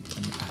 well.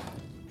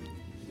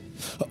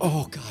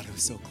 Oh God, it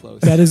was so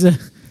close. That is a.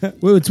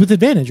 Well, it's with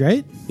advantage,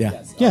 right?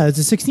 Yeah. Yeah, it's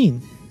a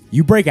 16.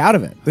 You break out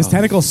of it. This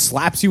tentacle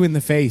slaps you in the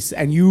face,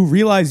 and you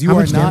realize you How are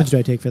much not. damage do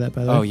I take for that?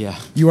 By the way. Oh yeah.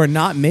 You are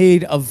not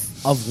made of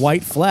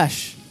white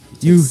flesh.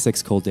 You You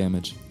 6 cold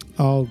damage.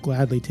 I'll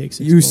gladly take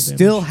 6. you cold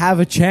still damage. have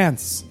a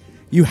chance.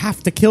 You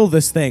have to kill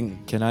this thing.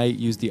 Can I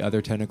use the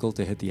other tentacle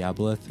to hit the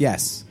aboleth?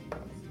 Yes,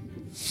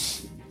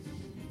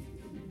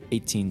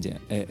 18 to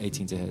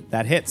hit.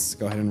 that hits.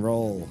 Go ahead and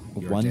roll.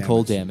 your 1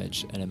 cold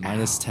damage and a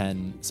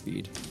 -10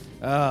 speed.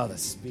 Oh, the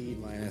speed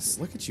minus.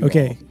 Look at you.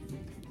 Okay.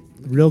 all.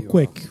 real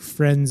quick,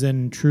 friends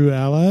and true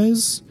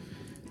allies,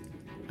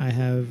 I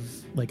have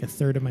like a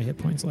third of my hit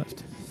points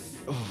left.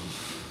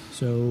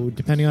 So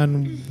depending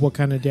on what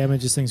kind of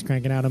damage this thing's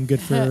cranking out, I'm good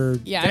for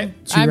I'm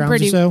 2 rounds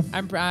pretty. or so.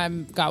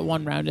 I'm got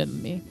 1 round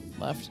in me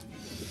left.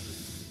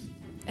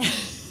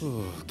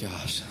 Oh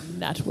gosh.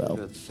 Not well.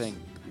 Good, thank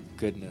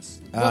goodness.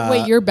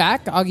 Wait, you're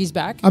back? Augie's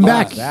back? I'm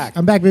back. back.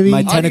 I'm back, baby.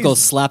 My tentacle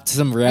slapped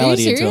some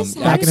reality into him. serious?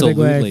 Back in a big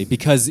way. Absolutely,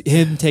 because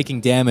him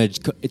taking damage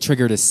it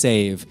triggered a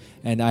save,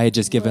 and I had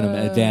just given him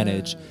an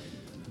advantage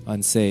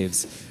on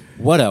saves.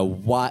 What a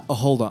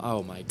hold on!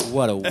 Oh my!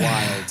 What a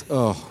wild!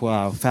 Oh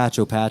wow!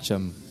 Fatcho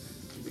Patchum.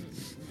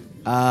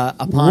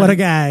 Upon, What a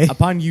guy.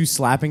 Upon you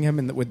slapping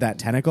him with that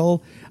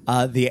tentacle,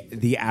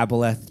 the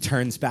aboleth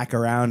turns back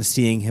around,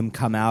 seeing him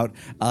come out.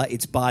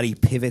 Its body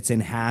pivots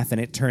in half,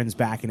 and it turns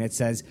back, and it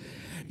says,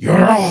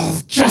 You're all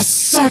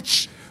just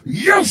such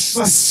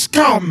useless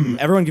scum!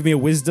 everyone give me a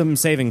wisdom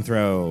saving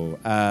throw.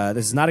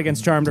 This is not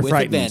against charmed or With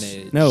frightened.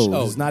 advantage. No,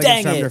 Oh, this is not dang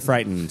against charmed it. or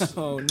frightened.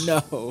 Oh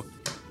no!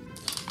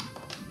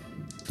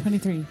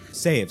 23.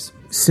 Saves.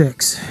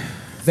 6.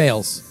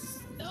 Fails.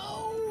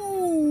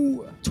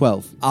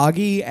 12.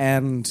 Augie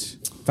and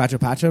Fatcho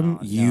Patchum,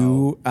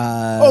 you...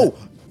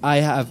 I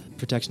have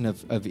protection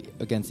of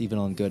against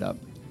evil and good up.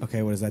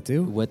 Okay, what does that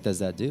do? What does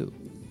that do?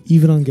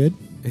 Even on good?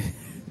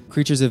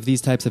 Creatures of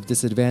these types have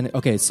disadvantage.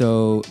 Okay,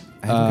 so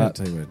I haven't got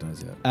to tell you what it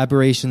does yet.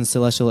 aberrations,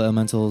 celestial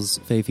elementals,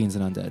 fey fiends,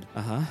 and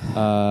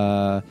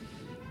undead.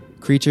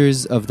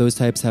 Creatures of those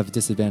types have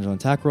disadvantage on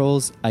attack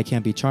rolls. I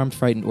can't be charmed,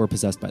 frightened, or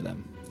possessed by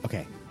them.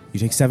 Okay, you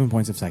take 7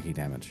 points of psychic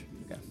damage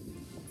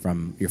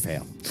from your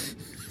fail.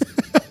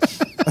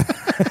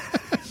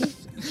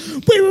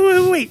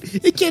 Wait.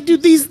 It can't do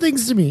these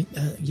things to me.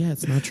 Yeah,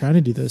 it's not trying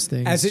to do those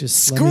things. As it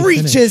Just let me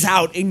finish. screeches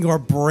out in your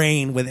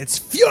brain with its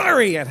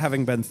fury at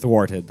having been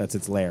thwarted. That's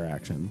its lair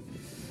action.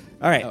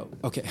 All right, Oh,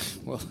 okay.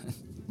 Well,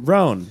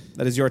 Roan,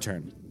 that is your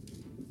turn.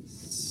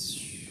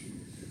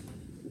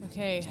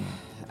 Okay.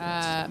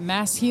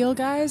 Mass heal,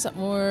 guys,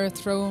 or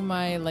throw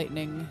my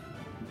lightning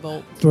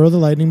bolt. Throw the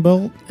lightning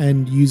bolt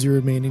and use your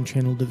remaining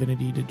channel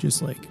divinity to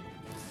just like...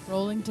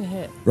 Rolling to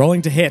hit.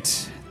 Rolling to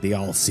hit the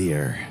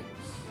All-Seer.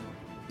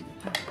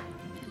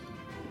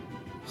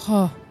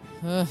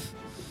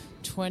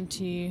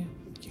 21.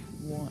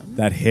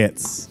 That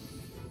hits.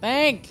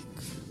 Thank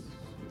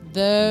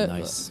the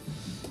nice.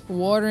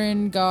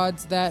 watering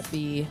gods that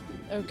be.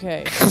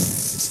 Okay.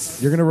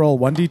 You're going to roll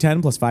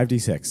 1d10 plus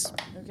 5d6.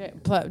 Okay.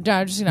 No,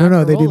 I'm just gonna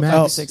No, they do roll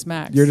max. 6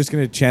 max. You're just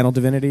going to channel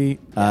divinity.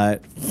 So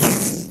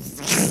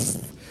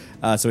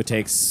it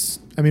takes...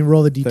 I mean,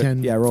 roll the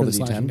d10 yeah, roll for the the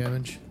slashing D10.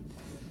 damage.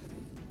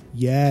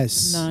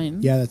 Yes.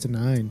 9. Yeah, that's a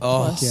 9.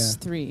 plus yeah.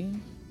 3.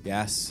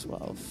 Yes.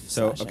 12.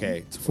 So, slashing.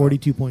 okay.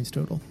 42 points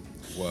total.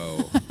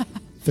 Whoa.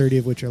 30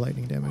 of which are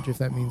lightning damage, if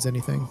that means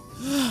anything.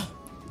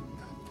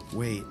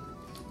 Wait.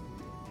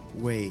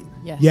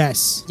 Yes.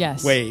 Yes.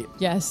 Yes. Wait.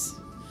 Yes.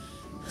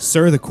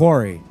 Sir the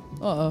Quarry.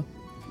 Uh-oh.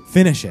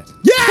 Finish it.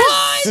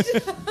 Yes!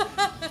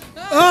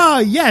 Oh,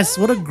 yes.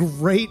 What a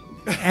great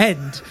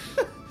end.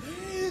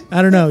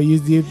 I don't know.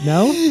 You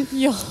know?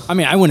 Yo. I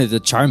mean, I wanted to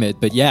charm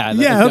it, but yeah,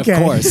 Yeah, okay. of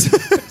course.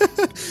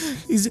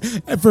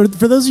 For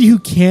those of you who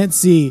can't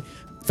see,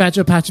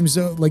 Fatcho Patchum's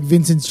like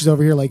Vincent's just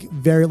over here, like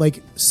very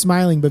like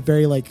smiling, but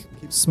very like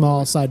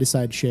small side to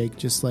side shake,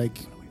 just like.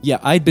 Yeah,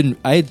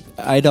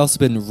 I'd also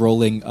been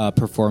rolling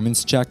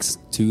performance checks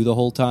too the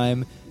whole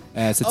time.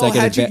 Since I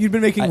get you've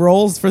been making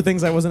rolls for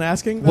things I wasn't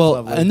asking? That's well,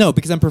 lovely. no,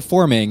 because I'm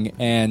performing,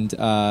 and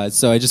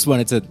so I just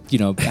wanted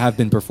to, have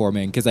been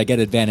performing because I get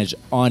advantage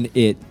on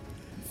it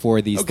for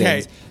these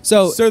things.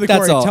 So Sir the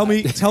that's Quarry, all.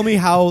 tell me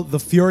how the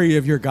fury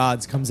of your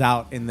gods comes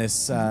out in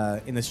this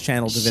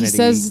channel divinity. She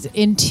says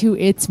into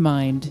its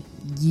mind,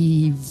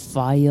 ye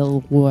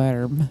vile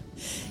worm.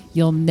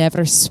 You'll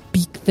never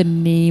speak the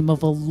name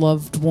of a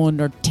loved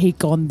one or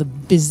take on the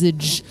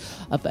visage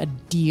of a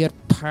dear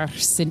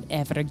person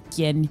ever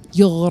again.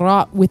 You'll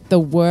rot with the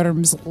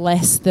worms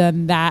less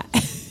than that.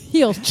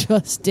 You'll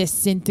just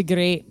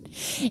disintegrate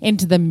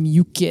into the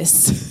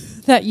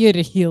mucus that you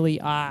really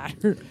are.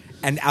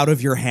 And out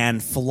of your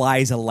hand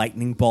flies a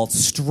lightning bolt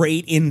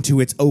straight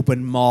into its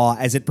open maw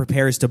as it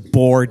prepares to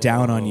bore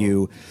down on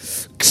you.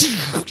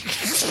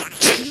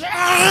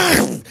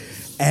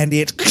 And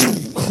it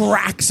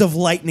cracks of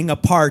lightning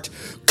apart.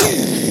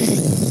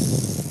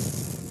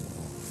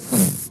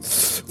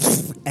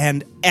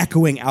 And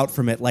echoing out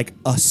from it like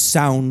a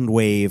sound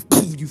wave,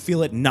 you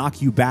feel it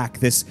knock you back.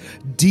 This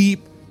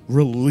deep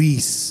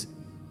release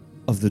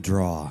of the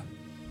draw.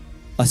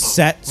 A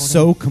set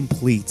so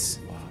complete.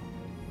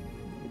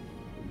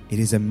 It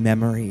is a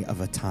memory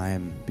of a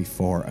time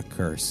before a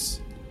curse.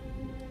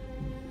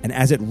 And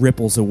as it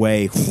ripples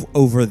away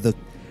over the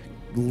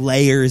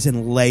layers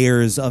and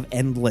layers of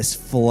endless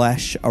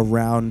flesh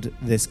around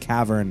this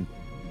cavern,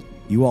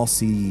 you all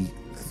see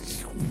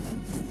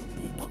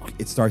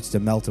it starts to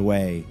melt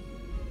away,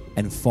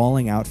 and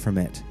falling out from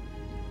it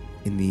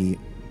in the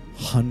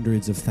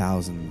hundreds of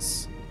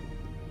thousands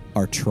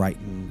are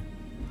Triton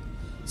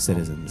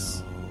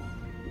citizens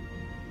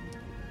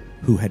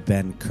who had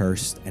been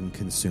cursed and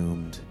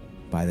consumed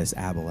by this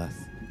aboleth,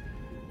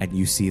 and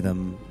you see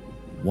them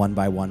one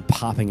by one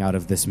popping out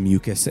of this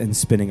mucus and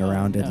spinning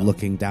around it,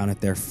 looking down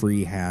at their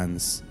free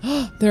hands.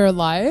 They're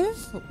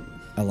alive?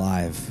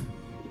 Alive.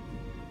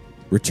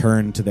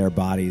 Return to their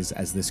bodies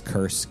as this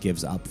curse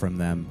gives up from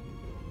them,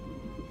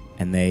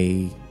 and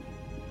they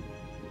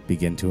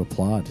begin to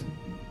applaud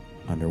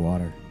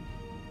underwater.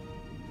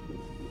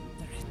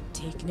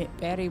 Taking it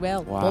very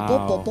well.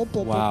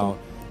 Wow.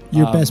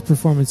 Your best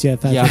performance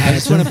yet, Patrick. Yeah, I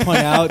just want to point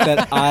out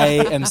that I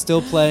am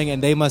still playing,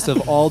 and they must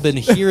have all been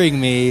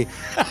hearing me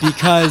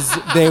because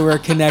they were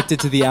connected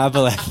to the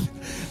aboleth.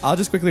 I'll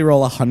just quickly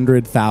roll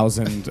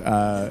 100,000.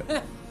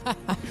 And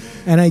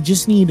I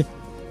just need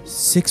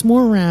 6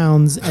 more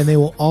rounds, and they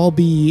will all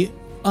be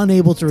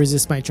unable to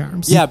resist my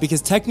charms. Yeah,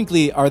 because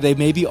technically, are they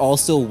maybe all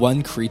still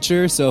one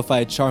creature? So if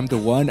I charm to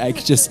one, I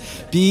could just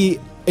be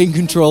in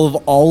control of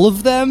all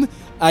of them.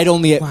 I'd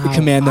only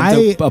command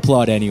them to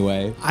applaud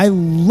anyway. I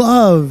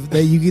love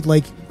that you get,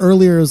 like,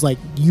 earlier it was like,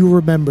 you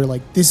remember,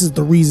 like, this is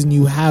the reason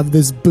you have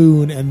this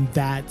boon, and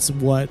that's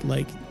what,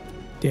 like,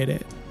 did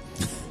it.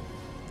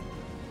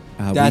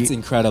 That's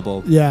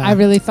incredible. Yeah. I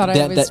really thought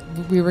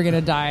we were going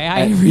to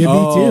die. Me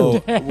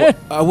too.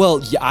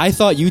 Well, yeah, I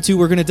thought you two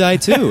were going to die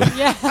too.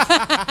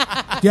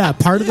 Yeah,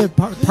 part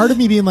of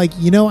me being like,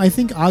 I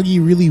think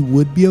Augie really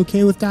would be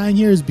okay with dying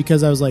here is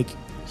because I was like,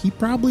 he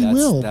probably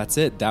will. That's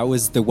it. That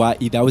was the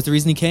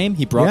reason he came.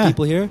 He brought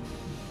people here.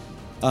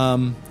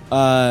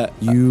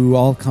 You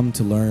all come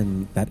to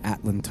learn that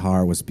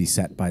Atlantar was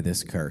beset by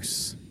this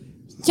curse.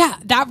 Yeah,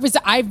 that was.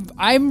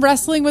 I'm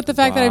wrestling with the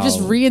fact that I've just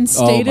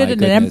reinstated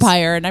an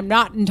empire, and I'm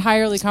not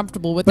entirely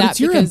comfortable with that. It's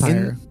your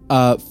empire.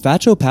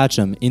 Facho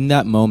Patchum, in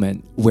that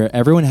moment where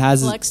everyone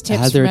has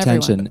their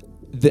attention,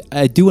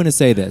 I do want to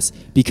say this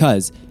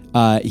because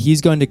he's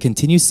going to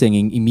continue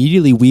singing,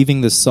 immediately weaving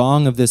the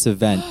song of this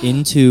event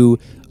into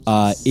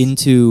what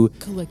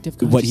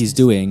he's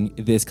doing,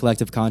 this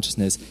collective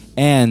consciousness,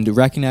 and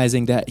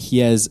recognizing that he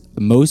has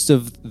most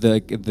of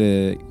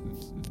the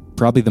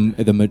probably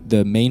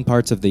the main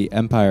parts of the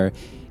empire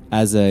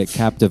as a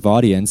captive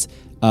audience.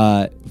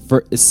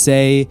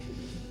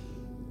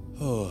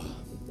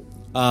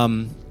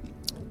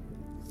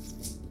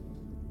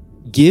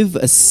 Give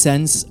a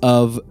sense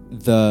of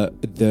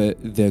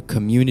the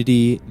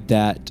community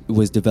that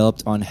was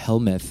developed on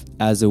Helmuth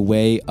as a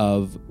way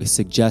of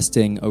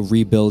suggesting a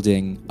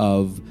rebuilding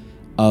of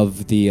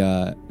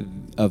the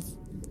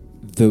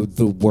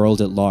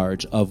world at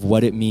large, of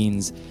what it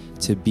means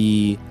to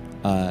be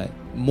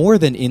more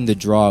than in the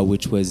draw,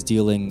 which was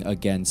dealing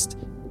against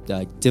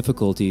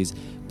difficulties,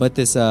 but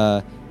this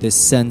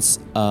sense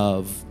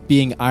of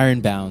being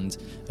ironbound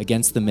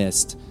against the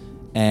mist,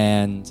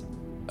 and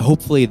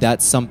hopefully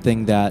that's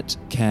something that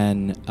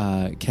can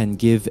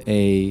give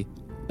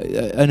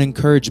an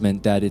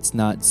encouragement that it's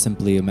not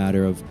simply a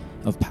matter of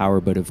power,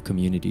 but of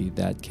community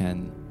that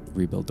can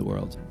rebuild the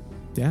world.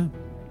 Yeah.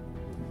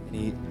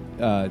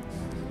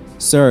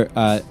 Sir,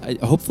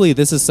 hopefully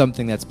this is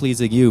something that's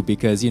pleasing you,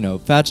 because,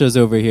 Facho's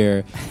over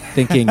here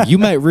thinking you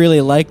might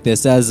really like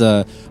this as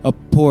a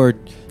poor,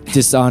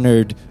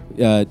 dishonored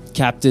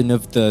captain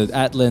of the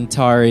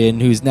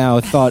Atlantarian who's now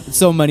thought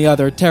so many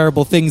other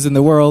terrible things in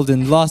the world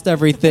and lost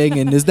everything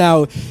and is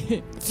now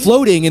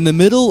floating in the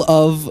middle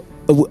of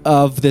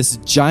this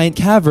giant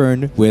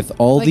cavern with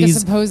all like these a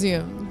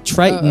symposium.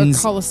 Tritons,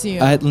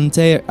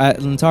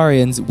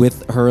 Atlantarians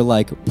with her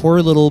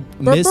poor little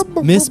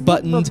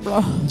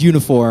misbuttoned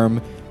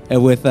uniform,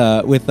 with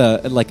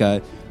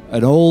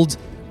an old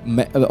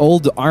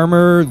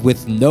armor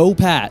with no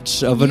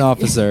patch of an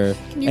officer.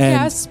 Can you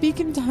cast speak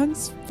in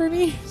tongues for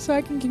me so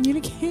I can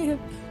communicate?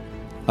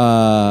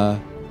 Oh,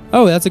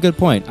 that's a good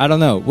point. I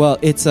don't know. Well,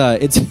 it's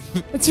it's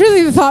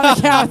really the thought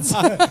that counts.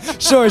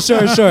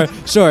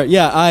 Sure.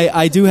 Yeah,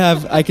 I do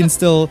have. I can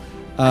still.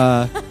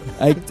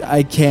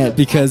 I can't,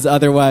 because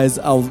otherwise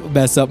I'll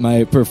mess up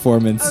my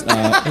performance.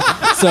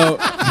 So,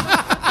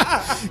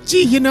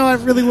 gee, I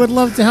really would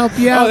love to help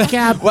you out,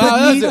 Cap.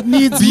 Wow, but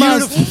needs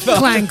must.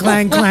 Clang,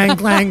 clang, clang,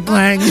 clang,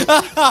 clang. She's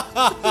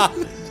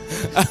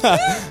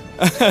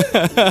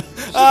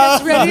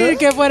ready to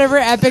give whatever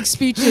epic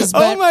speeches.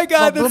 Oh my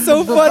god, that's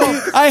so funny!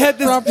 I had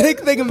this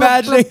big thing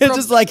imagining it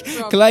just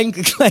clang,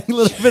 clang, a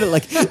little bit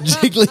of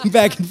jiggling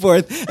back and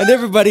forth, and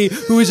everybody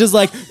who was just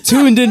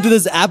tuned into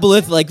this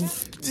aboleth,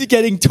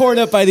 getting torn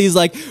up by these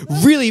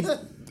really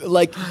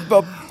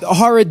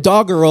horrid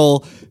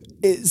doggerel.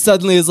 It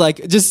suddenly is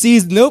just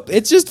sees, nope,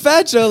 it's just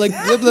Facho,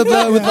 blah blah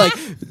blah,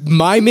 with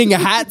miming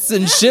hats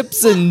and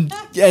ships and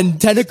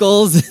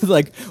tentacles.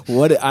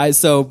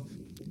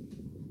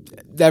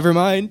 Never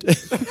mind.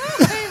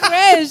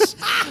 I wish.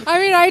 I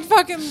mean, I'd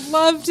fucking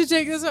love to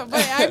take this one,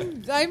 but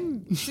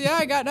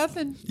I got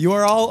nothing. You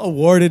are all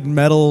awarded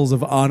medals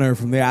of honor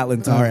from the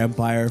Atlantar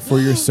Empire for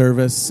your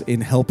service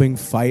in helping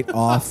fight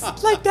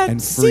off like that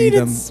and scene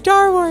freedom. in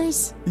Star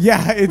Wars.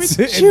 Yeah, it's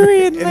with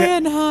Chewie and Leia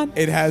and Han.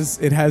 It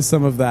has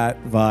some of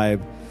that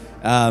vibe.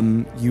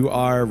 You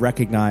are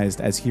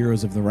recognized as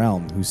heroes of the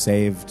realm who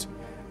saved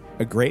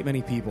a great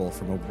many people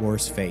from a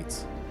worse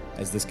fate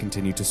as this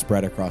continued to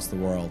spread across the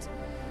world.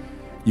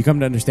 You come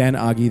to understand,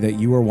 Augie, that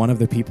you were one of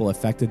the people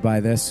affected by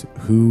this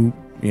who,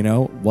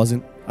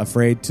 wasn't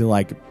afraid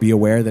to be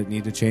aware that it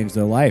needed to change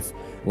their life.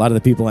 A lot of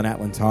the people in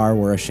Atlantar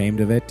were ashamed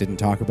of it, didn't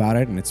talk about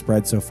it, and it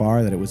spread so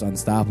far that it was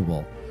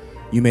unstoppable.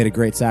 You made a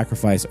great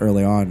sacrifice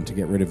early on to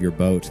get rid of your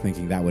boat,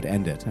 thinking that would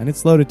end it, and it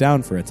slowed it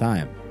down for a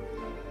time.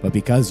 But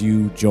because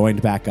you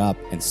joined back up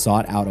and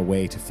sought out a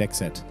way to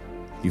fix it,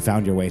 you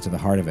found your way to the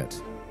heart of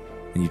it.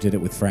 And you did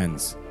it with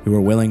friends who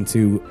were willing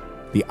to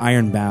be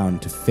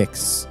ironbound to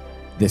fix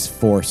this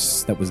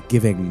force that was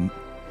giving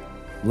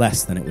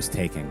less than it was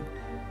taking.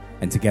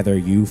 And together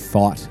you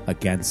fought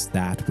against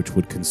that which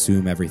would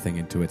consume everything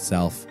into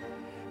itself,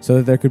 so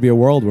that there could be a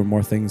world where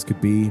more things could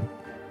be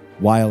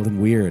wild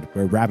and weird,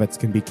 where rabbits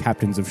can be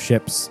captains of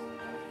ships,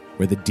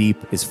 where the deep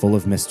is full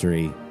of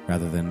mystery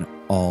rather than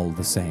all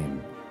the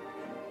same.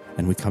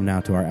 And we come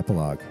now to our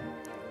epilogue.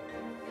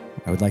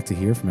 I would like to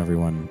hear from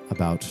everyone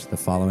about the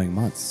following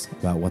months,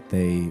 about what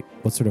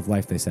sort of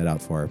life they set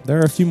out for. There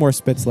are a few more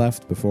spits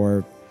left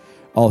before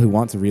all who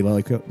want to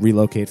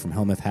relocate from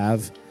Helmuth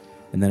have,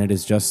 and then it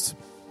is just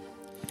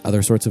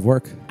other sorts of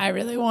work. I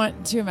really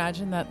want to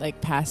imagine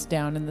that, passed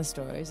down in the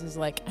stories is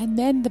and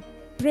then the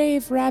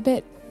brave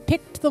rabbit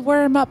picked the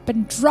worm up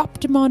and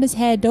dropped him on his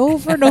head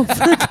over and over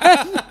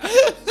again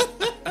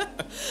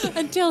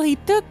until he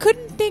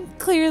couldn't think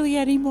clearly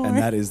anymore. And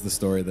that is the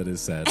story that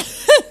is said.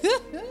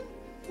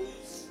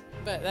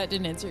 But that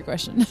didn't answer your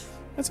question.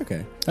 That's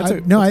okay.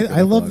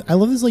 I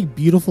love this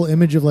beautiful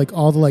image of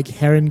all the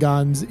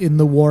Herringons in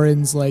the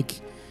Warrens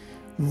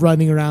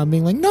running around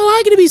being no,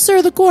 I'm gonna be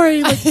Sir the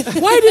Quarry.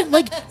 Why did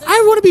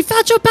I want to be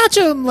Facho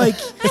Patchum?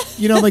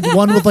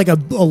 One with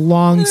a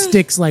long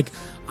sticks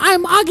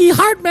I'm Augie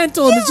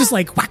Heartmantle, and it's just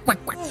whack, whack,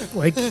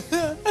 whack.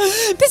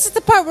 This is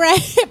the part where I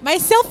hit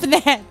myself in the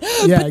head.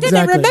 Yeah, but then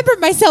I remembered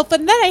myself,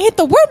 and then I hit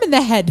the worm in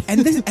the head.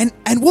 And this,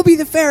 and we'll be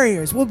the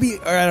farriers. We'll be,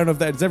 or I don't know if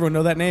does everyone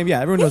know that name?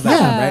 Yeah, everyone knows that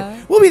name,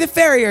 right? We'll be the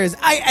farriers.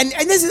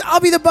 I'll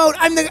be the boat.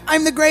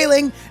 I'm the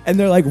grayling. And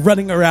they're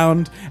running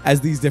around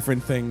as these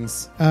different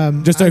things.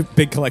 Just a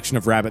big collection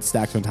of rabbits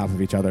stacked on top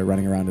of each other,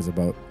 running around as a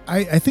boat.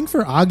 I think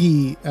for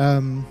Augie,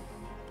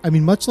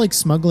 much like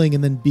smuggling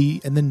and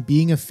then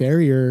being a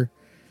farrier,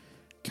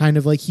 kind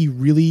of he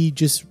really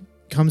just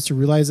comes to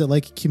realize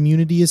that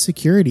community is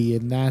security,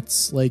 and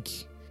that's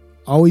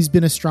always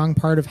been a strong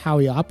part of how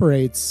he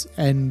operates.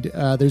 And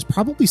there's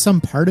probably some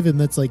part of him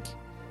that's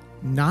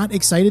not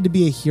excited to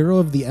be a hero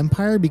of the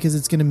Empire, because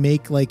it's going to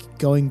make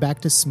going back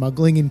to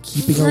smuggling and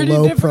keeping a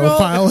low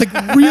profile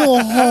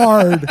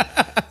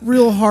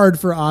real hard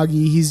for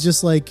Augie. He's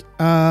just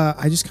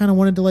I just kind of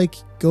wanted to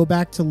go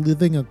back to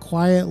living a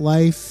quiet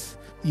life.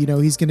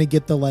 He's going to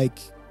get the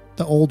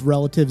old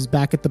relatives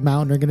back at the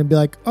mountain are going to be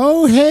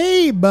oh,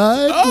 hey,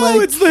 bud. Oh,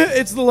 it's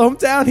the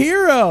hometown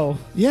hero.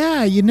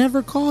 Yeah, you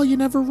never call, you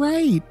never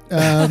write.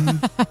 And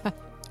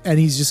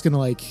he's just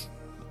going to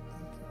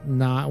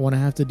not want to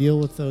have to deal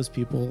with those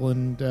people.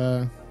 And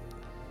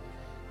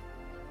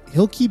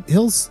he'll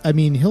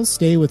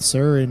stay with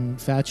Sir and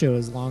Facho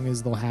as long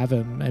as they'll have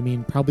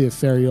him. Probably a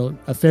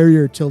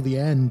farrier till the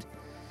end.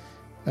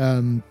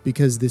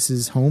 Because this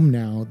is home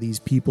now. These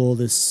people,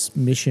 this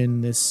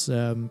mission, this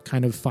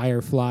kind of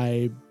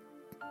Firefly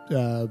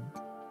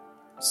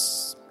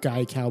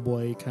sky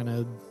cowboy kind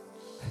of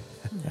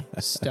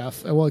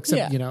stuff. Well,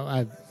 except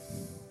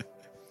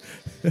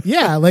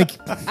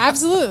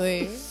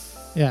Absolutely.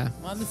 Yeah,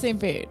 I'm on the same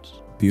page.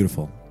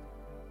 Beautiful.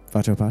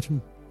 Facho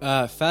Patchum?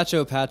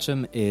 Facho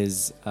Patchum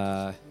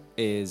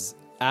is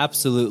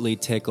absolutely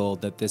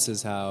tickled that this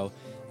is how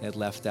it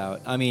left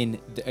out.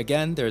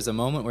 Again, there's a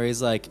moment where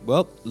he's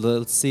well,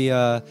 let's see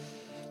how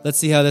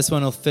this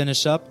one will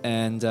finish up,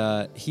 and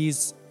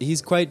he's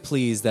quite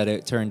pleased that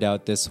it turned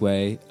out this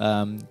way.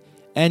 And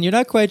you're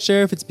not quite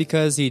sure if it's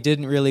because he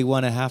didn't really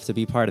want to have to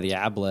be part of the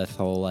Ableth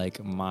whole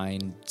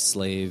mind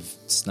slave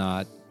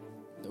snot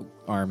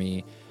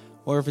army,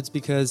 or if it's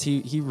because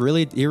he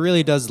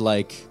really does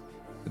like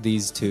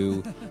these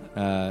two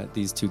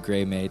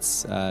gray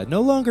mates. No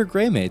longer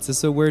gray mates. This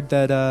is a word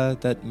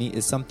that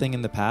is something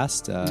in the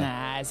past.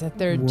 It's a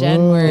third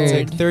gen word.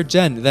 It's third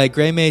gen. That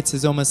gray mates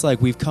is almost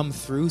we've come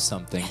through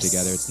something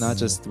together. It's not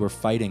just we're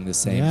fighting the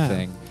same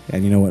thing.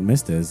 And you know what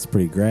Mist is? It's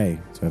pretty gray,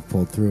 so I've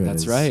pulled through it.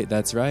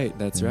 That's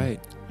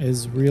right.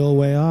 Is real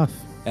way off.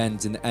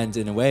 And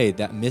in a way,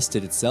 that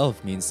misted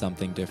itself means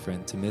something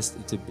different. To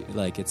mist, to be,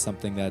 it's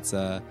something that's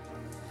that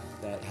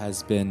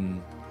has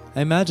been. I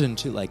imagine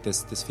too,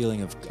 this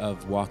feeling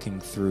of walking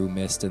through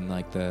mist and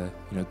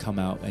come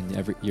out and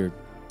you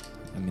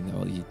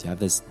have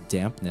this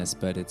dampness,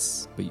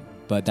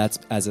 but that's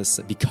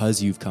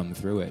because you've come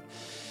through it.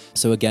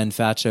 So again,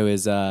 Facho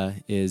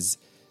is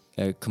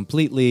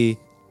completely.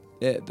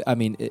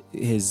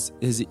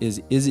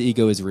 His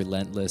ego is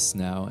relentless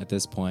now at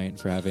this point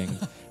for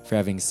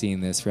having seen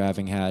this, for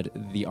having had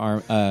the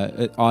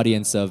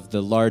audience of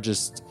the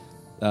largest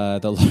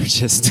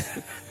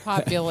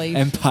population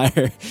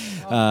empire,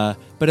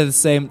 but at the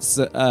same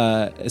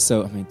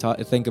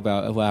think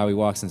about how he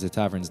walks into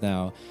taverns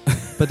now.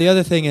 But the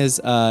other thing is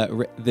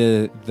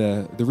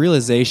the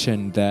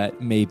realization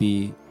that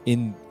maybe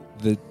in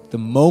the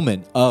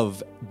moment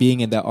of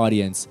being in that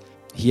audience,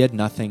 he had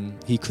nothing.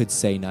 He could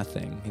say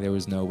nothing. There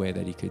was no way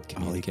that he could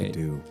communicate. All he could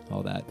do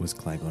all that was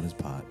clank on his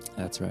pot.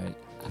 That's right.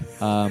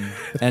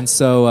 And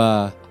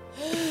so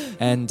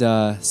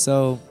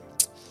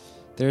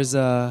there's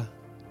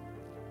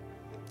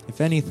if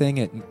anything,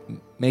 it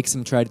makes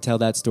him try to tell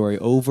that story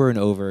over and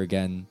over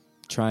again,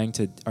 trying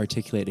to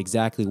articulate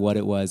exactly what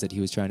it was that he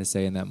was trying to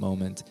say in that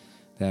moment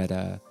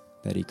that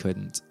he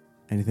couldn't.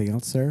 Anything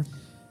else, sir?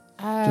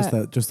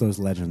 Just those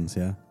legends,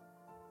 yeah?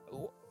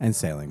 And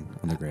sailing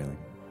on the Grayling.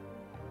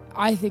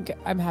 I think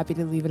I'm happy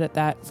to leave it at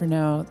that for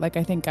now. Like,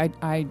 I think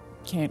I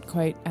can't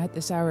quite at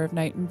this hour of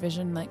night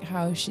envision like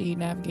how she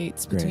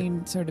navigates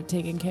between sort of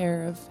taking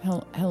care of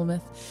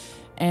Helmuth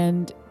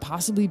and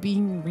possibly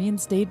being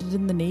reinstated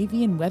in the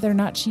Navy, and whether or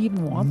not she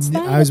even wants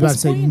that. I was about to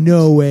say,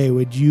 no way.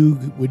 Would you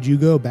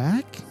go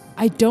back?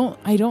 I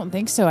don't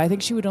think so. I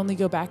think she would only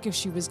go back if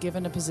she was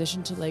given a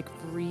position to like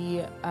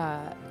to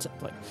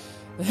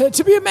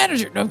be a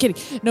manager. No, I'm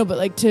kidding. No, but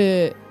like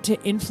to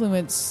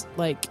influence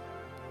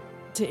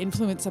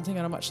something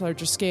on a much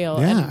larger scale.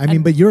 Yeah,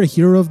 but you're a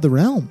hero of the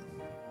realm.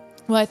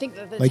 Well, I think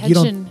that the like tension,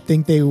 you don't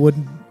think they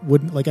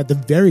wouldn't like at the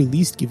very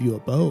least give you a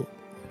boat,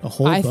 a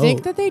whole boat. I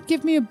think that they'd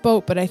give me a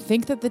boat, but I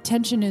think that the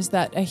tension is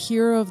that a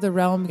hero of the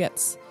realm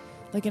gets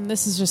like, and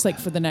this is just like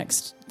for the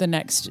next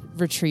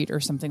retreat or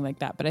something like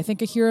that. But I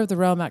think a hero of the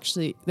realm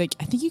actually, like,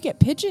 I think you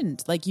get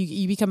pigeoned. Like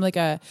you become like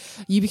a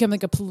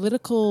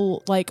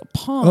political like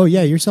pawn. Oh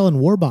yeah, you're selling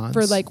war bonds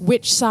for like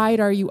which side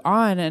are you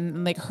on?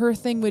 And like her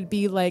thing would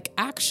be like,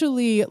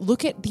 actually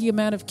look at the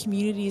amount of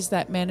communities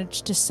that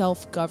manage to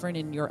self-govern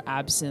in your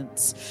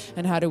absence,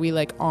 and how do we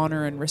like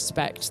honor and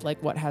respect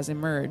like what has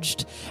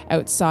emerged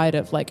outside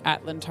of like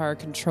Atlantar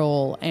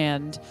control.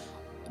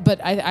 But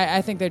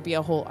I think there'd be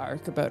a whole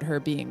arc about her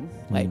being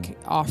like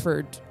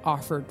offered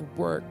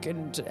work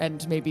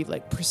and maybe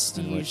like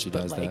prestige, she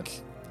but does like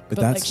that. But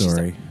that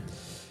story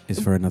is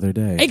for another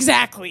day.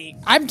 Exactly.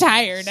 I'm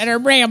tired and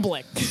I'm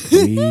rambling.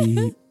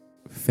 We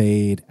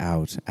fade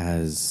out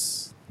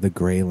as the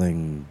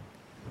Grayling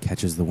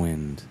catches the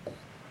wind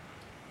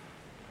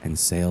and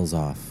sails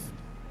off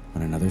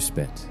on another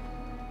spit,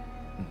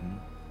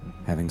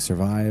 having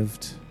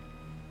survived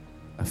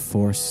a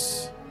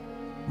force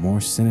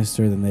more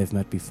sinister than they've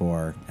met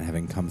before, and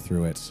having come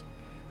through it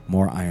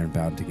more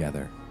ironbound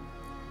together.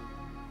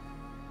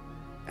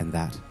 And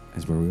that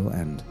is where we will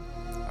end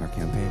our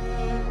campaign.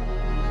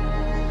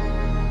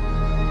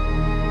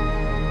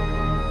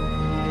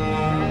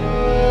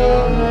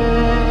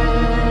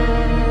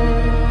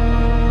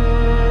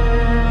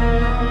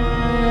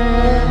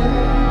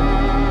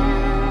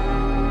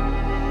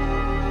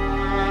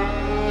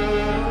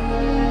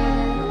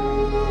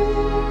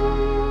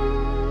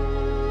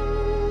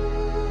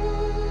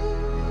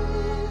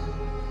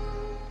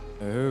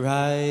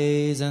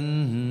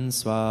 And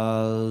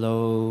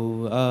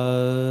swallow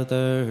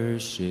other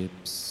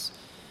ships,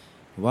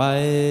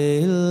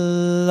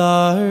 while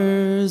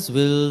ours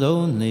will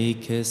only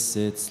kiss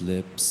its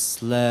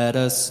lips. Let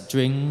us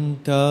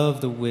drink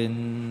of the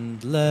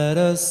wind, let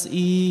us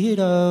eat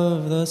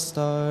of the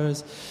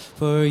stars,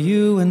 for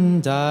you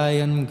and I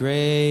and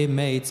grey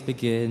mates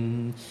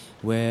begin,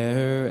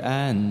 where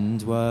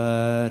and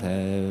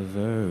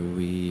whatever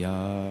we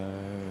are.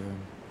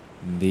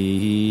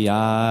 The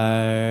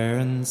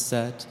iron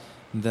set,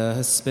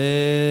 the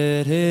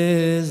spit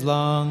is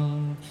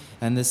long,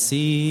 and the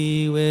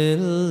sea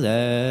will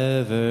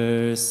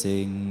ever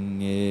sing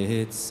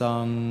its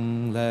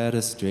song. Let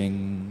us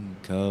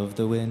drink of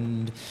the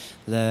wind,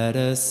 let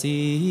us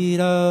eat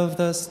of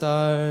the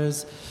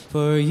stars,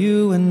 for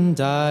you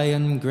and I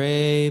and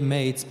grey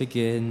mates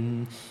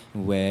begin,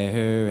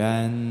 where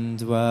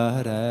and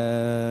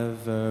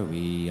whatever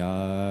we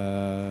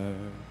are.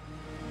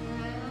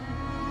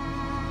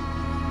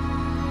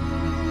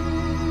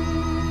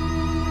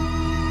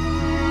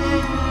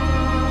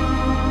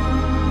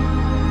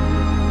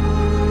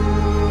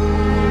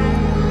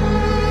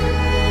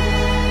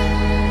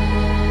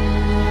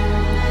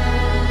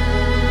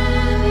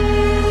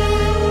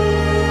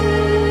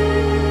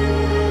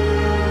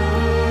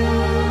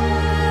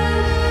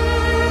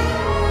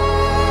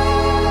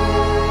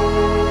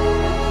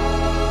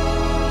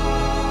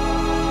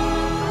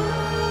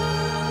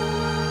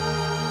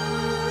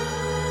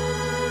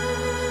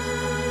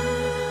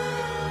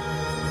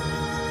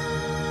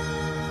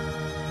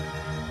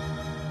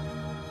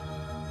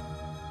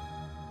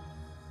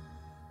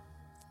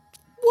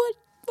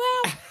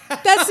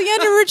 That's the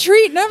end of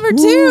retreat number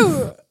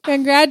 2.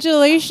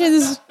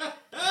 Congratulations,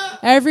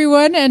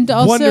 everyone, and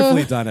also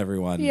wonderfully done,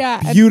 everyone.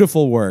 Yeah,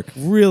 beautiful work.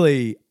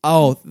 Really.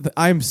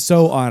 I'm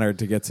so honored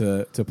to get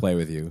to play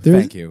with you.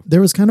 Thank you.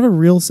 There was kind of a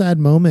real sad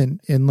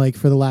moment in like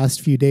for the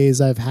last few days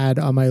I've had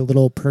on my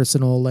little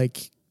personal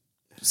like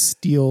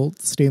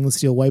stainless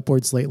steel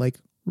whiteboard slate, like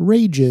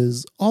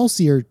rages, all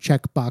Seer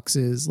check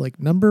boxes, like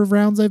number of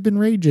rounds I've been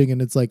raging,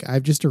 and it's like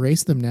I've just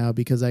erased them now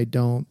because I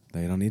don't.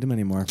 They don't need them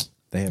anymore.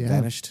 They have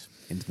vanished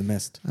into the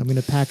mist. I'm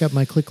going to pack up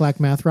my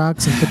click-clack math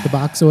rocks and put the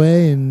box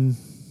away. And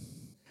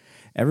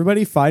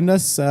everybody find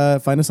us on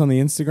the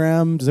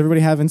Instagram. Does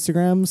everybody have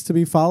Instagrams to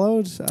be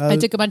followed? I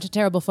took a bunch of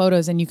terrible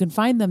photos, and you can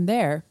find them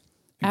there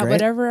at Great.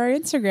 whatever our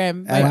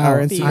Instagram. At might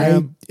our be.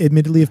 Instagram. I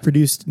admittedly have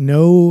produced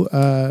no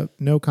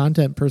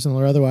content, personal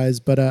or otherwise,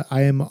 but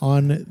I am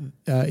on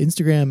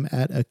Instagram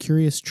at a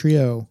curious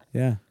trio.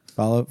 Yeah.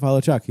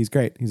 Follow Chuck. He's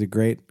great. He's a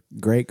great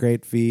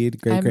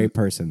feed. Great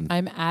person.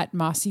 I'm at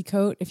Mossy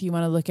Coat if you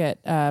want to look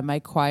at my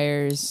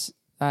choir's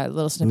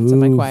little snippets of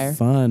my choir.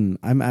 Fun.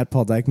 I'm at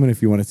Paul Dykeman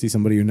if you want to see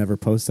somebody who never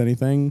posts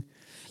anything.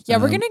 Yeah,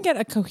 we're going to get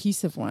a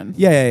cohesive one.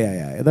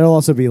 Yeah. There'll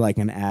also be like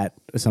an at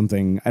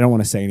something. I don't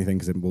want to say anything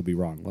because it will be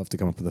wrong. We'll have to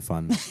come up with a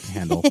fun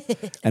handle.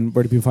 And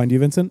where do people find you,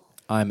 Vincent?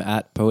 I'm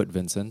at Poet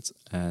Vincent,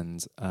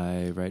 and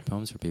I write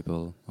poems for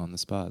people on the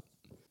spot.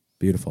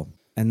 Beautiful.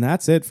 And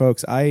that's it,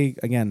 folks.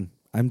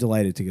 I'm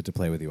delighted to get to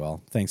play with you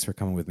all. Thanks for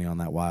coming with me on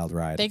that wild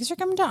ride. Thanks for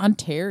coming to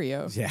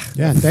Ontario. Yeah.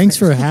 Yeah, thanks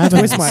for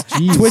having us.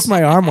 Twist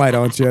my arm, why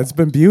don't you? It's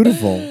been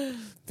beautiful.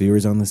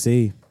 Viewers on the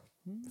sea,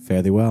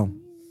 fare thee well.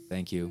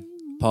 Thank you.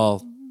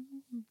 Paul,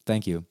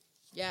 thank you.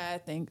 Yeah,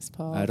 thanks,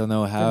 Paul. I don't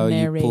know how for you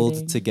narrating.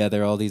 pulled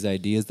together all these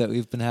ideas that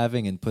we've been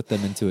having and put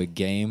them into a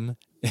game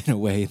in a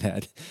way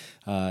that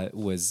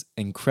was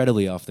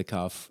incredibly off the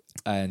cuff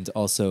and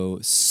also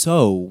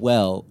so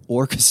well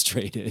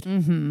orchestrated.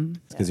 Mm-hmm.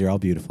 It's because you're all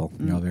beautiful.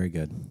 You're all very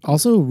good.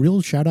 Also,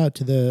 real shout out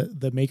to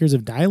the makers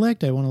of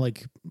Dialect. I want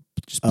to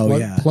just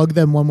plug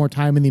them one more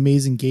time in the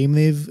amazing game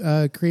they've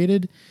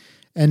created.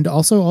 And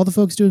also all the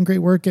folks doing great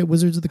work at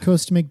Wizards of the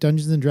Coast to make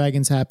Dungeons and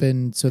Dragons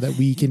happen so that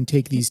we can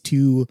take these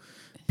two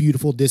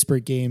beautiful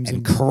disparate games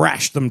and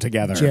crash them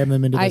together. Jam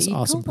them into this I.e.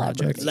 awesome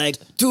project. Like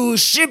two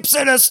ships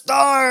in a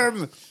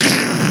storm,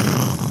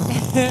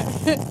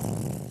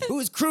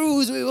 whose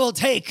crews we will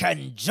take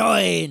and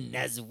join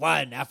as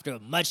one after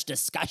much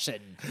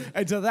discussion.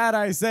 And to that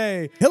I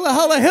say, hilla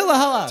hulla, hilla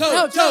hulla.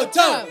 Toe, toe,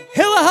 toe.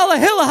 Hilla hulla,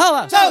 hilla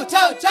hulla. Toe,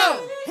 toe,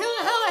 toe.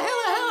 Hilla, hilla,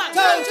 hilla, hilla.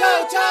 Toe,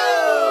 toe,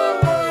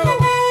 toe.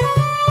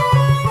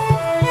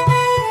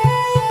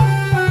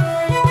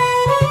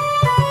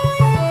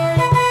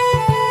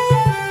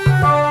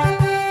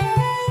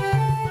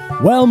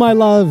 Well, my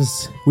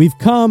loves, we've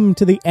come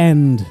to the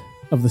end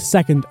of the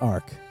second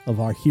arc of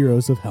our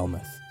Heroes of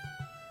Helmuth.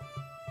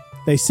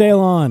 They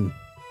sail on,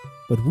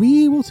 but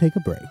we will take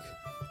a break.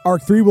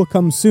 Arc 3 will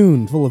come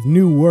soon, full of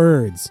new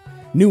words,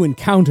 new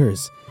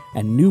encounters,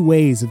 and new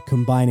ways of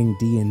combining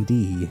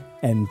D&D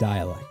and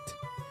dialect.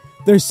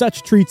 There's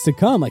such treats to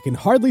come, I can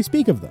hardly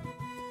speak of them.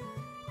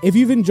 If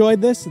you've enjoyed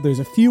this, there's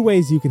a few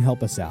ways you can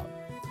help us out.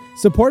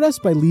 Support us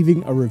by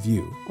leaving a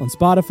review on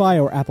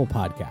Spotify or Apple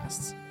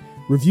Podcasts.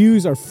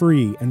 Reviews are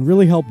free and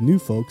really help new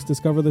folks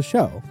discover the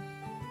show.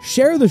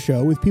 Share the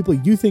show with people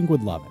you think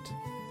would love it.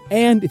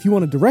 And if you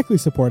want to directly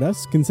support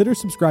us, consider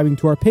subscribing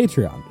to our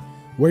Patreon,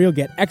 where you'll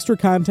get extra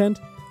content,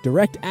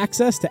 direct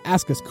access to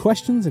ask us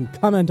questions and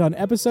comment on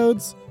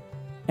episodes,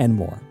 and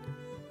more.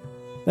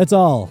 That's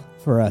all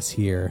for us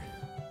here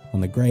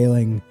on the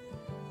Grayling,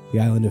 the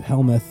island of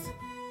Helmuth.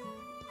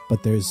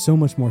 But there's so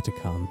much more to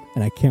come,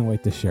 and I can't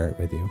wait to share it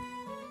with you.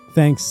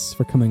 Thanks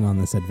for coming on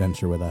this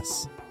adventure with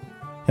us.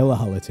 Hilla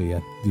hulla to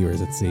you,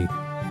 viewers at sea.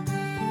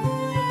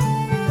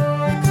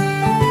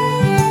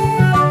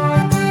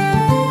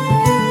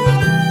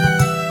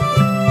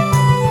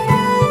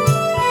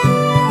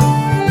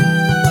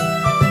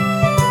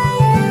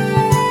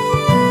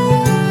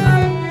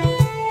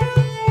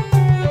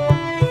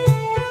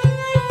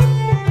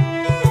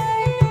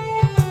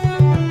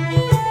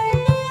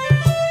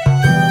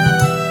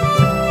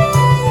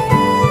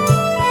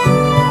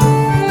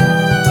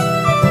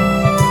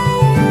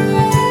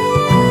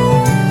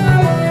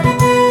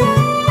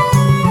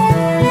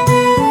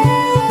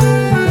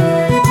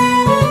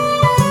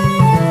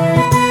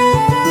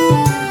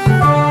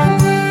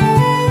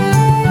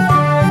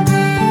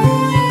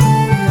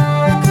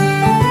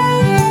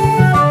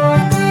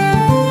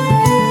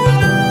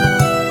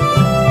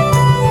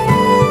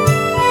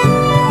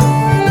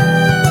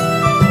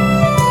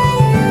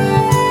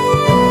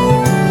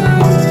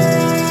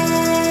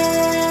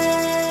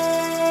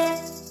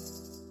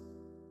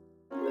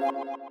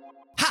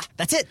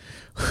 That's it.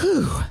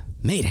 Whew.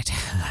 Made it.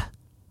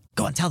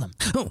 Go on, tell them.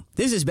 Oh,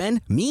 this has been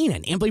Mean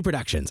and Amply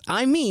Productions.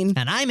 I'm Mean.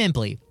 And I'm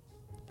Imply.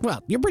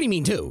 Well, you're pretty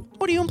mean too.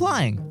 What are you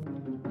implying?